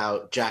true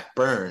about Jack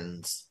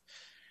Burns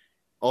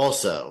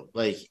also.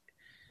 Like,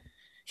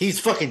 he's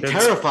fucking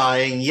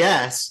terrifying,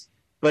 yes,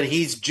 but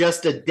he's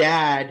just a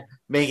dad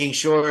making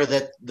sure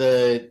that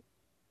the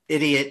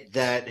idiot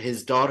that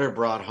his daughter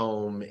brought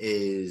home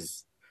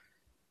is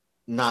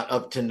not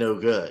up to no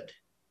good.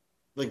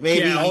 Like,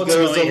 maybe he goes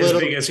a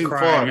little too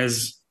far.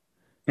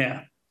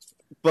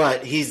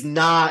 But he's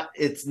not,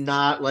 it's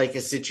not like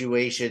a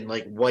situation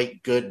like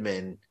White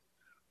Goodman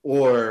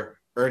or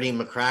Ernie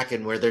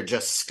McCracken where they're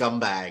just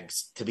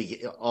scumbags to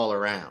be all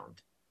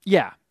around.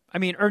 Yeah. I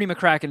mean, Ernie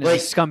McCracken is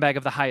a scumbag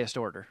of the highest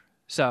order.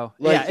 So,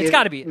 yeah, it's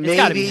got to be. It's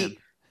got to be him.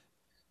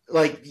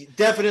 Like,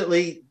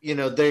 definitely,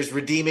 there's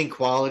redeeming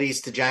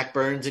qualities to Jack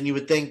Burns, and you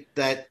would think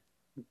that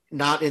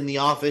not in The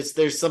Office,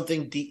 there's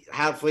something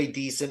halfway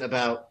decent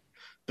about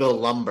Bill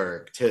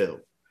Lumberg, too.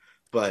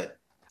 But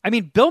I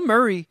mean, Bill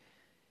Murray,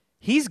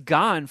 he's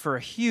gone for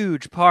a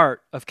huge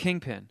part of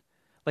Kingpin.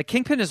 Like,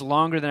 Kingpin is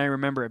longer than I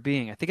remember it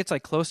being. I think it's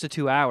like close to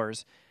 2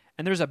 hours.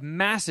 And there's a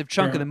massive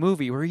chunk of the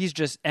movie where he's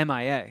just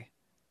MIA.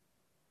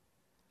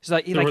 So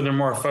they're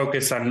more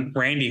focused on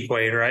Randy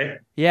Quaid, right?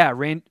 Yeah,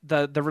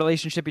 the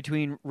relationship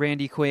between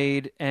Randy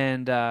Quaid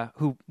and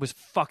who was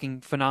fucking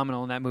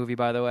phenomenal in that movie,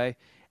 by the way,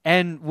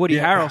 and Woody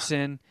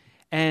Harrelson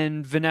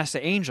and Vanessa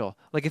Angel.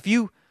 Like, if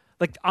you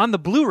on the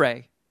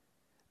Blu-ray,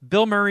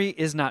 Bill Murray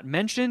is not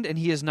mentioned and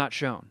he is not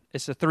shown.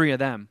 It's the three of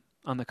them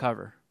on the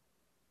cover.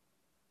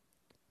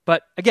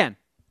 But again,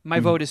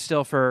 my vote is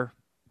still for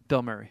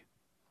Bill Murray.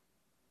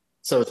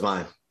 So it's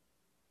mine.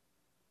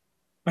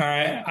 All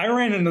right. I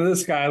ran into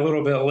this guy a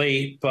little bit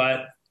late,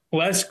 but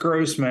Les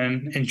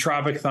Grossman in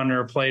Tropic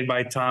Thunder, played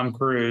by Tom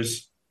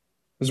Cruise,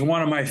 is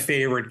one of my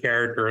favorite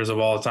characters of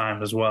all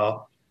time as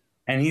well.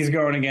 And he's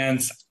going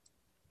against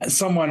a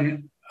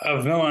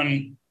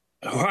villain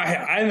who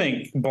I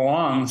think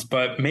belongs,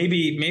 but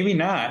maybe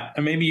not.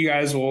 And maybe you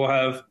guys will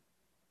have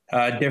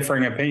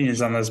differing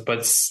opinions on this,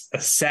 but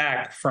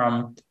Sack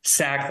from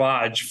Sack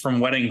Lodge from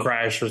Wedding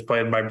Crashers,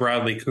 played by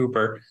Bradley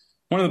Cooper.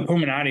 One of the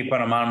Puminati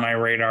put him on my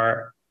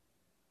radar,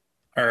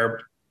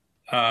 or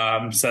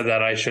said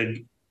that I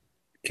should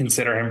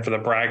consider him for the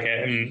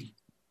bracket, and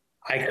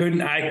I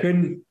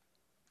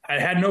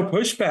had no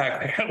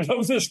pushback. I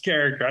love this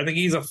character. I think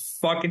he's a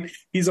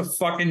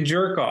fucking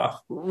jerk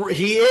off.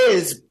 He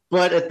is,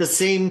 but at the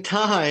same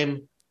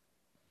time,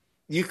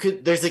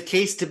 there's a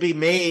case to be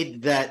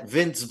made that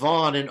Vince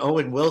Vaughn and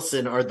Owen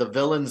Wilson are the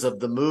villains of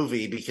the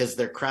movie because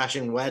they're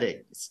crashing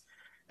weddings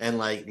and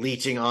like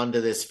leeching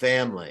onto this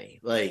family.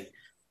 Like,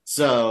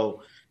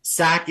 so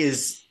Sack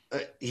is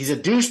he's a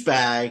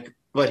douchebag,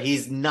 but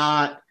he's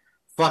not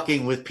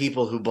fucking with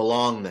people who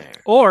belong there.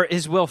 Or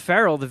is Will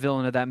Ferrell the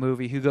villain of that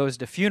movie who goes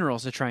to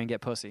funerals to try and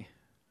get pussy?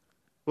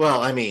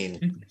 Well, I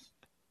mean,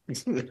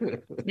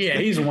 yeah,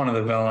 he's one of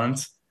the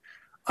villains.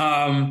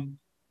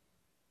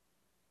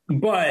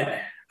 But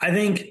I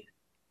think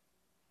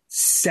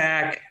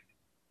Sack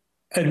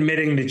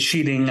admitting to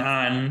cheating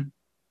on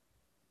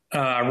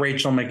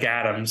Rachel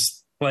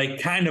McAdams, like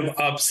kind of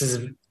ups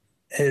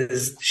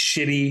his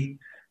shitty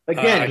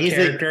Again,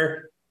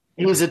 character.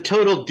 He was a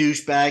total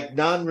douchebag,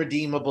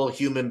 non-redeemable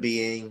human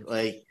being.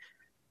 Like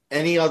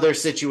any other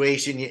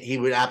situation, he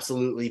would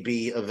absolutely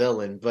be a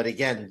villain. But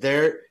again,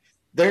 they're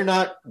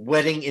not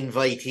wedding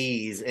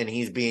invitees, and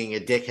he's being a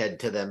dickhead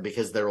to them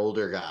because they're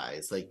older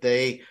guys. Like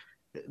they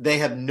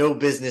have no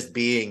business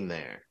being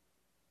there.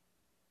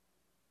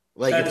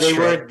 Like That's if they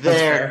true. weren't That's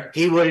there, fair.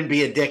 he wouldn't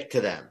be a dick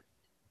to them.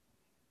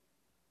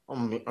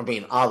 I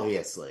mean,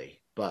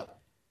 obviously, but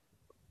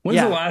When's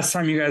Yeah. the last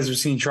time you guys have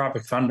seen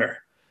Tropic Thunder?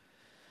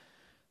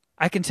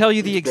 I can tell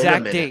you the It's been a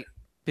exact minute. date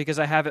because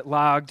I have it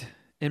logged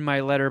in my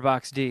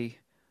Letterboxd D.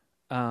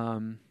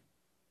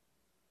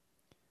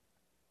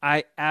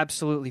 I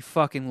absolutely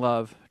fucking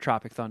love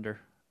Tropic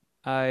Thunder.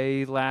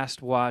 I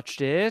last watched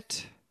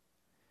it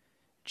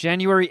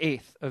January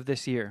 8th of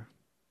this year.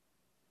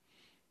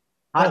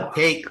 hot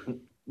take.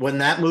 When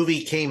that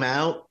movie came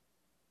out,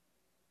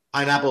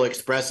 Pineapple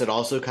Express had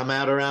also come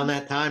out around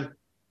that time.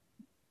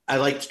 I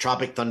liked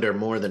Tropic Thunder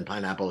more than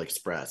Pineapple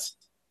Express.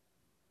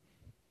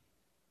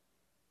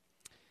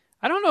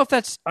 I don't know if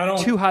that's I don't-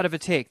 too hot of a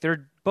take.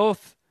 They're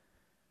both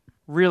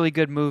really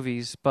good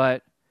movies,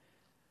 but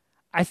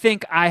I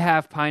think I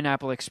have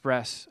Pineapple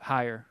Express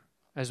higher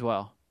as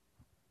well.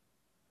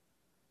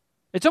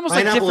 It's almost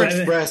like Pineapple different.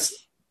 Express,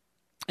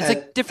 It's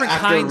like different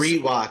after kinds.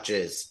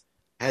 rewatches,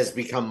 has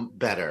become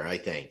better, I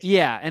think.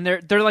 Yeah, and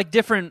they're like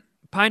different.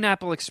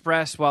 Pineapple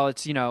Express, while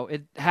it's, you know,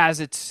 it has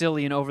its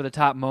silly and over the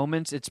top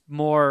moments, it's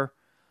more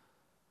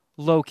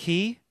low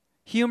key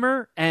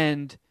humor,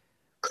 and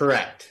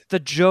Correct. the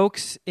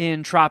jokes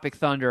in Tropic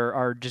Thunder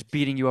are just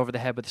beating you over the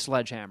head with a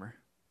sledgehammer.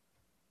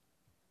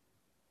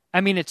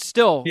 I mean, it's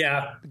still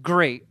Yeah.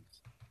 great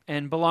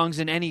and belongs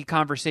in any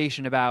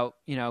conversation about,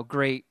 you know,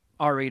 great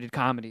R-rated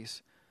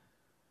comedies.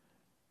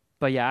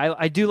 But yeah,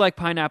 I do like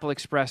Pineapple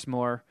Express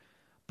more.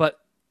 But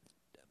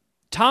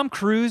Tom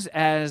Cruise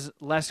as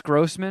Les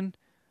Grossman,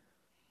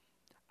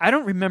 I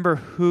don't remember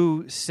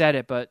who said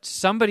it, but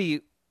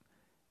somebody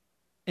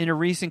in a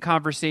recent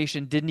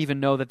conversation didn't even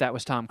know that that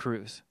was Tom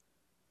Cruise.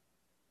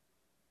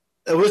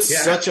 It was Yeah.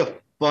 such a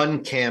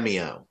fun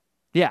cameo.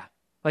 Yeah,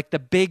 like the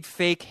big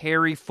fake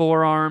hairy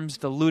forearms,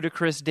 the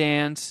ludicrous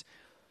dance,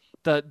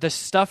 the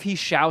stuff he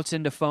shouts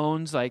into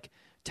phones, like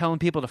telling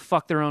people to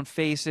fuck their own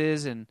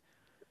faces, and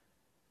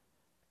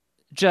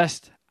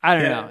just I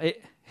don't know.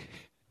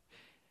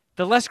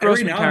 The Les Every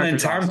Grossman now and then,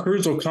 character. Tom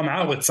Cruise will come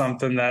out with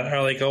something that,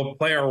 or like he'll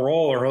play a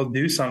role or he'll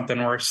do something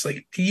where it's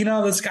like, you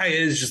know, this guy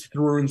is just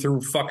through and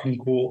through fucking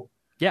cool.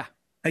 Yeah,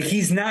 Like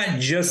he's not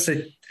just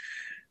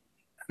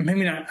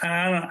maybe not,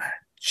 I don't know.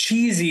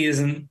 Cheesy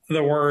isn't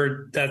the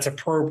word that's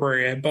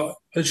appropriate, but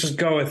let's just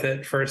go with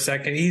it for a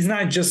second. He's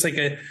not just like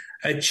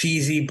a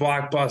cheesy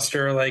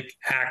blockbuster like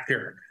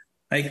actor.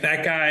 Like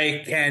that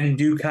guy can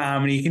do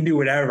comedy, he can do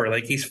whatever.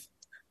 Like he's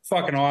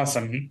fucking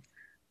awesome.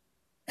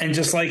 And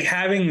just like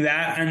having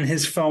that on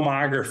his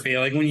filmography,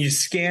 like when you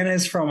scan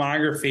his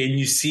filmography and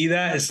you see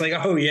that, it's like,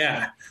 oh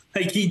yeah,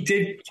 like he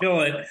did kill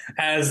it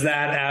as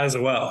that as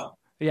well.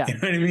 yeah. You know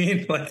what I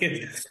mean?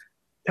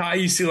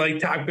 You see like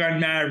Top Gun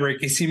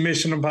Maverick, you see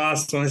Mission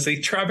Impossible, and it's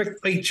like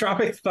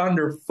Tropic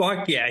Thunder.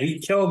 Fuck yeah, he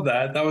killed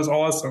that. That was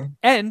awesome.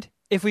 And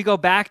if we go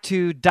back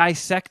to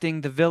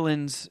dissecting the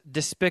villain's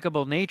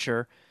despicable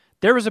nature,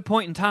 there was a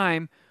point in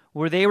time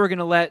where they were going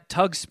to let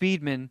Tug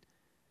Speedman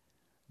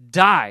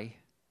die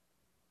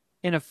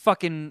in a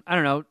fucking, I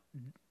don't know,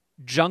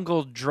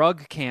 jungle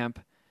drug camp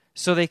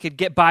so they could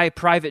get by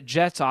private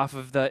jets off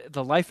of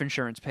the life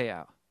insurance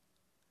payout.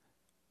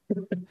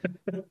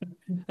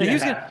 Like, he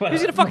was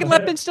gonna fucking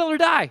let Ben Stiller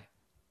die.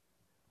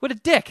 What a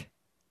dick.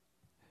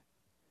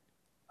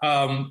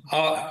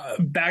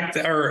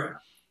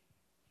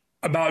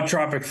 About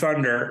Tropic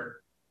Thunder.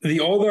 The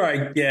older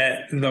I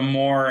get, the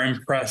more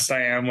impressed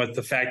I am with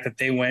the fact that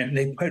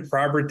they put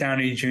Robert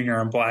Downey Jr.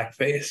 in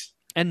blackface.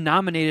 And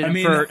nominated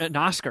him for an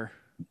Oscar.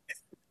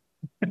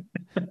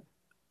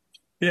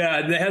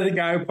 Yeah, they had the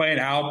guy playing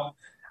Al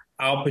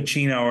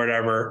Pacino or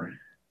whatever,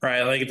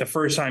 right? Like the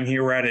first time he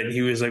read it,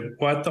 he was like,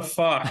 "What the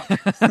fuck?"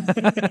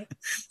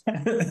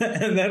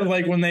 And then,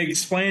 like when they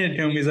explained it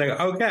to him, he's like,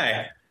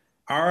 "Okay,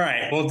 all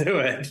right, we'll do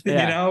it."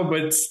 Yeah. You know,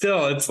 but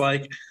still, it's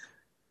like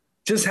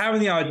just having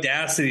the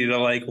audacity to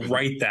like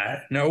write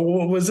that. No,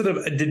 was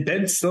it? Did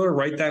Ben Stiller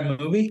write that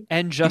movie?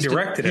 And He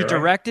directed it. Right?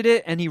 directed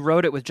it, and he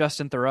wrote it with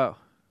Justin Theroux.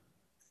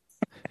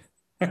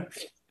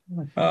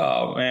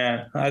 Oh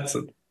man, that's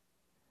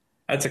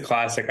a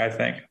classic, I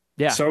think.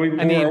 Yeah, So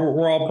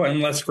we're all putting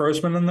Les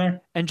Grossman in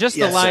there. And just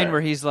Yes, the line sir.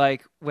 where he's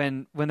like,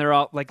 when they're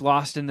all like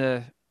lost in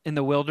the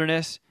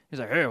wilderness, he's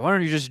like, "Hey, why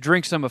don't you just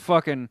drink some of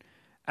fucking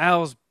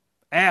Al's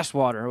ass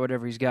water or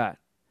whatever he's got?"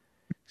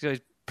 So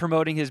he's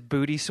promoting his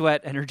booty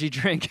sweat energy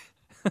drink.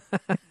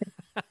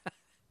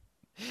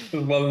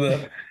 Love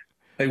that.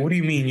 Like, what do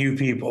you mean, you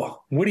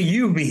people? What do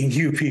you mean,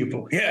 you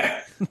people?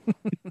 Yeah.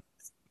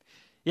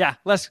 Yeah,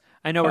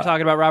 I know we're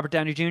talking about Robert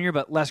Downey Jr.,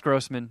 but Les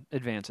Grossman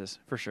advances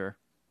for sure.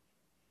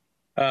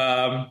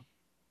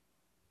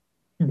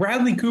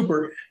 Bradley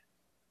Cooper.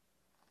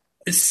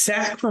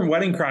 Sack from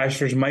Wedding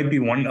Crashers might be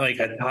one like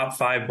a top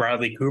 5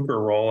 Bradley Cooper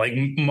role, like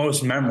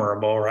most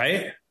memorable,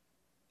 right?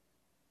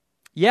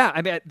 Yeah,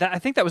 I mean, I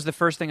think that was the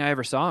first thing I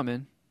ever saw him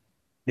in.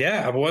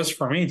 Yeah, it was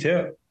for me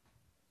too.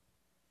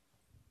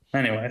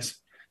 Anyways,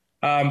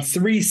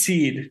 3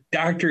 seed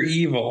Doctor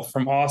Evil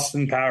from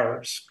Austin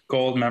Powers,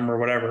 gold member,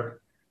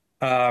 whatever,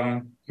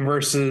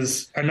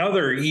 versus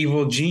another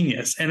evil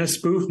genius in a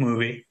spoof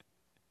movie,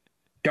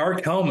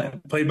 Dark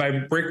Helmet, played by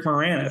Rick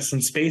Moranis in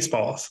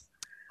Spaceballs.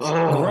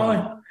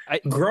 Growing, Oh,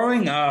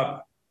 growing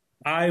up,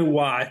 I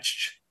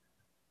watched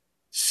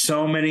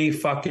so many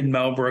fucking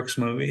Mel Brooks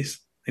movies.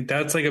 Like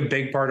that's like a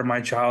big part of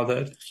my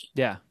childhood.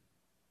 Yeah.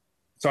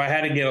 So I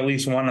had to get at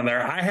least one of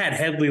there. I had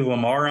Hedley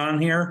Lamar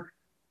on here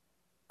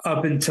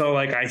up until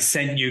like I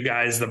sent you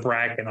guys the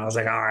bracket. I was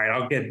like, all right,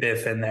 I'll get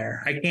Biff in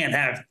there. I can't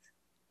have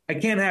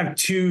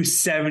two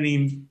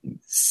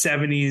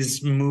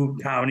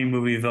 70s comedy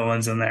movie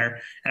villains in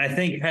there. And I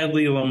think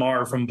Hedley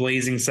Lamar from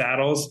Blazing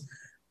Saddles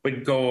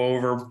would go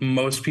over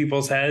most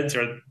people's heads.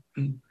 Or I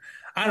don't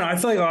know. I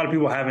feel like a lot of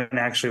people haven't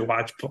actually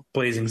watched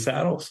Blazing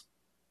Saddles.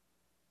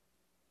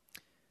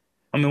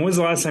 I mean, when's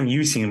the last time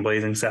you've seen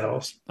Blazing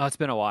Saddles? Oh, it's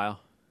been a while.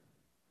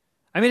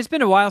 I mean, it's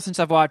been a while since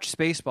I've watched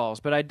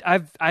Spaceballs, but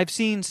I've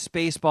seen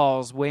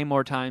Spaceballs way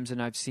more times than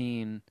I've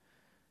seen.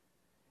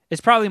 It's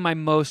probably my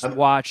most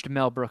watched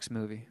Mel Brooks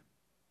movie.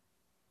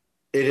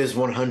 it is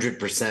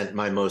 100%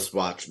 my most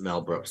watched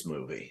Mel Brooks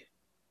movie.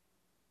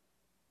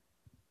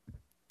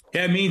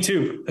 Yeah, me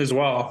too, as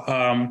well.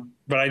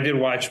 But I did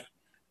watch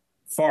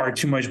far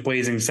too much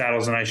Blazing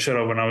Saddles than I should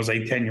have when I was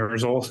like 10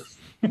 years old.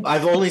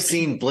 I've only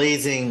seen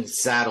Blazing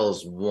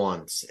Saddles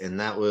once, and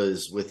that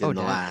was within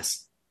the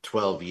last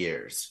 12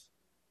 years.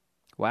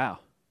 Wow.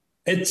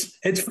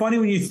 It's funny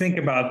when you think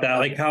about that,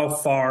 like how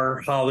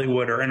far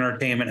Hollywood or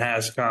entertainment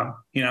has come.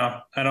 You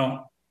know,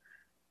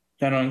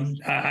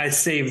 I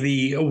save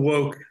the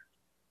woke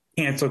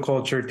cancel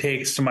culture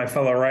takes to my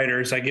fellow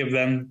writers. I give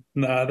them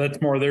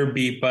that's more their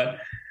beat, but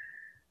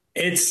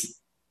it's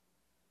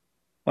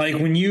like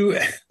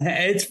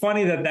it's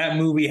funny that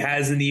movie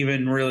hasn't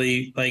even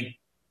really like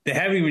they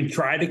haven't even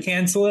tried to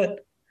cancel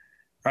it,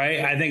 right?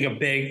 I think a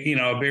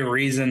big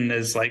reason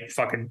is like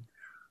fucking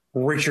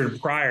Richard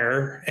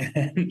Pryor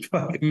and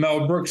fucking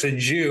Mel Brooks, a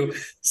Jew,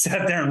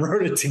 sat there and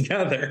wrote it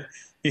together,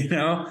 you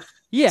know?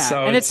 Yeah,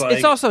 So and it's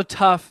like, also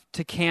tough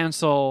to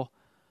cancel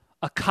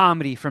a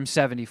comedy from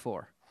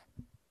 74.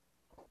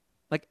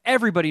 Like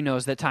everybody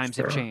knows that times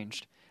have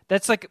changed.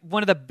 That's like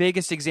one of the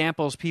biggest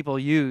examples people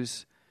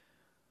use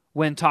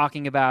when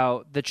talking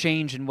about the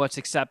change in what's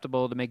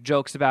acceptable to make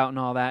jokes about and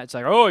all that. It's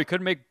like, oh, you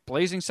couldn't make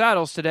Blazing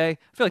Saddles today.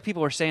 I feel like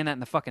people were saying that in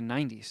the fucking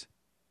 90s.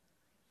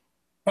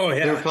 oh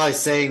yeah, They were probably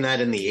saying that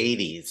in the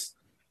 80s.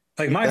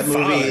 like my That movie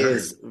father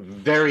is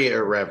very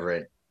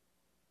irreverent.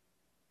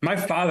 My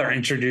father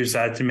introduced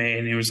that to me,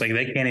 and he was like,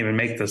 "They can't even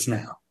make this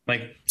now."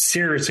 Like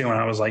seriously, when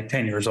I was like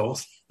 10 years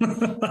old.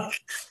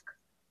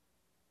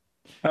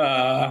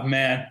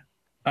 Man.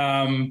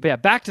 But yeah,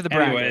 back to the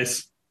bracket.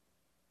 Anyways,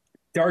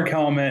 Dark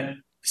Helmet,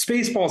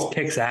 Spaceballs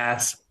kicks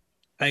ass.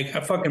 Like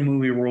a fucking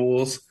movie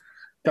rules.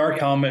 Dark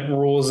Helmet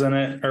rules in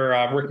it, or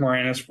Rick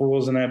Moranis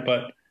rules in it,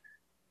 but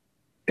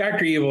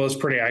Dr. Evil is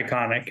pretty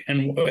iconic,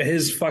 and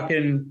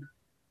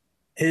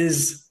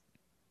his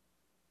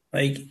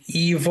like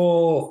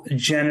evil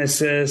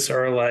genesis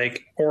or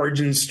like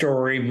origin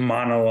story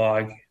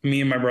monologue.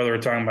 Me and my brother were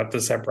talking about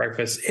this at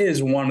breakfast.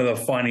 Is one of the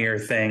funnier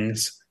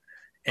things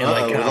in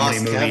like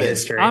comedy movie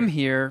history. I'm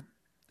here.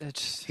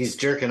 He's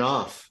jerking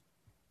off.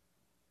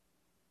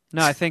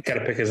 No, I think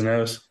gotta pick his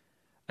nose.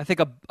 I think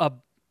a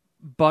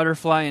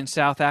butterfly in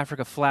South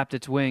Africa flapped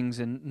its wings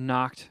and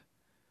knocked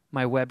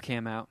my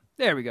webcam out.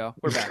 There we go.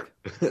 We're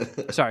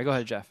back. Sorry, go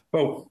ahead, Jeff.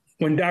 Well,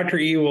 when Dr.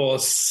 Evil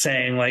is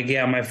saying, like,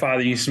 yeah, my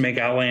father used to make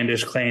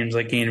outlandish claims,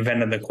 like he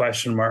invented the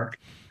question mark,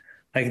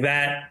 like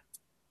that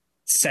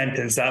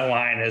sentence, that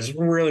line is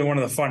really one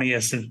of the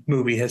funniest in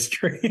movie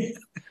history.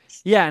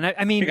 Yeah, and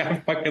I mean, I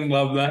fucking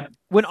love that.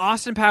 When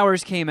Austin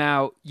Powers came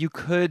out, you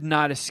could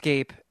not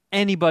escape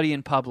anybody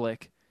in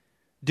public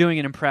doing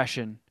an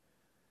impression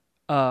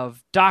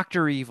of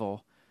Dr.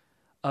 Evil,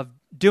 of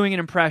doing an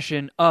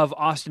impression of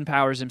Austin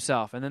Powers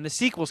himself. And then the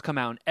sequels come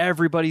out, and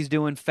everybody's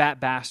doing Fat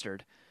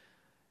Bastard.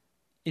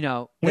 You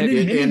know,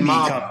 in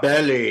my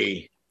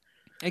belly.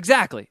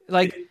 Exactly.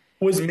 Like,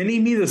 was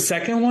Mini-Me the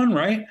second one,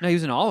 right? No, he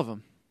was in all of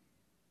them,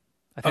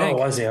 I think.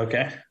 Oh, was he?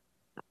 Okay.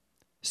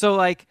 So,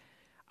 like,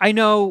 I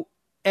know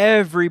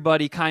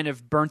everybody kind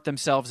of burnt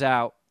themselves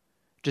out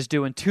just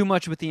doing too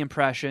much with the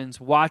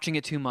impressions, watching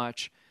it too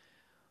much.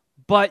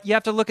 But you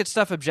have to look at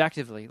stuff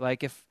objectively.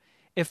 Like,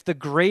 if the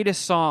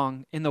greatest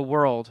song in the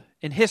world,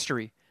 in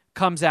history,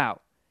 comes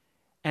out,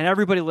 and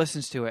everybody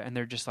listens to it, and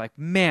they're just like,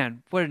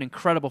 man, what an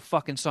incredible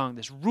fucking song.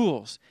 This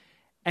rules.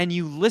 And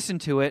you listen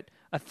to it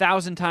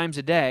 1,000 times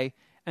a day,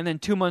 and then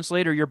 2 months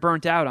later you're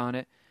burnt out on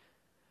it.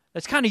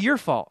 That's kind of your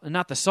fault and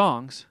not the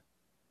songs.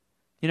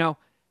 You know?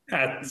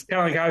 Yeah, it's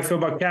kind of like how I feel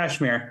about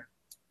Kashmir.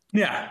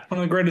 Yeah, one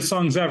of the greatest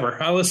songs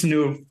ever. I listened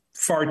to it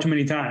far too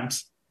many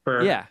times.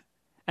 Yeah.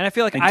 And I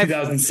feel like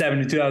 2007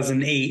 to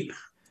 2008.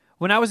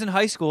 When I was in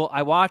high school,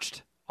 I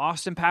watched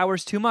Austin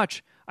Powers too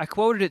much. I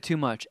quoted it too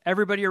much.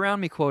 Everybody around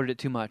me quoted it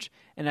too much.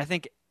 And I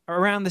think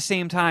around the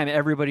same time,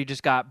 everybody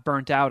just got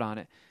burnt out on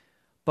it.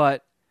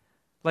 But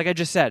like I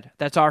just said,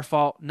 that's our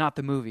fault, not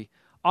the movie.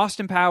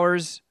 Austin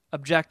Powers,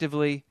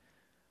 objectively,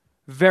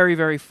 very,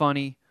 very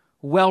funny,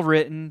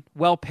 well-written,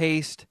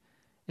 well-paced.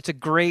 It's a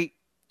great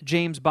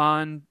James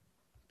Bond,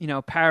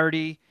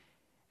 parody.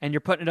 And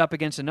you're putting it up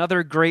against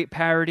another great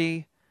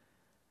parody.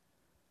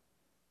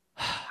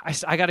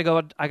 I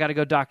gotta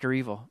go Dr.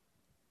 Evil.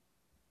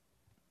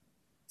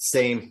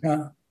 Same.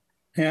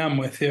 Yeah, I'm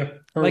with you.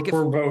 We're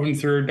voting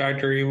through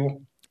Dr.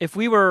 Evil. If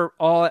we were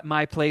all at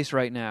my place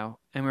right now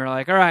and we were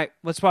like, all right,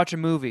 let's watch a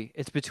movie.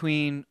 It's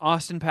between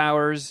Austin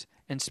Powers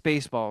and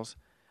Spaceballs.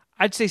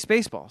 I'd say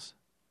Spaceballs.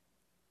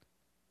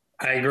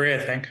 I agree, I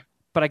think.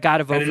 But I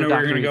gotta vote for Dr. Evil.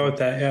 I didn't know we were going to go with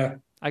that, yeah.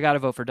 I gotta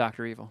vote for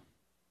Dr. Evil.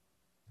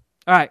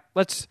 All right,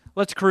 let's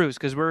cruise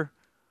because we're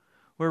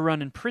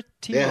running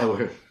pretty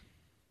long.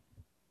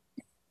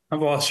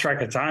 I've lost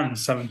track of time.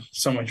 So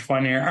much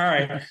fun here. All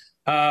right.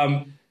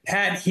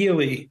 Pat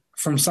Healy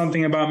from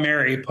Something About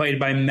Mary, played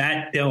by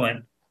Matt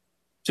Dillon.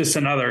 Just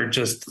another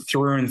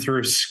through and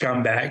through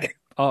scumbag.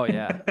 Oh,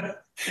 yeah.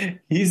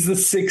 He's the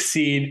 6th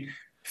seed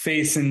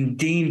facing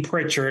Dean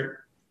Pritchard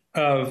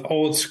of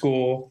Old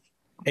School,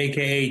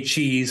 a.k.a.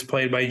 Cheese,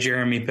 played by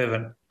Jeremy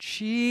Piven.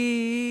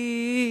 Cheese.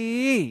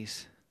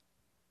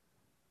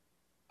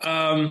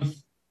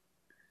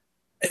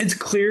 It's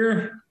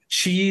clear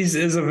Cheese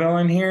is a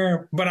villain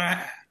here, but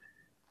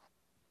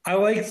I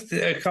liked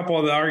a couple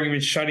of the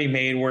arguments Shuddy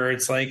made where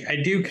it's like, I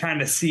do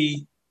kind of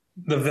see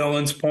the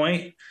villain's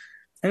point.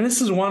 And this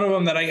is one of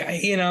them that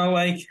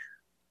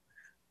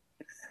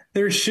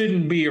there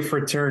shouldn't be a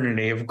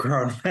fraternity of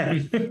grown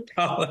men in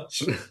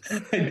college.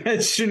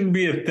 That shouldn't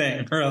be a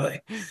thing,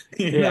 really.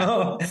 You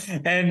know?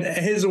 And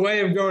his way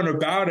of going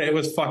about it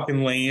was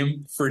fucking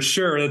lame, for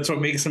sure. That's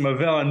what makes him a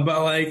villain.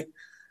 But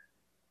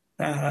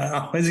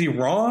is he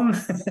wrong?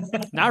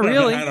 Not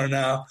really. I don't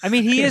know. I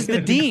mean, he is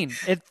the dean.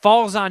 It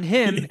falls on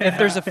him if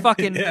there's a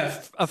fucking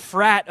a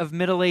frat of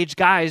middle-aged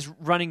guys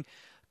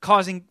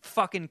causing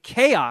fucking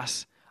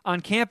chaos on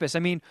campus. I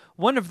mean,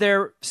 one of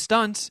their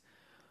stunts,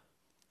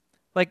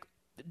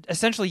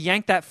 essentially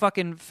yanked that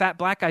fucking fat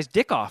black guy's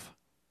dick off.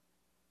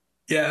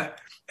 Yeah.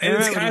 And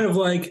it's kind of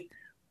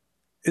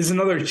is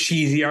another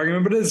cheesy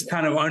argument, but it's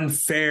kind of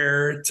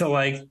unfair to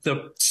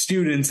the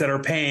students that are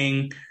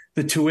paying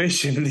the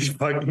tuition and these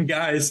fucking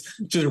guys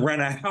just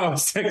rent a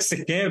house next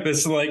to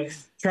campus,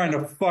 trying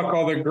to fuck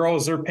all the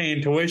girls they're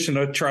paying tuition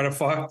to try to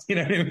fuck. You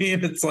know what I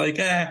mean? It's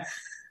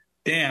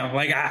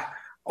damn.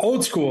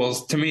 Old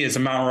Schools to me is a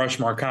Mount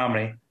Rushmore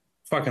comedy.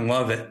 Fucking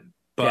love it.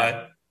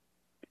 But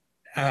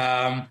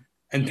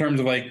in terms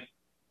of I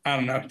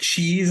don't know,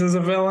 Cheese as a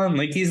villain,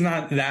 he's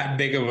not that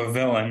big of a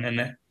villain.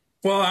 And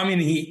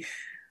he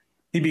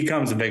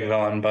becomes a big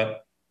villain,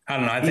 but I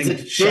don't know. I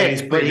think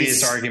Shuddy's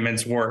previous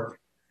arguments work.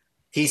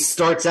 He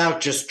starts out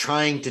just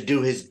trying to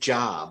do his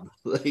job.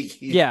 And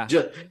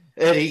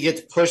he gets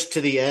pushed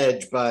to the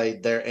edge by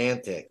their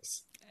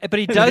antics. But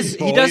he does.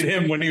 He bullied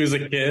him when he was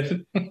a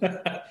kid.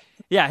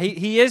 Yeah,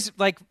 he is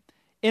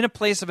in a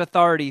place of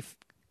authority,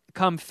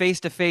 come face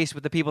to face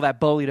with the people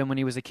that bullied him when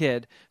he was a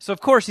kid. So of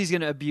course he's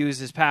going to abuse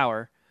his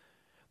power.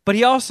 But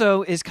he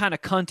also is kind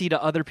of cunty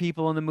to other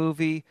people in the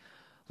movie,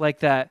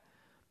 like that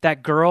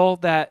girl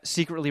that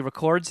secretly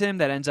records him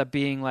that ends up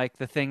being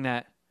the thing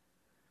that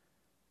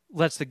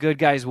lets the good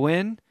guys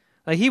win.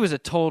 He was a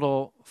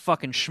total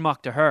fucking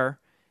schmuck to her,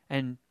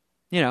 and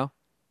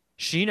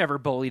she never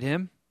bullied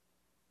him.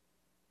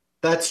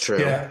 That's true.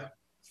 Yeah.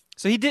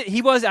 So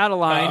he was out of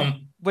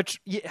line,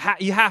 which you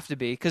have to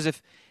be, because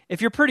if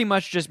you're pretty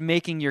much just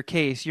making your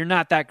case, you're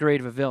not that great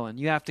of a villain.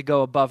 You have to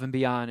go above and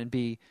beyond and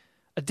be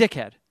a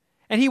dickhead.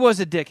 And he was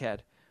a dickhead.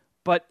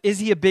 But is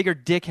he a bigger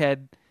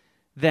dickhead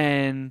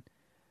than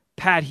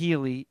Pat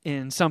Healy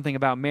in Something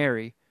About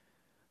Mary,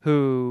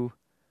 who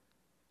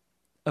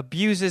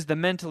abuses the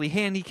mentally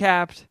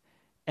handicapped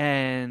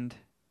and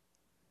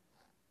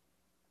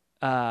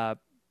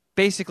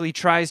basically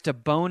tries to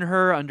bone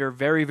her under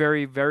very,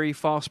 very, very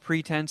false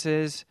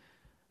pretenses,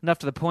 enough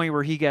to the point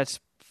where he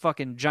gets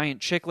fucking giant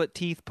chiclet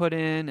teeth put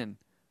in? And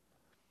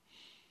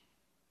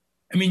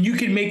I mean, you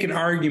could make an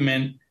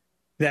argument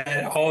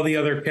that all the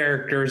other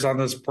characters on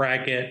this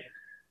bracket,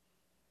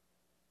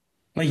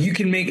 you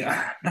can make,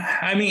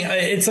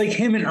 it's like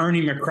him and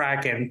Ernie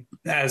McCracken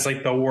as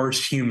the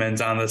worst humans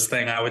on this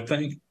thing, I would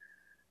think.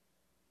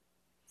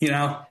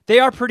 They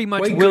are pretty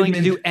much willing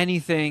to do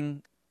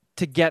anything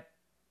to get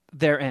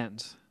their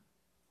ends.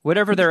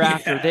 Whatever they're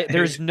after,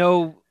 there's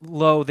no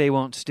low they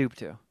won't stoop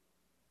to.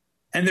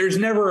 And there's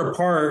never a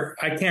part,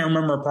 I can't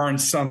remember a part in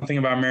Something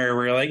About Mary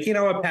where you're you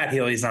know what, Pat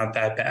Healy's not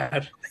that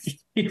bad.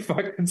 He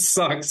fucking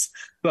sucks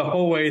the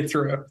whole way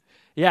through.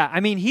 Yeah, I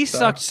mean, he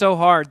sucked so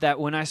hard that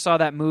when I saw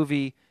that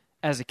movie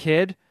as a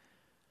kid,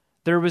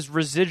 there was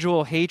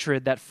residual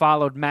hatred that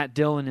followed Matt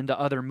Dillon into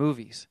other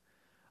movies.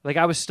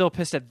 I was still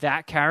pissed at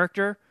that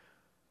character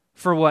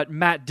for what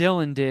Matt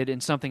Dillon did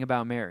in Something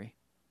About Mary.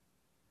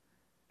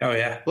 Oh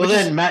yeah. Well,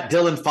 then Matt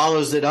Dillon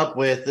follows it up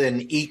with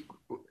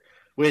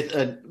with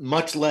a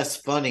much less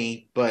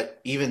funny but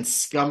even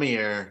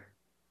scummier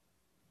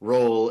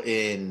role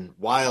in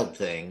Wild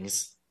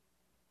Things.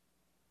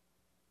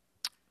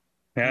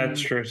 Yeah,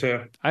 that's true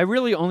too. I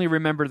really only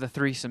remember the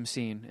threesome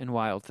scene in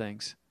Wild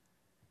Things.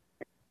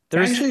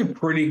 It's actually a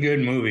pretty good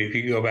movie if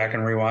you go back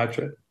and rewatch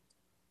it.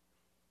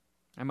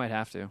 I might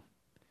have to.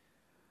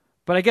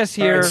 But I guess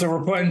All here... right, so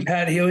we're putting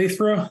Pat Healy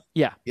through?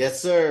 Yeah.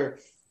 Yes, sir.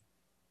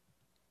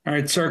 All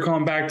right,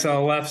 circling back to the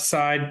left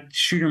side,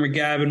 Shooter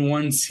McGavin,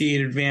 1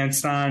 seed,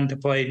 advanced on to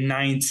play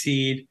 9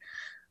 seed,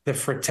 the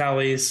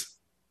Fratellis.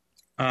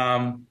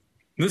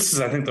 This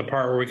is, I think, the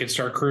part where we could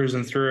start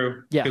cruising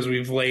through because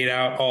we've laid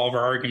out all of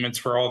our arguments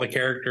for all the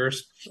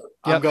characters.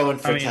 I'm going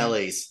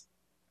Fratellis.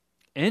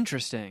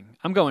 Interesting.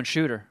 I'm going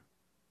Shooter.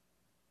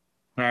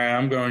 All right,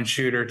 I'm going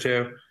Shooter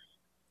too.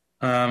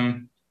 I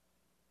mean,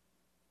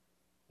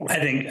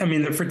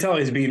 the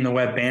Fratellis beating the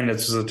Wet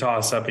Bandits was a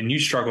toss-up, and you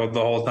struggled the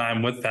whole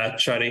time with that,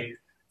 Chuddy.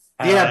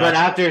 Yeah, but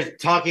after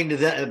talking to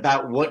them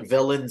about what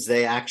villains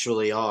they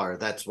actually are,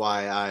 that's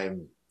why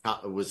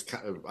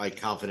I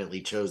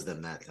confidently chose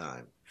them that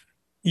time.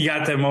 You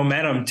got the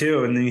momentum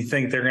too, and then you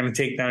think they're going to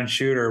take down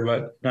Shooter,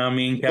 but now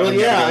me and Kevin go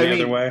the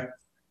other way.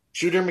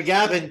 Shooter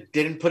McGavin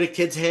didn't put a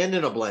kid's hand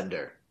in a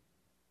blender.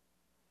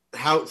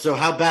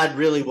 How bad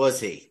really was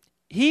he?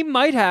 He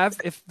might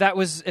have if that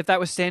was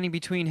standing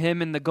between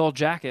him and the gold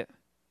jacket.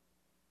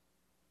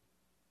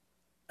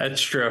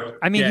 That's true.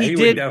 I mean, he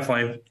would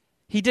definitely.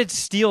 He did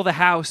steal the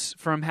house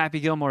from Happy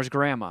Gilmore's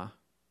grandma.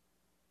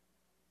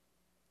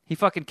 He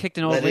fucking kicked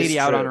an old lady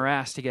out on her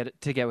ass to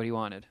get what he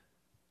wanted.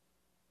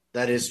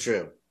 That is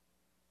true.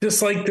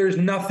 Just like there's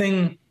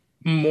nothing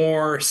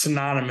more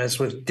synonymous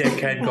with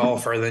dickhead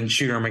golfer than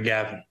Shooter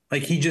McGavin.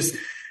 Like he just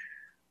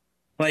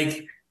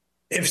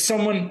if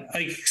someone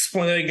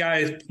explained the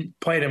guy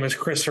played him as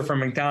Christopher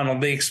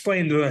McDonald, they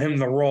explained to him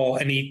the role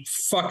and he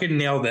fucking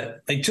nailed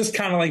it. Like just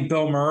kind of like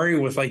Bill Murray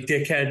with like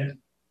dickhead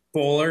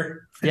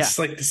bowler. It's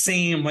like the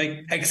same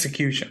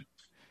execution.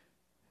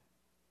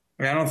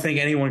 I mean, I don't think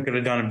anyone could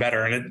have done it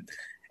better. And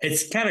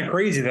it's kind of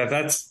crazy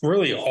that's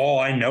really all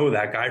I know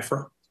that guy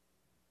from.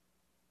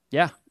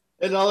 Yeah.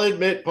 And I'll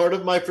admit, part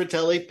of my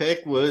Fratelli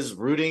pick was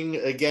rooting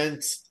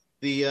against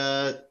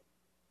the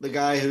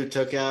guy who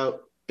took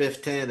out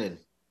Biff Tannen.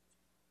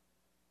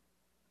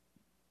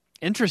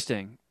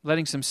 Interesting.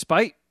 Letting some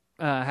spite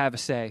have a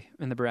say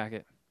in the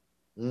bracket.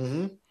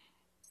 Mm-hmm.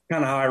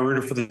 Kind of how I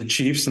rooted for the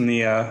Chiefs in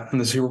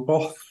the Super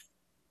Bowl.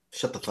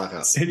 Shut the fuck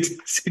up. Same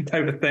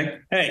type of thing.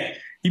 Hey,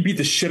 he beat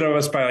the shit out of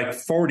us by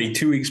 40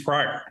 2 weeks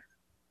prior.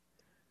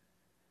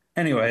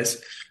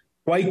 Anyways,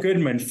 White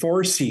Goodman,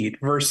 4 seed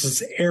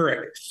versus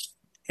Eric.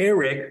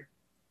 Eric,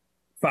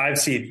 5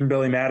 seed from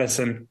Billy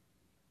Madison.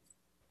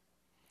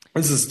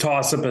 This is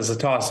toss-up as a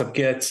toss-up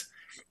gets.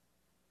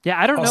 Yeah,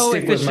 I don't know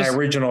if it's with my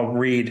original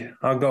read.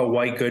 I'll go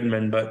White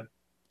Goodman, but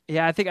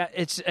yeah, I think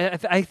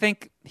I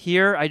think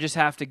here I just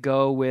have to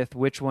go with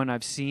which one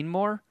I've seen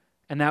more,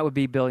 and that would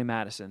be Billy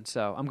Madison.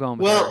 So I'm going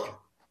with Eric.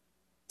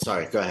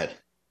 Sorry, go ahead.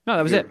 No,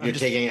 that was it. You're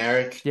taking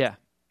Eric? Yeah.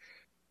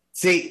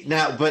 See,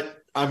 now,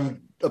 but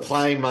I'm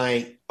applying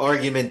my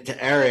argument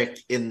to Eric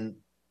in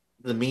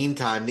the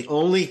meantime. The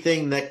only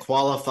thing that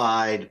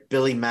qualified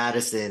Billy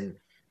Madison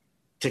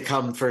to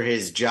come for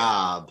his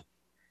job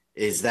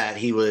is that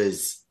he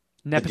was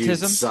nepotism? The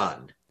dude's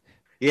son.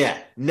 Yeah,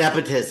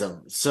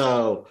 nepotism.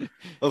 So,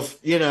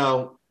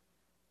 did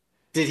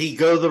he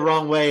go the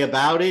wrong way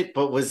about it?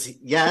 But was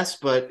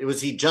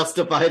he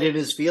justified in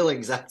his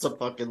feelings?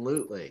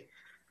 Absolutely.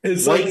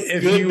 It's White like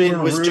if Goodman you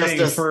were was rooting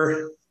just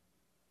for.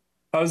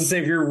 I was to say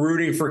if you're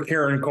rooting for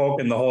Karen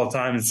Culkin the whole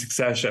time in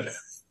Succession.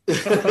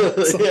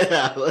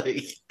 Yeah,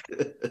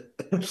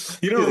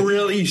 you don't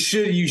really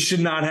you should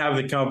not have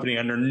the company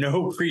under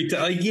no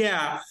pretext.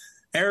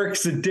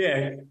 Eric's a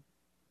dick,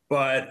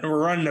 but we're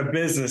running a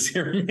business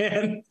here,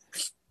 man.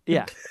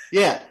 Yeah.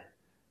 Yeah.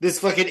 This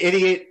fucking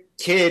idiot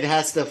kid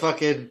has to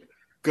fucking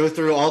go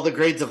through all the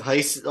grades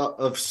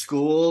of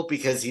school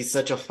because he's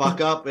such a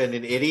fuck up and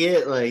an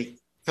idiot. Like,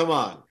 come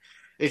on.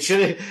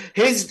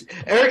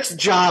 Eric's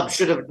job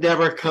should have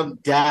never come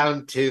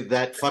down to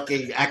that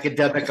fucking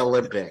academic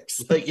Olympics.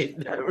 That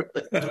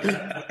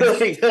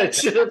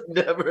should have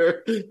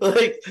never,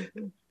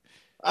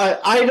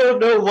 I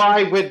don't know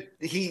why when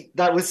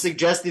that was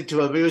suggested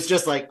to him, he was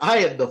just like,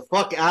 I am the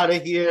fuck out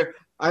of here.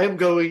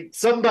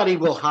 Somebody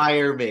will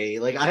hire me.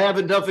 I have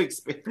enough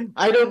experience.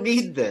 I don't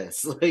need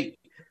this.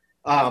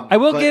 I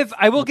will give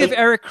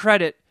Eric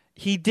credit.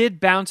 He did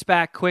bounce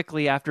back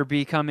quickly after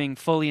becoming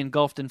fully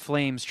engulfed in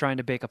flames trying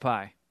to bake a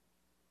pie.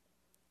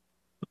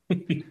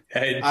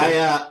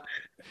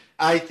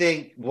 I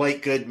think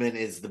White Goodman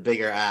is the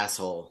bigger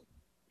asshole.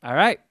 All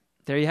right.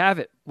 There you have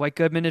it. White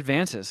Goodman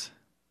advances.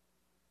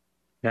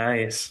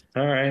 Nice.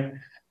 All right.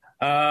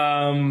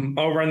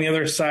 Over on the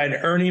other side,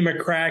 Ernie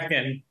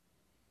McCracken,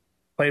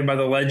 played by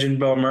the legend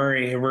Bill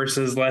Murray,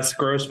 versus Les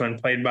Grossman,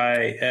 played by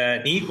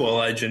an equal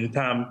legend,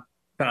 Tom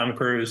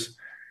Cruise.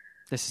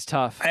 This is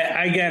tough.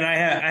 I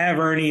have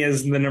Ernie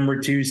as the number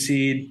 2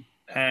 seed.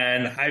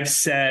 and I've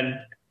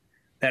said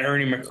that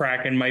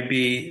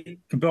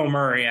Bill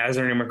Murray as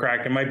Ernie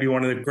McCracken might be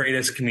one of the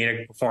greatest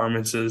comedic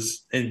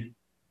performances in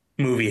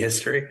movie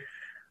history.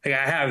 Like,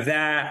 I have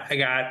that. I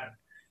got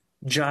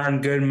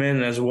John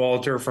Goodman as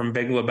Walter from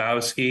Big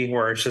Lebowski,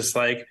 where it's just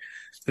like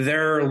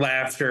their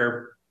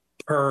laughter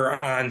per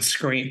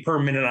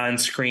minute on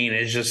screen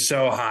is just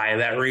so high.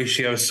 That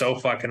ratio is so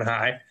fucking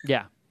high.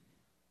 Yeah.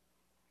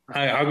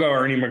 I'll go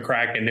Ernie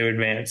McCracken to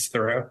advance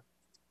through.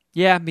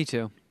 Yeah, me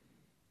too.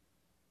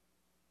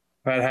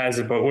 That has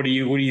it, but what are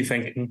you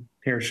thinking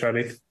here,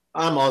 Shuddy?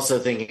 I'm also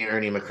thinking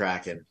Ernie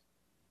McCracken.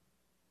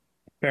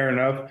 Fair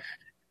enough.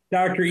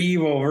 Dr.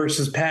 Evil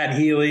versus Pat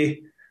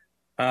Healy.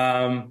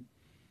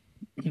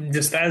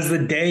 Just as the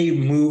day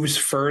moves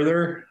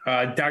further,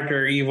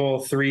 Dr.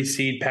 Evil 3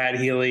 seed, Pat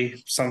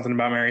Healy, Something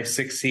About Mary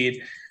 6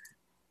 seed.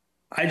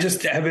 I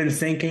just have been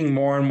thinking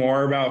more and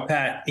more about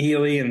Pat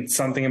Healy and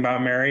Something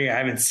About Mary. I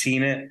haven't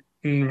seen it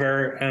in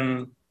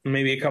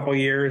maybe a couple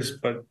years,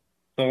 but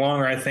the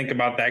longer I think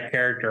about that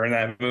character in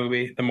that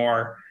movie, the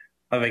more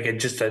I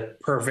think just a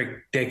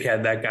perfect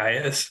dickhead that guy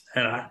is.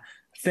 And I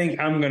think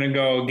I'm going to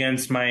go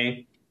against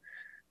my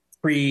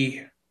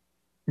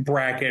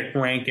pre-bracket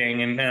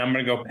ranking, and I'm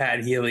going to go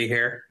Pat Healy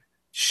here.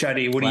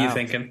 Shuddy, what are you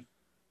thinking?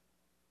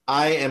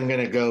 I am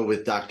going to go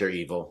with Dr.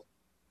 Evil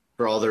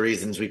for all the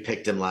reasons we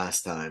picked him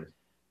last time.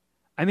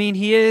 I mean,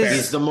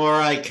 he's the more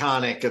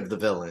iconic of the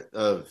villain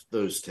of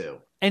those two.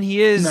 And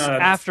he is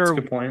after that's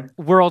a good point.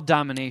 world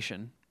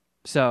domination.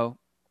 So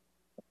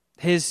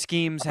his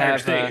schemes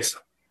have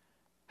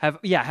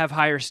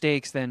higher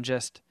stakes than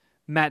just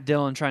Matt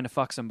Dillon trying to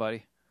fuck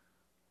somebody.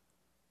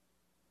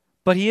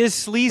 But he is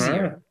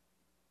sleazier.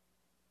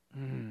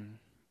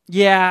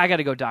 Yeah, I got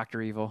to go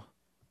Dr. Evil.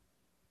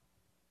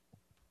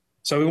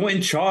 So we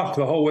went chalk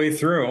the whole way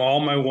through. All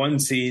my 1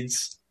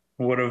 seeds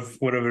would have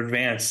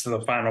advanced to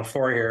the final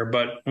 4 here,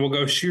 but we'll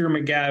go Shooter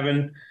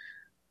McGavin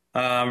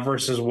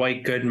versus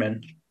White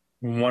Goodman,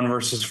 1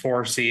 versus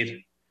 4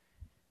 seed.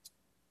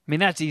 I mean,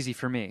 that's easy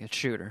for me. It's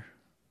Shooter.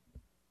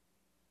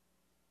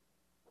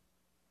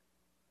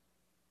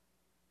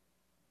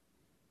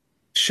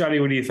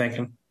 Shuddy, what are you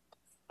thinking?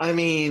 I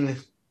mean,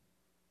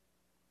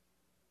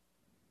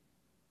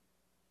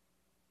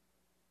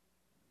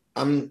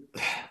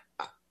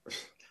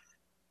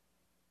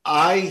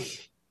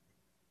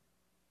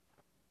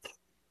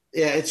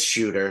 it's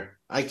Shooter.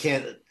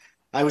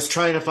 I was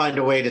trying to find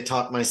a way to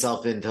talk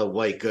myself into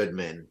White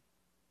Goodman,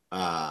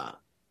 but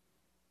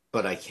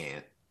I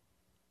can't.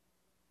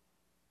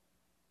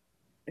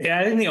 Yeah,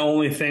 I think the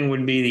only thing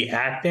would be the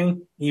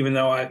acting, even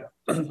though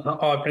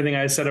everything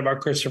I said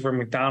about Christopher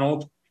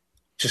McDonald,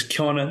 just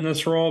killing it in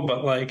this role,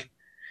 but like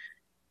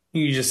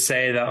you just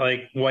say that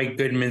like White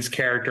Goodman's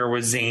character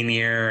was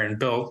zanier and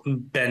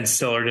Ben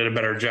Stiller did a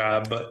better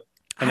job, but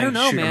I don't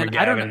know, man.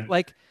 I don't know.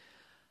 Like,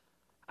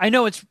 I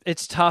know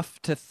it's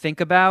tough to think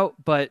about,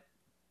 but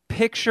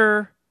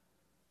picture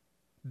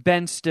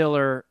Ben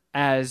Stiller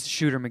as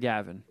Shooter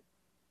McGavin.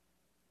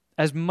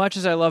 As much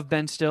as I love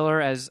Ben Stiller,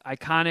 as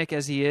iconic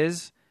as he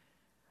is,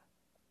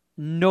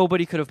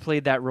 nobody could have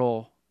played that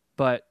role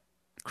but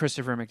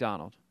Christopher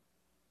McDonald.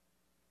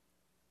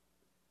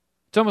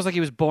 It's almost like he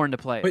was born to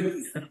play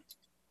it.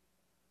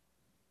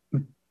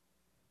 But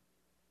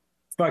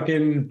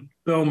fucking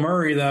Bill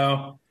Murray,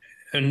 though,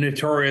 a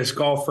notorious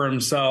golfer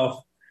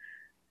himself,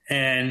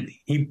 and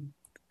he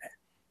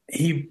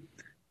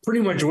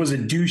pretty much was a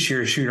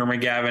douchier Shooter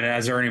McGavin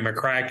as Ernie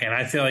McCracken.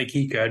 I feel like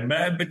he could,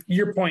 but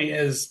your point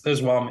is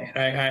well made.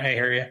 I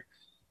hear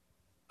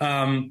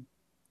you.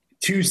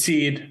 2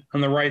 seed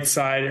on the right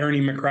side,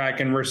 Ernie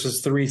McCracken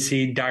versus 3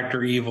 seed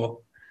Dr.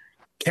 Evil.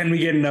 Can we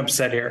get an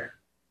upset here?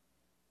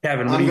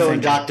 Kevin, what I'm do you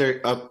think? Dr.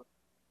 Oh,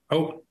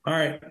 all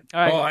right.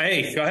 Well,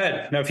 hey, go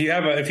ahead. Now, if you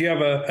have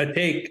a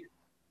take,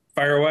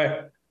 fire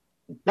away.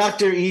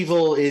 Dr.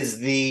 Evil is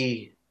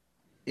the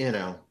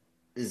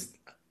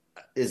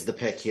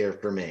pick here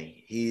for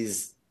me.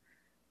 He's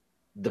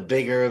the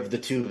bigger of the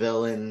 2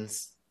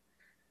 villains.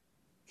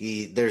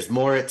 There's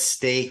more at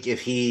stake if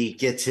he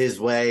gets his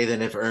way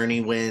than if Ernie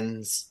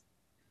wins.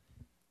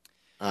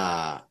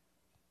 And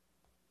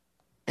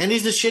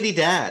he's a shitty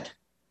dad.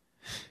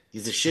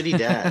 He's a shitty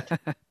dad.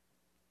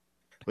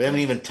 We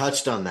haven't even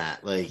touched on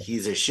that. Like,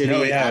 he's a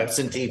shitty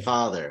absentee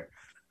father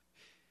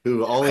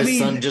who all his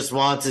son just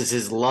wants is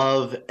his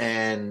love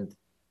and,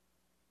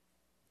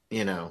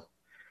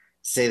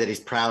 say that he's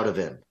proud of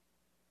him.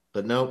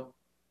 But nope.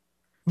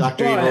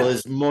 Dr. Evil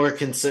is more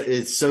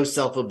is so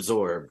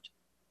self-absorbed.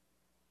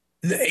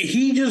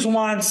 He just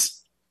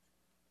wants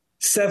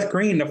Seth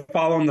Green to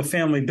follow in the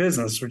family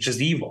business, which is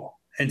evil.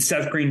 And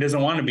Seth Green doesn't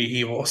want to be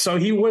evil. So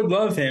he would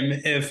love him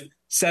if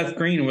Seth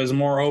Green was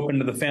more open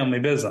to the family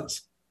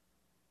business.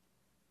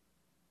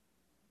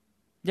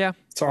 Yeah.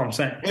 That's all I'm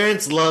saying.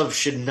 Parents' love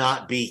should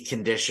not be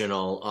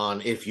conditional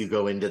on if you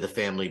go into the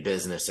family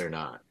business or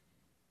not.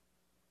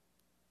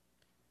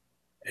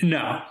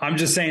 No, I'm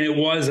just saying it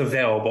was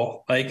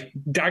available. Like,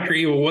 Dr.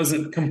 Evil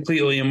wasn't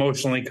completely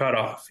emotionally cut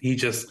off. He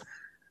just,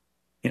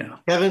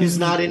 Kevin's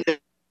not into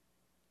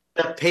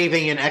Up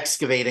paving and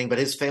excavating, but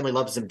his family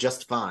loves him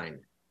just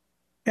fine.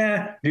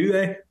 Yeah, do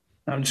they?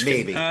 I'm just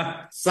Maybe. kidding.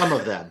 Some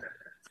of them.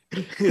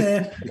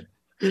 Eh.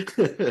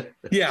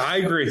 Yeah, I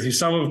agree with you.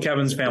 Some of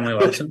Kevin's family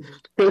loves him.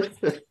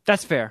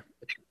 That's fair.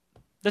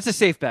 That's a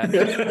safe bet.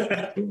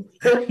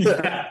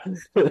 Yeah.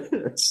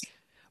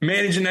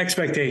 Managing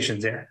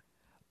expectations here.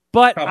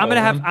 But Couple I'm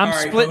gonna of have them. I'm All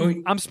right,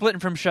 splitting I'm splitting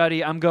from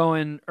Shuddy. I'm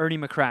going Ernie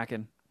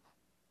McCracken.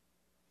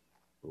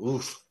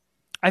 Oof.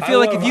 I feel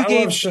like if you I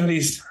gave love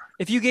Shuddy's.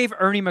 if you gave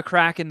Ernie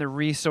McCracken the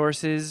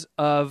resources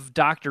of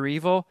Dr.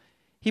 Evil,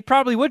 he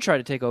probably would try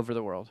to take over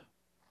the world.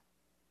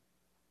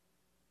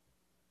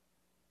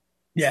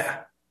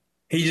 Yeah,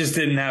 he just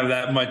didn't have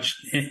that much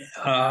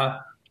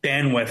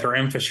bandwidth or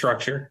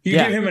infrastructure. You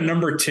Yeah. give him a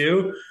number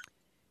two.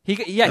 He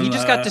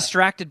just got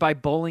distracted by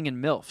bowling and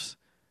MILFs.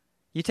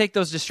 You take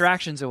those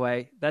distractions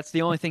away, that's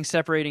the only thing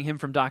separating him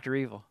from Dr.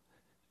 Evil.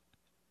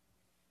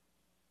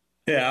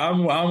 Yeah,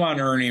 I'm on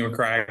Ernie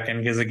McCracken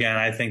because again,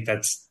 I think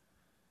that's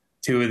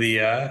two of the,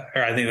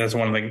 or I think that's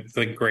one of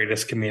the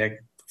greatest comedic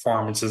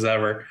performances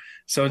ever.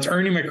 So it's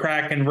Ernie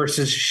McCracken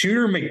versus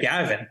Shooter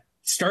McGavin.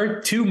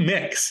 Start two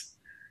mix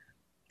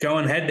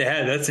going head to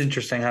head. That's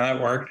interesting how that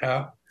worked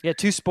out. Yeah,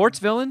 two sports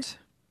villains.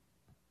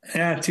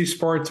 Yeah, two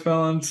sports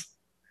villains.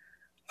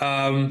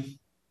 Again,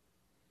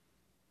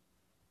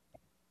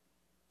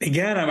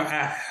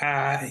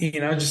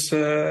 just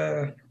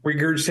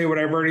regurgitate what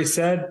I've already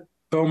said.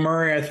 Bill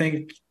Murray, I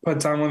think,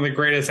 puts on one of the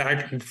greatest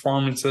acting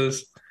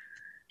performances.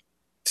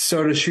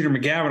 So does Shooter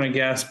McGavin, I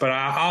guess. But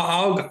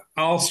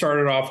I'll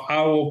start it off.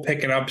 I will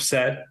pick an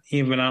upset,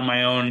 even on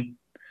my own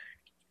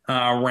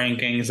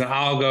rankings, and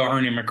I'll go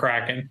Ernie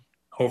McCracken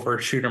over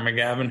Shooter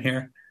McGavin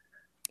here.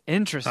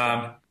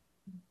 Interesting.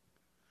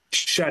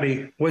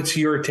 Shuddy, what's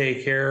your take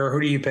here? Who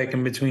do you pick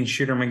in between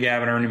Shooter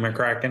McGavin and Ernie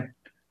McCracken?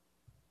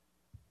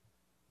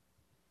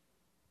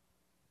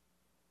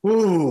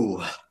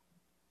 Ooh.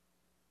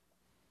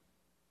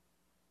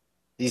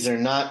 These are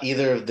not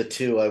either of the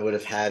two I would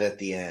have had at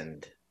the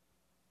end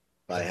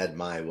if I had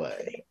my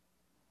way.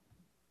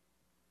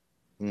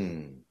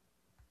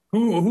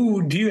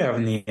 Who do you have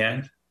in the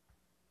end?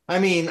 I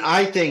mean,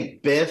 I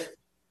think Biff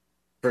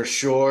for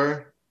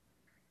sure.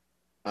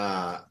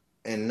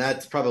 And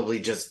that's probably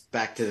just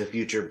Back to the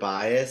Future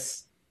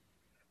bias.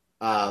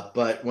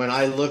 But when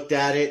I looked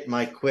at it,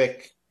 my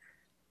quick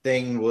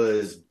thing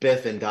was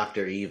Biff and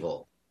Dr.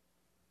 Evil.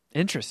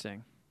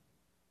 Interesting.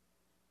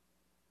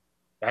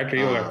 Dr.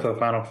 Evil got to the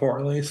Final Four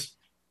at least.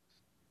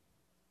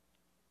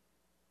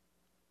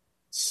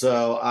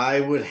 So I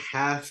would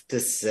have to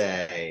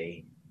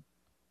say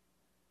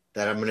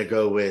that I'm going to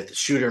go with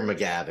Shooter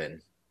McGavin.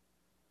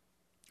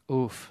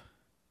 Oof.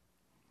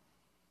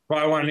 Well,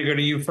 I wanted to go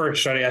to you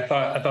first, Shuddy. I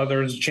thought there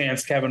was a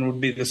chance Kevin would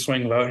be the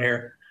swing vote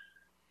here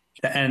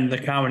to end the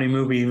comedy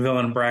movie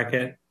villain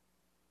bracket.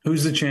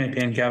 Who's the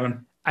champion,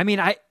 Kevin? I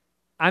mean,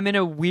 I'm in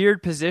a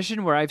weird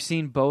position where I've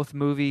seen both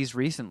movies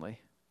recently.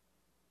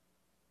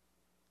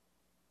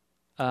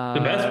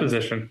 The best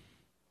position.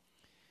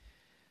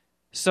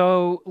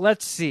 So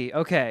let's see.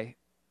 Okay.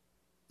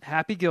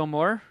 Happy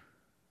Gilmore.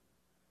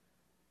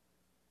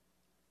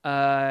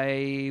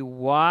 I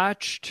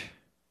watched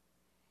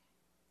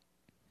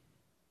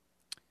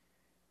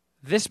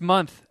this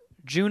month,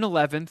 June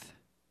 11th,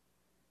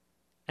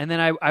 and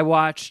then I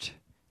watched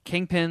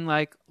Kingpin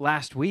like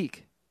last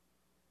week.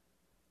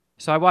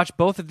 So I watched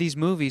both of these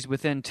movies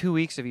within 2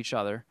 weeks of each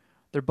other.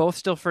 They're both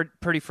still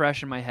pretty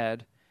fresh in my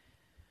head.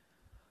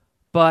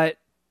 But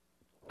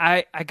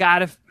I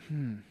gotta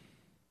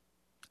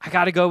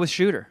go with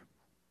Shooter.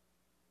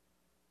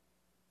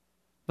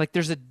 Like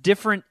there's a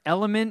different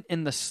element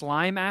in the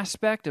slime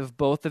aspect of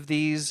both of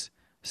these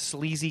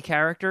sleazy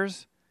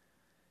characters.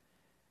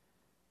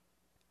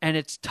 And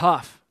it's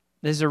tough.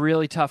 This is a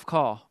really tough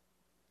call.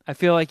 I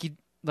feel like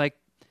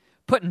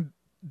putting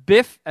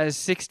Biff as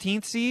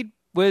 16th seed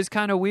was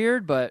kind of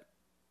weird, but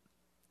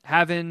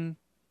having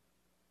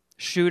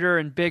Shooter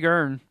and Big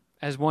Ern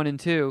as 1 and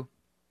 2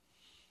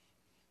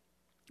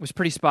 was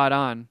pretty spot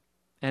on.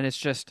 And it's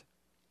just,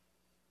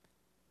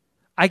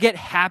 I get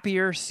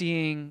happier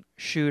seeing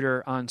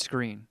Shooter on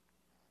screen.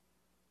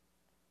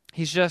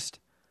 He's just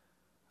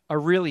a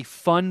really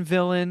fun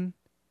villain.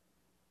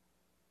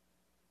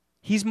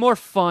 He's more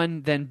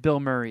fun than Bill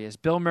Murray is.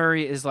 Bill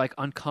Murray is like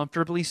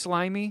uncomfortably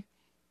slimy,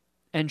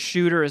 and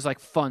Shooter is like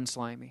fun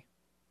slimy.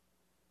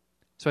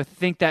 So I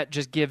think that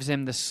just gives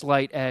him the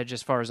slight edge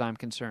as far as I'm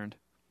concerned.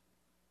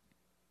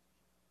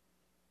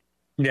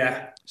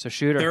 Yeah. So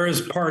Shooter. There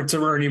is parts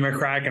of Ernie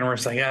McCracken where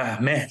it's like,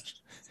 man,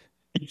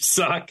 you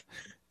suck.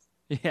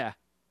 Yeah.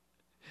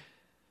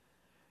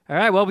 All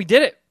right, well, we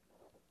did it.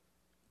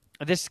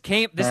 This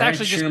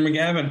actually Shooter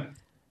McGavin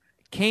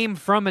came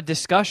from a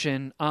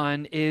discussion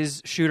on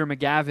is Shooter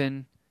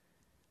McGavin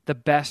the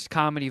best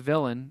comedy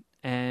villain,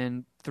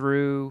 and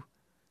through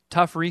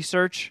tough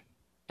research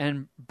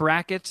and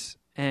brackets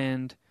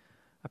and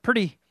a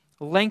pretty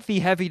lengthy,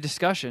 heavy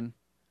discussion,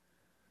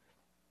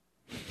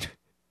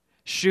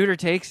 Shooter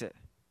takes it.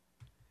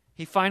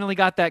 He finally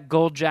got that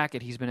gold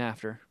jacket he's been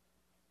after.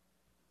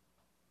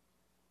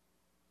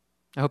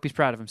 I hope he's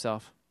proud of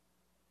himself.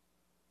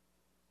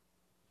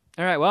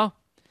 All right, well,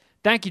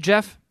 thank you,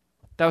 Jeff.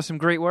 That was some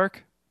great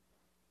work.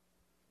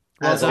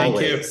 As thank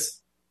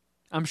always.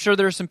 I'm sure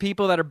there are some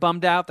people that are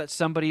bummed out that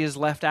somebody is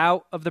left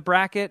out of the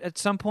bracket at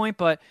some point,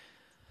 but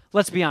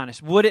let's be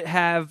honest. Would it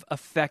have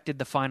affected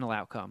the final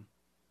outcome?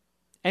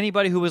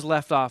 Anybody who was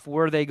left off,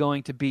 were they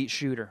going to beat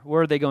Shooter?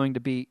 Were they going to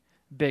beat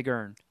Big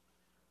Earn?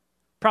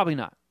 Probably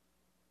not.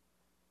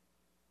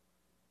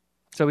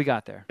 So we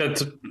got there.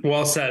 That's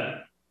well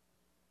said.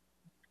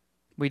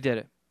 We did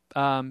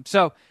it.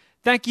 So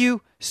thank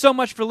you so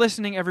much for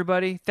listening,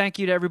 everybody. Thank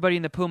you to everybody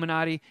in the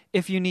Puminati.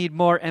 If you need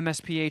more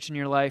MSPH in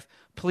your life,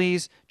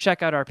 please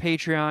check out our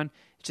Patreon.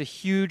 It's a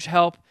huge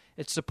help.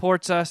 It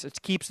supports us.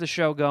 It keeps the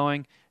show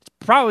going. It's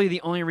probably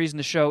the only reason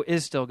the show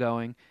is still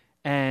going.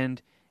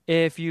 And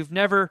if you've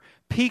never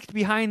peeked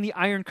behind the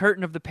iron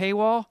curtain of the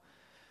paywall,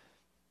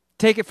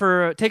 take it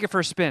for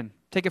a spin.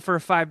 Take it for a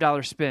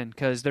 $5 spin,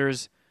 because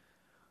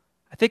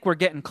I think we're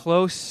getting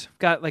close.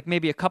 Got like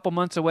maybe a couple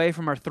months away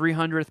from our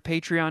 300th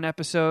Patreon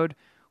episode.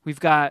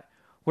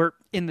 We're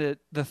in the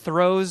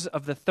throes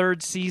of the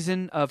third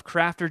season of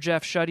Crafter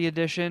Jeff Shuddy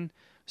Edition.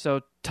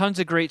 So tons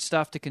of great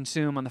stuff to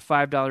consume on the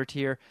 $5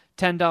 tier.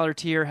 $10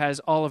 tier has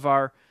all of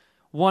our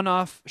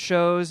one-off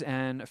shows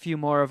and a few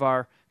more of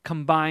our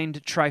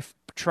combined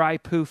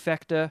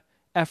trifecta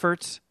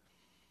efforts.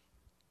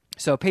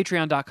 So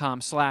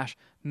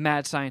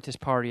patreon.com/Mad Scientist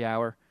Party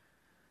Hour.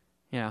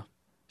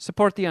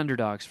 Support the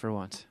underdogs for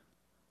once.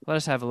 Let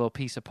us have a little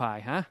piece of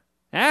pie, huh?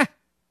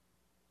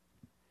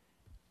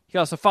 You can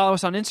also follow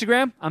us on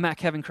Instagram. I'm at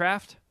Kevin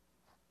Kraft.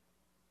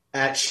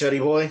 At Shuddy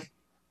Boy.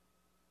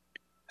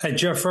 At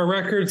Jeffro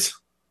Records.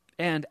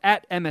 And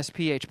at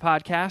MSPH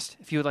Podcast.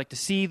 If you would like to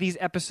see these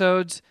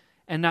episodes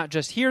and not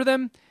just hear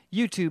them,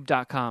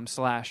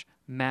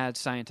 youtube.com/Mad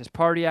Scientist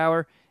Party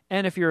Hour.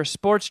 And if you're a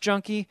sports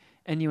junkie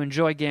and you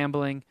enjoy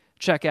gambling,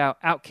 check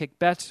out Outkick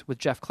Bets with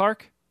Jeff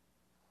Clark.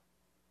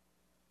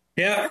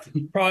 Yeah,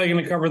 probably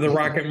going to cover the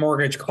Rocket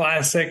Mortgage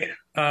Classic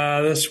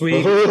this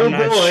week. Oh, I'm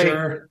not boy.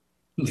 sure.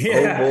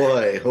 Yeah. Oh,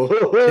 boy.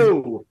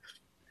 Oh.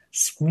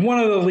 It's one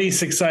of the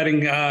least exciting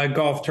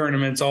golf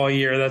tournaments all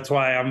year. That's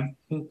why I'm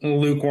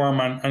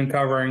lukewarm on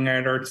covering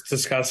it or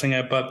discussing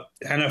it. But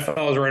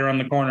NFL is right around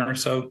the corner,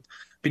 so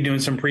be doing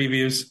some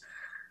previews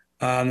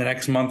in the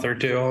next month or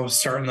two. I'll be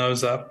starting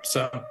those up,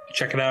 so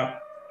check it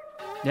out.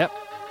 Yep.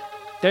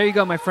 There you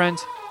go, my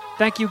friends.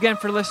 Thank you again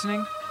for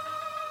listening.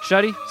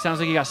 Shuddy, sounds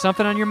like you got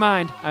something on your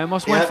mind. I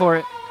almost went for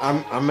it.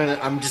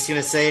 I'm just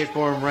gonna say it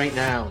for him right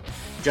now.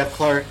 Jeff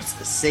Clark's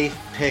safe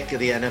pick of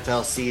the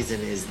NFL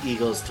season is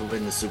Eagles to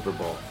win the Super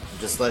Bowl. I'm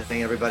just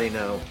letting everybody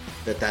know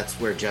that that's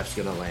where Jeff's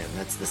gonna land.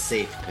 That's the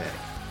safe pick.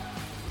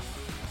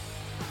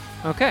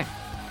 Okay.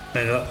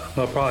 And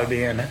they'll probably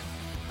be in it.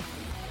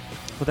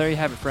 Well, there you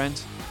have it,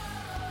 friends.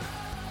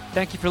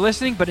 Thank you for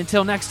listening, but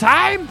until next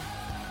time,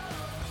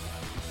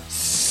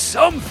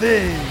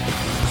 something.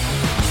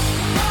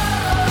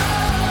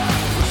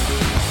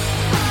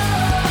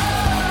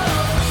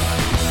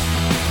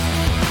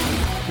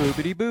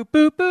 Boopity boop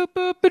boop boop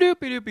boop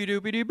doopity doopity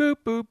doopity boop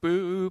boop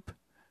boop.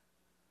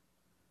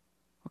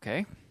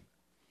 Okay.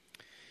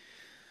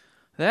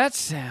 That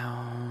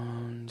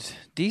sounds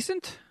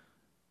decent.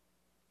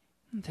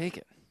 I'll take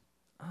it.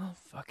 I'll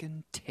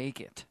fucking take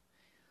it.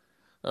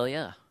 Oh,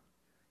 yeah.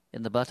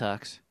 In the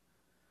buttocks.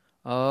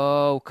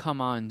 Oh,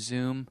 come on,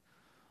 Zoom.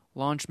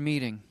 Launch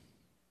meeting.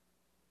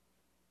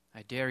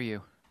 I dare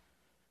you.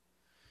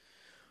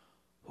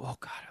 Oh,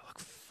 God, I look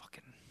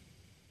fucking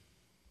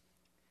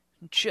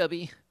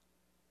chubby.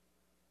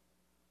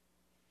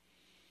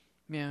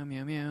 Meow,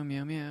 meow, meow,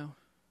 meow, meow.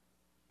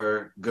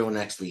 Or go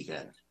next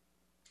weekend.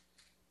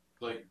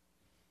 Like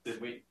the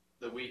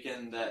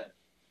weekend that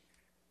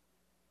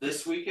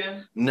this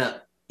weekend?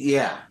 No,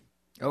 yeah.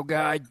 Oh,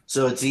 God.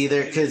 So it's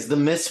either because the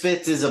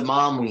Misfits is a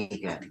mom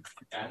weekend,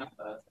 I know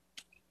that.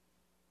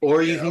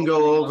 or you can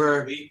go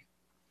over,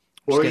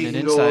 or Just you get an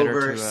can go insider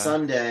over to,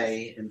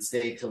 Sunday and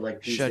stay till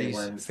like Tuesday, Shuddy's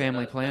Wednesday.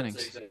 family planning.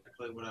 That's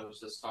exactly what I was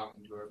just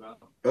talking to her about.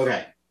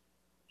 Okay,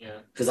 Yeah.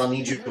 because I'll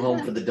need you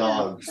home for the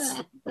dogs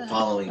the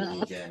following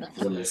weekend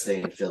because I'm going to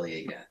stay in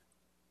Philly again.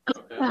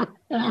 Okay.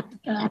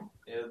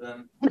 Yeah,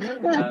 then.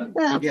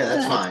 Yeah,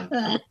 that's fine.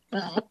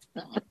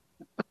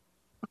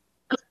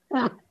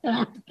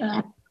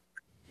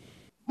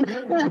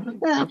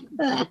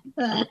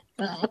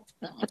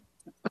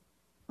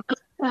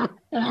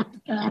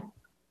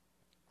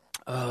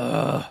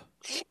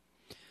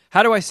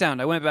 How do I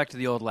sound? I went back to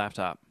the old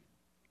laptop.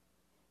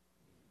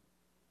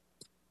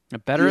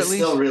 Better You're at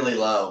least? still really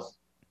low.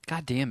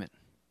 God damn it.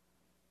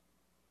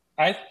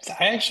 I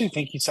actually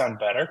think you sound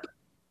better.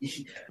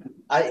 He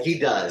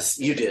does.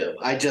 You do.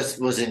 I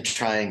just wasn't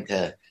trying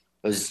to.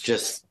 I was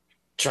just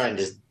trying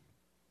to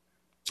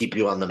keep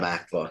you on the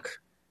MacBook.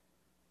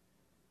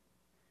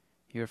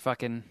 You were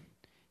fucking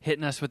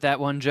hitting us with that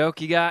one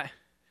joke you got?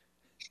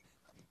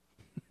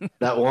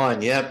 That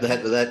one, yep,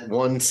 that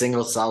one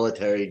single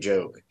solitary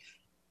joke.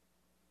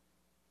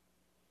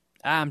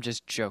 I'm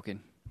just joking.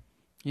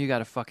 You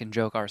got a fucking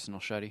joke arsenal,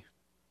 Shuddy.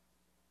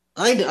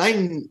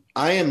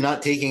 I am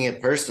not taking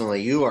it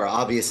personally. You are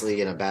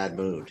obviously in a bad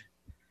mood.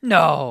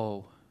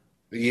 No.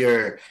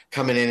 You're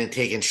coming in and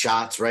taking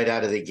shots right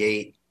out of the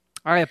gate.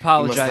 I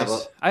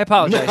apologize. I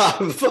apologize.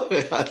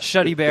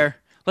 Shuddy Bear.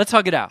 Let's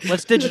hug it out.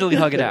 Let's digitally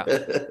hug it out.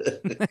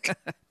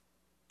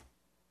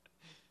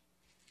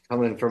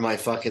 Coming for my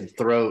fucking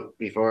throat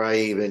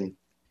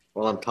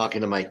while I'm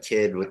talking to my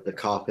kid with the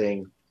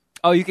coughing.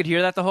 Oh, you could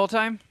hear that the whole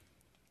time?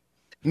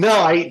 No,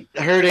 I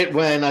heard it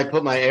when I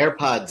put my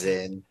AirPods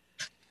in.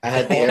 I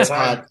had the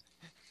AirPod.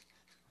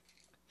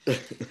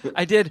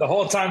 I did. The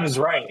whole time is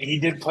right. He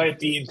did play it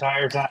the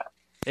entire time.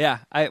 Yeah.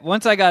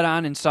 Once I got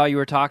on and saw you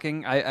were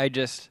talking,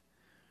 it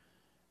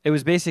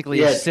was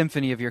basically a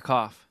symphony of your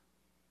cough.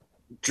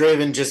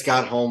 Draven just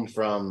got home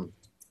from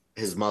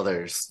his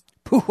mother's.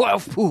 Poof,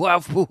 poof,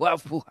 poof, poof,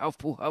 poof,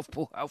 poof,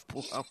 poof, poof,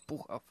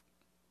 poof, poof.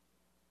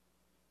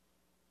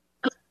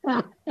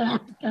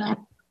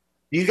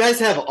 Do you guys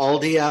have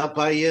Aldi out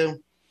by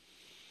you?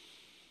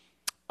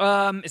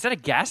 Is that a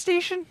gas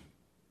station?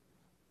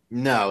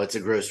 No, it's a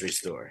grocery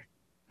store.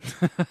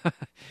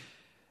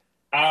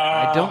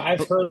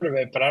 I've heard of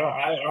it, but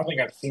I don't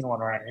think I've seen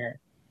one around here.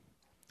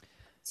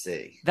 Let's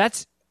see.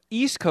 That's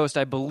East Coast,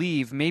 I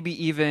believe.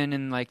 Maybe even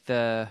in like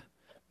the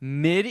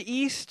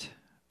Mid-East,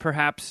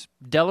 perhaps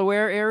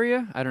Delaware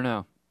area. I don't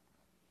know.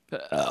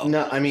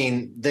 No, I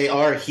mean, they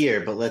are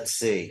here, but let's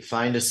see.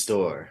 Find a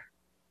store.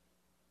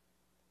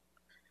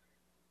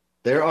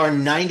 There are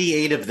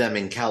 98 of them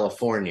in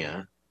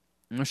California.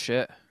 Oh,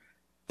 shit.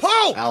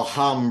 Paul!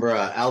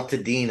 Alhambra,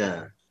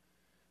 Altadena.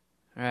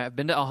 All right, I've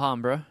been to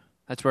Alhambra.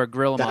 That's where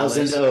Grill 'em All is.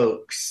 Thousand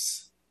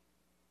Oaks.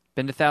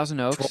 Been to Thousand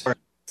Oaks.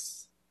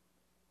 Torrance.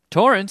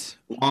 Torrance?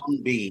 Long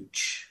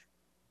Beach.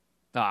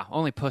 Ah,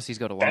 only pussies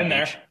go to Long Been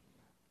there. Beach.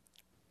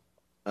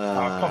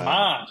 Come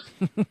on.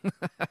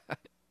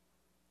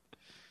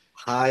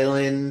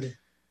 Highland.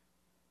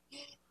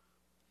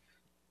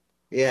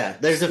 Yeah,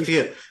 there's a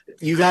few.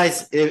 You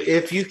guys,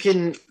 if you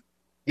can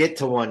get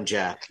to one,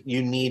 Jack,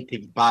 you need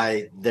to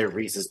buy their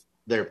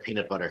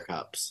peanut butter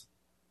cups.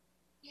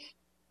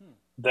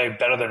 They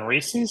better than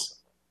Reese's?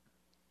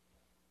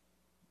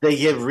 They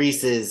give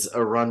Reese's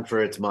a run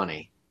for its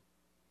money.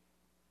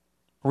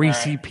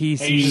 Reese All right.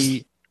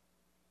 PC.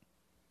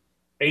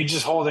 Are you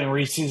just holding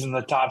Reese's in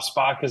the top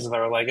spot because of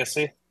their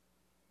legacy?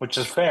 Which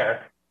is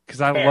fair. Because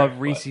I Fair, love but-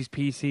 Reese's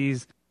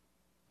PCs.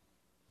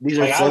 These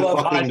are Like, I so love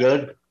fucking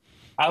good.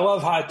 I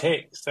love hot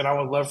takes, and I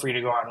would love for you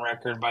to go on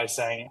record by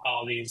saying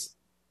all these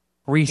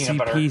Reese Peanut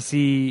butter.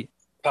 PC.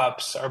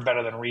 cups are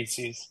better than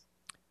Reese's.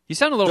 You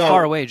sound a little No.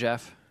 far away,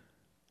 Jeff.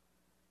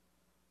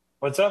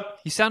 What's up?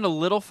 You sound a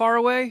little far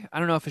away. I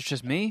don't know if it's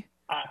just me.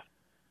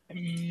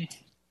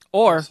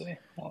 Or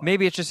Or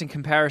maybe it's just in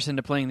comparison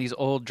to playing these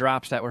old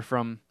drops that were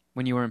from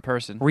when you were in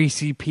person.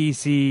 Reese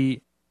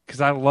PC.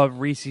 Because I love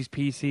Reese's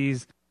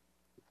PCs.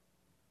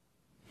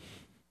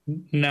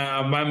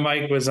 No, my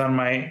mic was on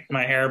my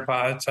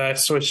AirPods. I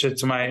switched it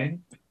to my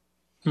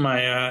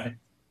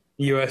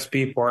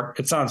USB port.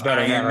 It sounds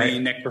better now, right?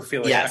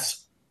 Necrophilia.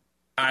 Yes.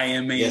 I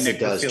am a Yes, it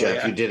does, Jeff.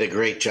 necrophilia. You did a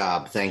great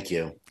job. Thank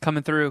you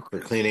Coming through for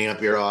cleaning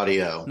up your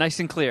audio. nice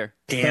and clear.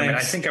 Damn it!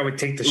 I think I would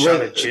take the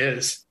shot at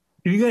jizz.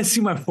 Can you guys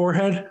see my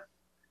forehead?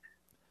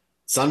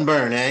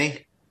 Sunburn, eh?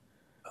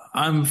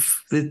 I'm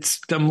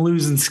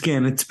losing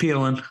skin. It's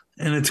peeling,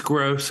 and it's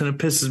gross, and it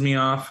pisses me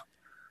off.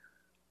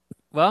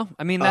 Well,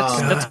 I mean,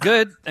 that's God.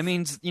 good. That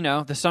means,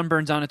 the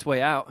sunburn's on its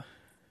way out.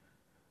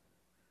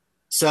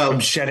 So I'm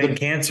shedding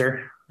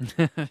cancer.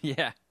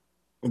 Yeah.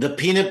 the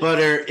peanut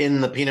butter in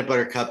the peanut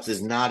butter cups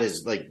is not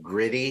as like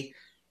gritty,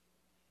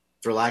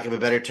 for lack of a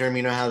better term.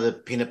 You know how the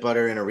peanut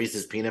butter in a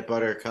Reese's peanut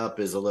butter cup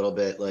is a little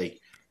bit like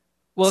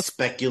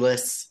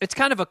speculous. It's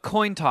kind of a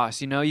coin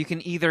toss, You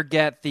can either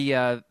get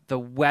the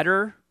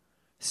wetter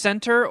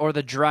center or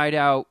the dried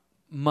out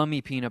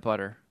mummy peanut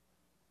butter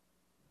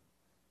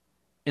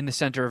in the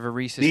center of a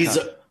Reese's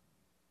cup.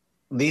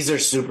 These are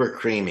super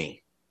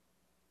creamy.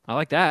 I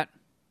like that.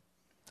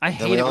 I And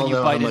hate we it all when you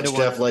know how bite much into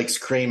Jeff one. likes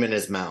cream in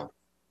his mouth.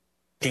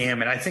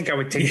 Damn it! I think I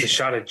would take the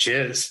shot at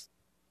jizz.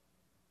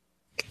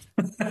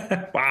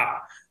 Wow,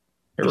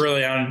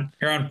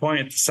 you're on point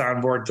at the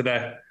soundboard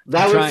today.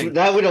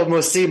 That would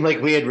almost seem like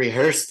we had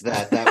rehearsed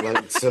that. That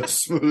went so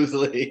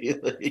smoothly.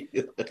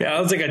 Yeah, that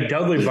was like a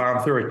Dudley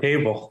bomb through a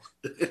table.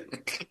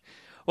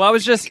 Well, I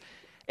was just...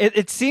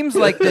 It seems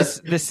like the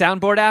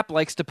soundboard app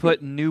likes to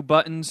put new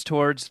buttons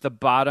towards the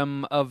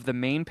bottom of the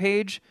main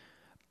page,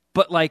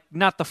 but like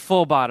not the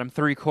full bottom,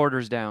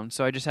 3/4 down.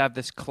 So I just have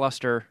this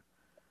cluster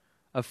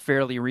of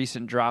fairly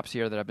recent drops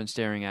here that I've been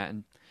staring at,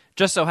 and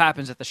just so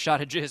happens that the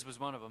shot of jizz was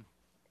one of them.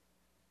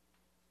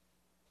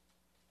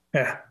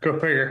 Yeah, go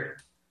figure.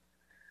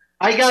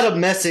 I got a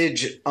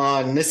message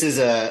on. This is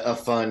a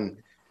fun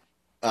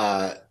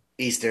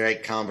Easter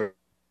egg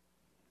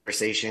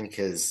conversation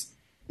because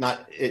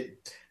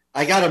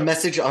I got a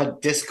message on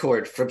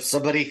Discord from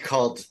somebody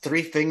called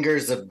Three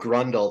Fingers of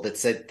Grundle that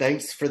said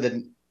thanks for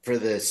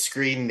the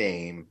screen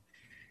name,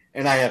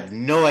 and I have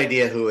no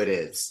idea who it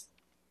is.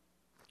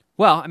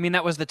 Well, I mean,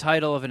 that was the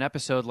title of an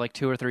episode like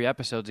 2 or 3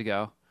 episodes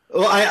ago.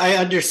 Well, I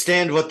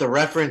understand what the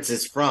reference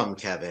is from,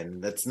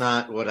 Kevin. That's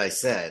not what I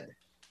said.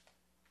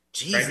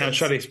 Jesus. Right now,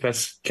 Shuddy's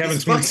pissed.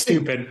 Kevin's fucking- being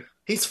stupid.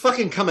 He's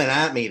fucking coming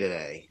at me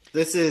today.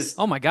 This is.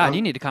 Oh my God,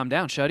 you need to calm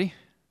down, Shuddy.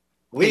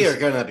 We are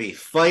going to be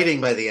fighting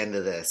by the end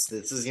of this.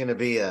 This is going to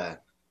be a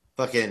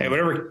fucking Hey,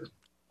 whatever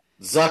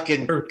Zuck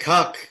and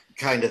Cuck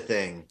kind of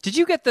thing. Did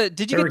you get the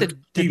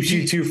keeps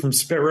you two from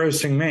spit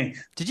roasting me.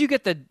 Did you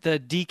get the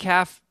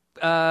decaf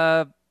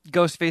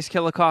Ghostface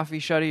Killer coffee,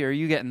 Shuddy, or are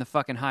you getting the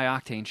fucking high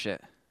octane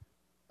shit?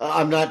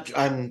 I'm not.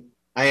 I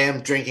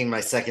am drinking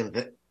my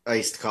second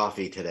iced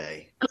coffee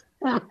today.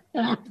 And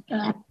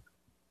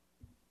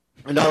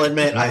I'll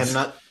admit, I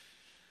have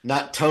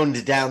not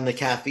toned down the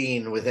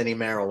caffeine with any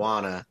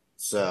marijuana,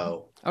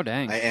 so Oh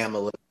dang! I am a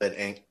little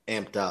bit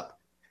amped up.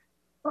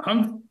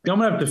 I'm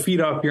gonna have to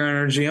feed off your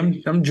energy.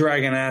 I'm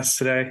dragging ass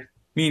today.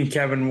 Me and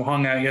Kevin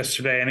hung out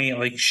yesterday and ate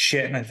like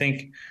shit, and I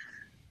think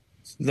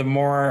the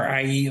more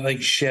I eat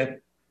like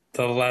shit,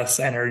 the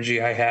less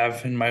energy I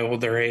have in my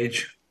older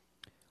age.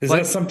 Is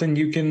that something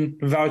you can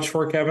vouch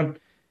for, Kevin?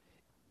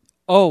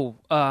 Oh,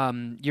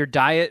 your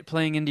diet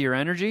playing into your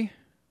energy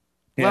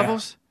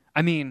levels?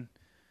 I mean,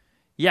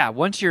 yeah,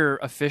 once you're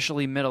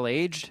officially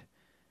middle-aged,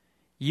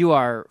 you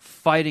are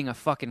fighting a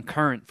fucking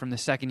current from the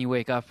second you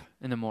wake up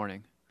in the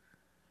morning.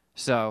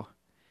 So,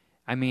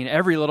 I mean,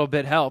 every little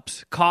bit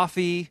helps.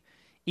 Coffee,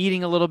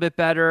 eating a little bit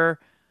better.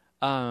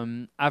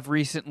 I've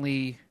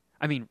recently,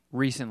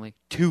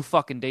 2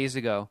 fucking days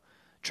ago,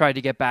 tried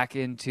to get back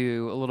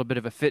into a little bit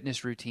of a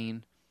fitness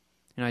routine.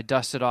 And I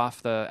dusted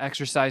off the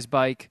exercise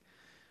bike,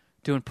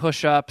 doing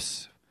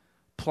push-ups,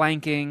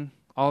 planking,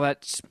 all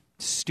that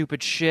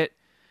stupid shit.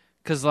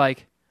 Because,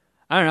 like,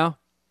 I don't know.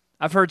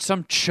 I've heard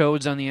some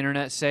chodes on the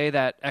internet say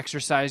that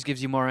exercise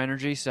gives you more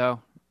energy,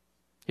 so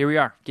here we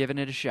are, giving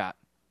it a shot.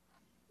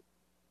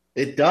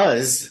 It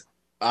does.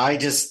 I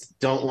just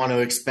don't want to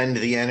expend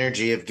the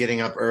energy of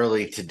getting up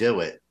early to do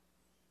it.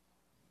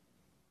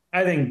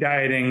 I think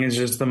dieting is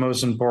just the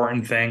most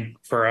important thing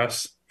for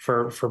us,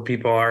 for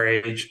people our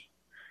age.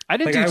 I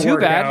didn't do too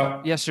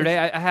bad yesterday.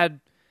 I had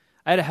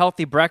a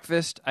healthy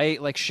breakfast. I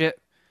ate like shit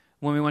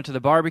when we went to the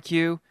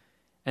barbecue,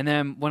 and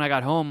then when I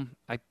got home,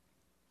 I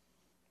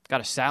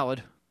got a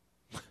salad.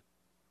 I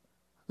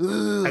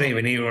didn't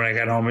even eat when I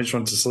got home. I just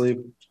went to sleep.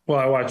 Well,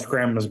 I watched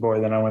Grandma's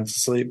Boy, then I went to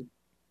sleep.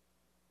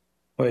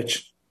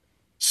 Which,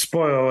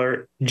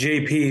 spoiler,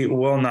 JP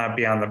will not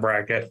be on the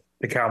bracket,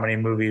 the comedy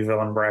movie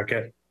villain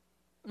bracket.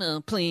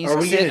 No, please. Are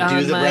we going to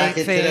do the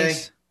bracket today?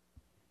 face.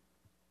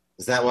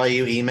 Is that why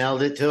you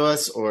emailed it to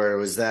us, or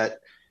was that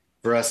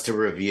for us to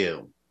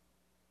review?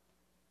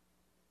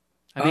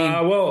 I mean,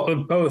 well,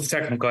 both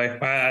technically.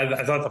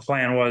 I thought the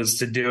plan was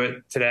to do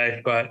it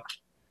today,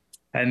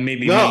 and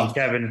maybe me and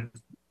Kevin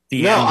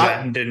DM'd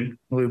that and didn't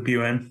loop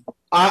you in.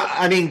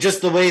 I mean,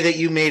 just the way that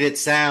you made it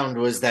sound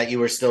was that you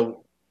were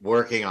still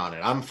working on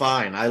it. I'm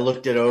fine. I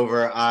looked it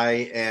over. I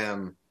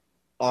am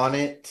on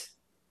it.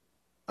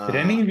 Did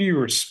any of you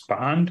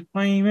respond to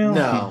my email?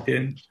 No. You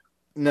didn't.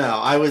 No,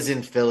 I was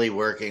in Philly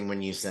working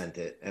when you sent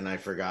it, and I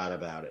forgot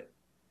about it.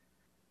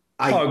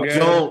 I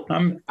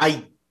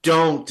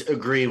don't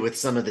agree with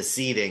some of the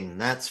seating,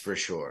 that's for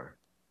sure.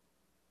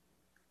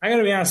 I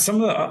gotta be honest,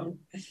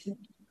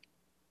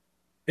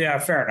 yeah,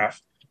 fair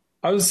enough.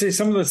 I would say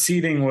some of the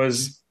seating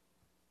was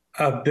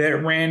a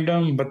bit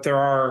random, but there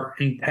are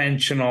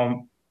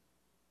intentional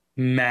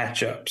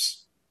matchups.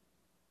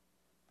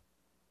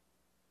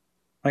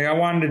 Like I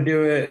wanted to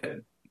do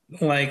it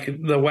like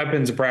the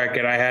weapons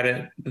bracket. I had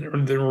it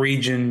the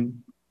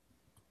region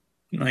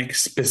like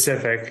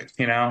specific,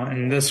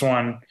 and this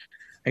one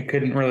I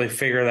couldn't really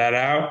figure that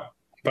out,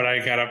 but I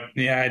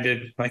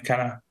did like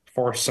kind of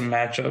force some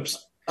matchups.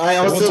 I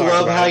also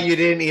love how you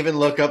didn't even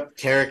look up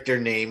character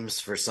names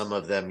for some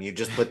of them. You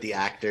just put the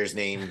actor's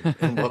name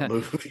in what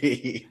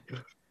movie.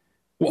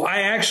 Well,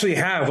 I actually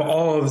have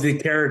all of the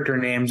character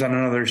names on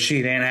another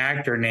sheet and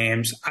actor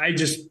names. I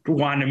just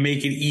want to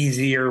make it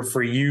easier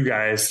for you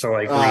guys to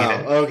read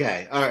it.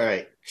 Okay. All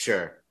right.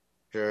 Sure.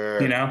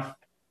 You know?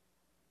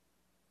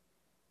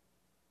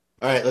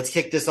 All right, let's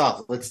kick this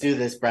off. Let's do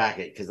this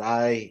bracket because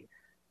I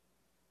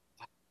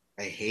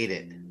hate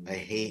it. I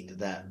hate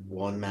that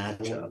one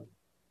matchup.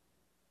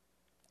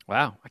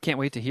 wow, I can't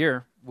wait to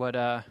hear what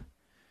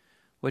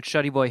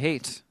Shuddy Boy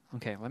hates.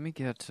 Okay, let me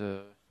get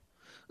to...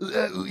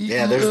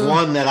 Yeah, there's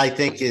one that I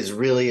think is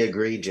really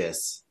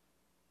egregious.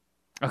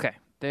 Okay,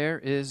 there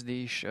is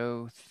the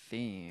show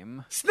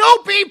theme.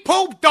 Snoopy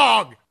Poop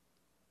Dog!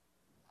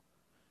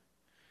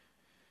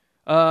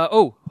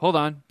 Hold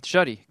on.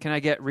 Shuddy, can I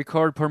get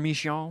record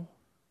permission?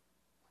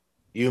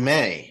 You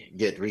may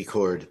get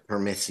record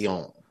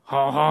permission.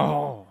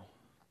 Oh.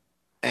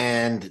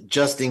 And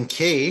just in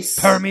case,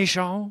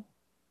 Permission?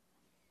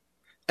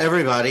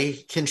 everybody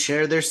can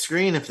share their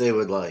screen if they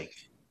would like.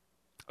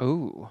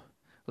 Ooh.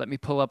 Let me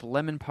pull up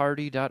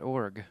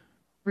lemonparty.org.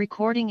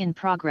 Recording in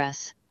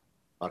progress.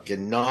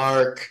 Fucking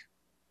narc.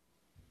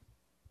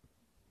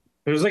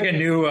 There's like a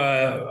new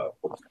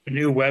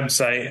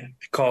website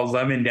called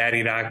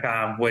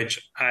lemondaddy.com,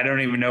 which I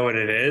don't even know what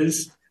it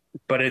is,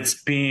 but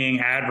it's being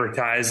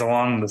advertised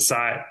along the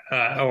side,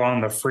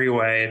 along the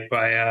freeway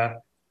by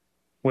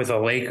with a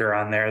Laker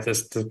on there.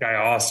 This guy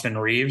Austin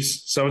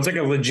Reeves. So it's like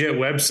a legit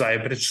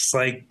website, but it's just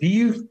like, do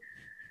you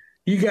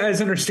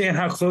guys understand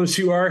how close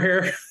you are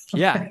here?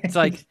 Yeah, it's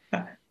like,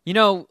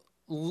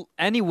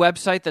 any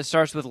website that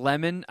starts with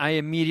lemon, I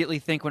immediately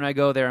think when I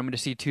go there, I'm going to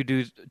see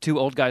two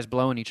old guys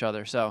blowing each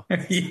other. So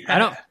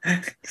Yeah,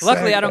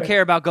 luckily, I don't exactly.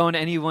 care about going to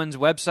anyone's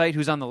website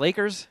who's on the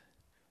Lakers,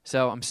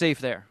 so I'm safe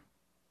there.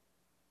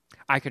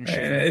 I can shoot.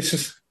 It's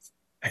just.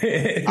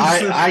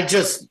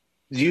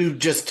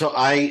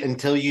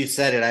 Until you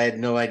said it, I had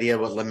no idea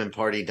what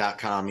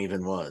lemonparty.com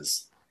even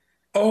was.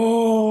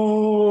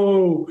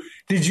 Oh,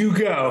 did you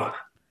go?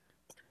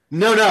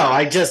 No,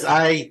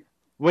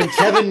 when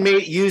Kevin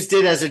used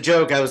it as a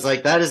joke, I was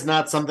like, that is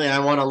not something I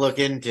want to look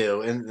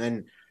into. And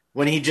then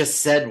when he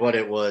just said what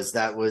it was,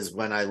 that was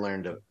when I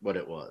learned what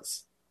it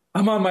was.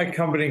 I'm on my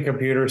company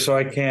computer, so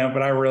I can't,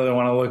 but I really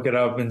want to look it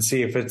up and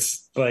see if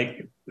it's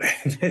like,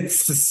 it's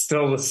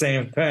still the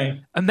same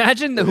thing.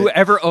 Imagine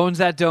whoever owns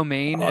that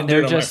domain, I'll and do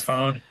it on my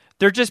phone.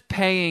 they're just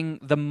paying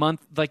the month,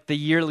 like the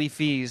yearly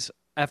fees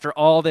after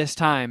all this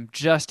time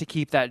just to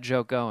keep that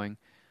joke going.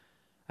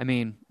 I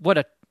mean, what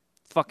a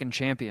fucking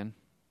champion.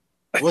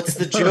 What's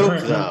the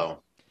joke, though?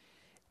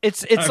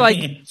 It's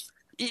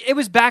it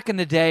was back in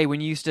the day when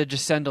you used to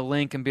just send a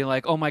link and be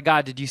like, "Oh my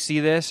God, did you see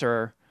this?"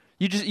 Or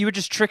you would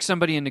just trick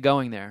somebody into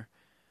going there.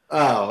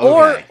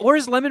 Oh, okay. Or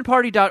is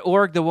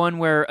lemonparty.org the one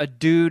where a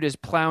dude is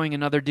plowing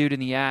another dude in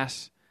the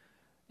ass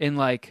in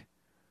like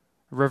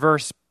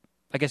reverse,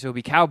 I guess it would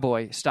be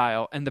cowboy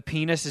style, and the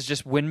penis is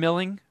just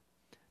windmilling?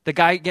 The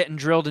guy getting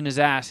drilled in his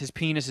ass, his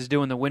penis is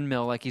doing the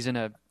windmill like he's in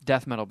a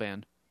death metal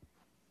band.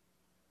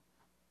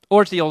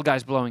 Or it's the old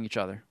guys blowing each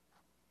other.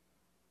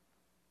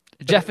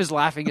 Jeff is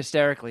laughing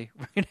hysterically.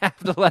 We're going to have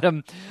to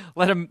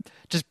let him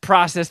just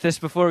process this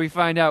before we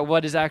find out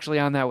what is actually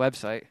on that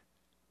website.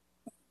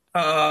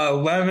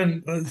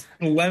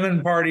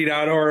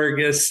 Lemonparty.org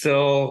is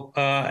still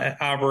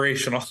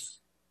operational.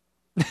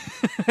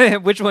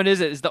 Which one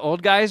is it? Is the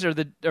old guys or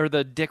the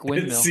dick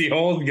windmill? It's the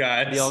old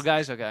guys. The old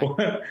guys, okay.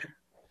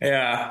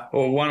 Yeah.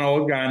 Well, one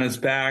old guy on his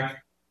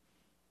back,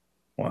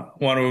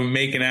 one of them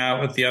making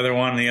out with the other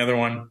one, and the other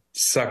one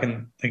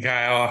sucking the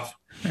guy off.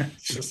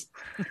 It's just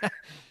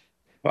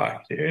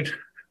fuck, dude.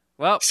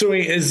 Well, So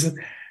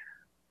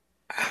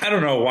I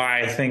don't know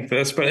why I think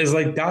this, but is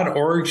like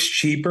 .org's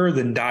cheaper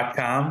than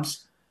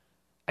 .coms?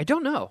 I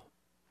don't know.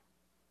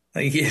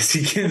 Like, yes,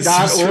 he gets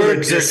some sort of .orgs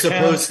are discount.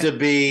 supposed to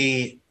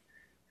be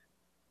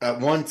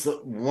once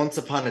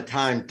upon a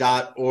time.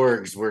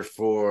 .orgs were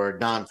for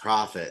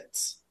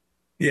nonprofits.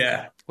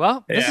 Yeah.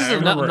 Well, this Yeah, is I a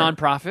remember.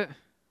 non-profit.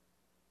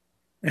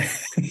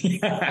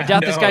 Yeah, I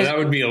doubt this guy's- that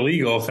would be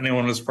illegal if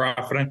anyone was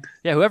profiting.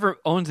 Yeah, whoever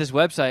owns this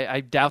website, I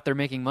doubt they're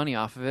making money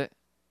off of it.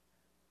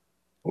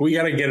 We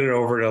got to get it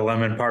over to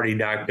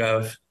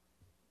lemonparty.gov.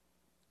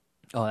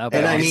 Oh, that'll be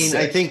And awesome. I mean,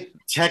 I think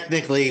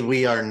technically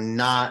we are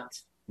not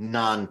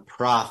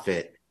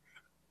nonprofit.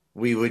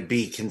 We would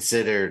be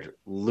considered,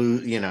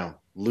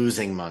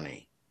 losing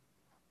money.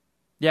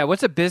 Yeah,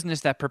 what's a business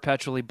that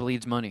perpetually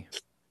bleeds money?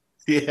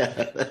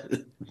 Yeah.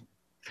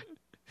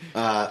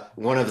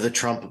 One of the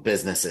Trump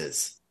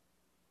businesses.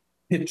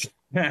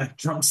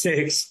 Trump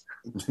steaks.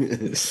 Trump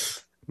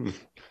It's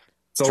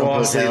a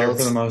loss leader hotels.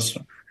 for the most.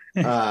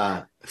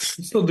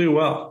 Still do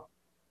well.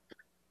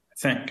 I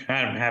think. I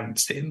haven't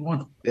stayed in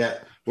one. Yeah.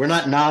 We're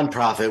not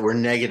nonprofit. We're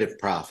negative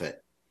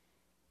profit.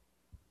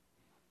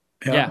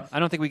 Yeah, I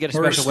don't think we get a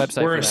We're special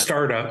website We're for a that.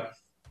 startup.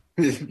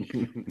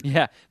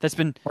 Yeah, that's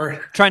been We're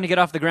trying to get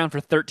off the ground for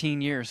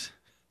 13 years.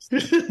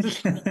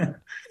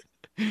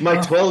 My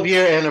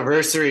 12-year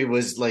anniversary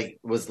was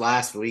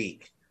last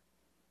week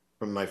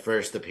from my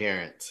first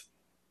appearance.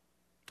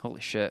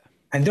 Holy shit.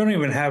 I don't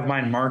even have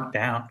mine marked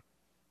down.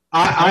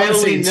 I wanna say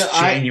only it's know,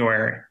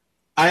 January.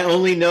 I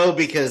only know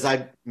because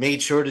I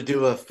made sure to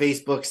do a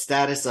Facebook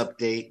status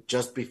update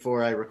just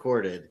before I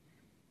recorded.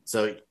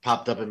 So it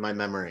popped up in my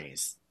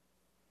memories.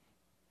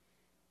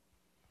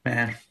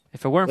 Man,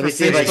 If it weren't Let for me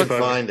see if I can Facebook,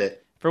 find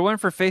it. if it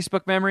weren't for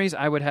Facebook memories,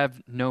 I would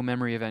have no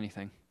memory of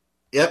anything.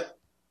 Yep.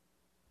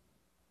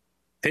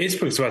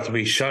 Facebook's about to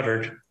be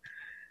shuttered.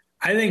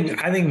 I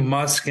think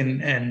Musk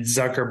and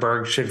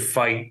Zuckerberg should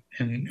fight,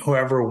 and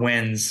whoever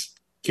wins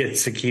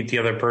gets to keep the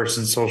other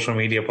person's social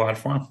media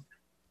platform.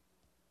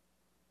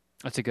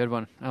 That's a good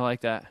one. I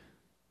like that.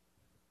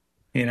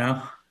 You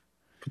know,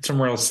 put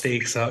some real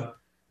stakes up.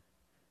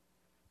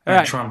 All Not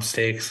right. Trump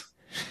stakes.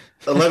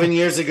 11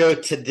 years ago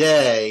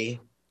today,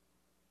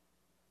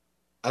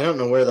 I don't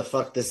know where the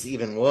fuck this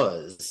even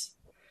was.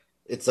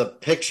 It's a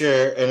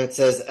picture and it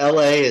says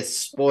LA is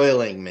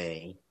spoiling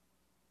me.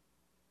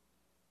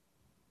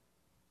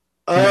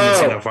 I haven't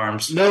seen Oh, enough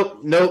arms.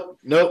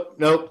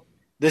 nope.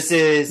 This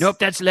is Nope,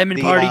 that's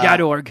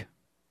lemonparty.org.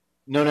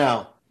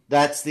 No.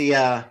 That's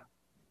the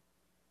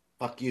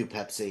fuck you,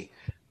 Pepsi.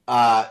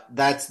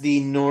 That's the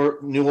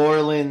New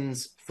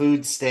Orleans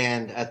food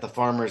stand at the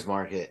farmers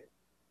market.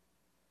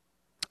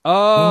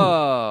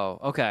 Oh,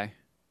 okay.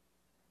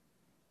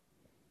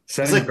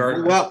 Setting like,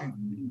 guard. well,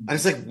 I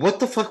was like, what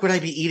the fuck would I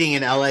be eating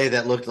in LA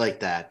that looked like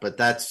that? But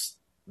that's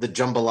the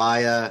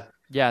jambalaya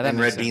Yeah, that and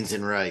makes red beans sense.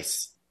 and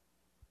rice.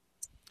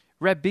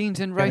 Red beans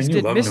and Kevin, rice you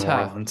did love miss New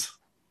her. Orleans.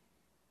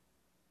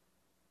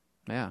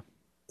 Yeah,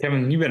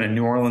 Kevin, you've been a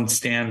New Orleans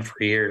stan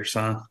for years,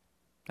 huh?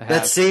 I have.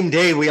 That same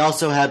day, we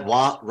also had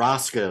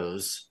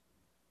Roscoe's.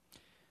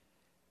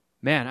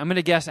 Man, I'm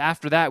gonna guess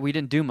after that we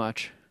didn't do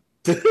much.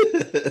 For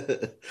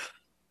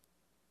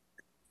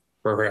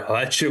real,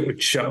 that shit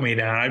would shut me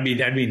down. I'd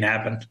be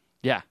napping.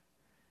 Yeah.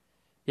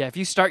 Yeah, if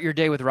you start your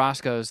day with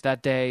Roscoe's,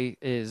 that's a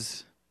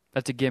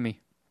gimme.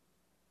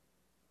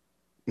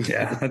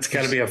 Yeah, that's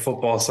got to be a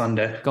football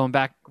Sunday. Going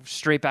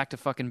straight back to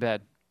fucking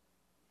bed.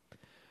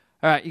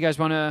 All right, you guys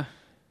want to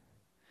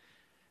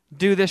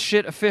do this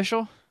shit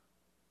official?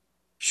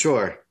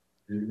 Sure.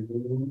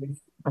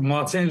 From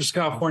Los Angeles,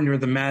 California,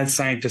 with the Mad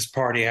Scientist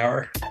Party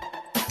Hour.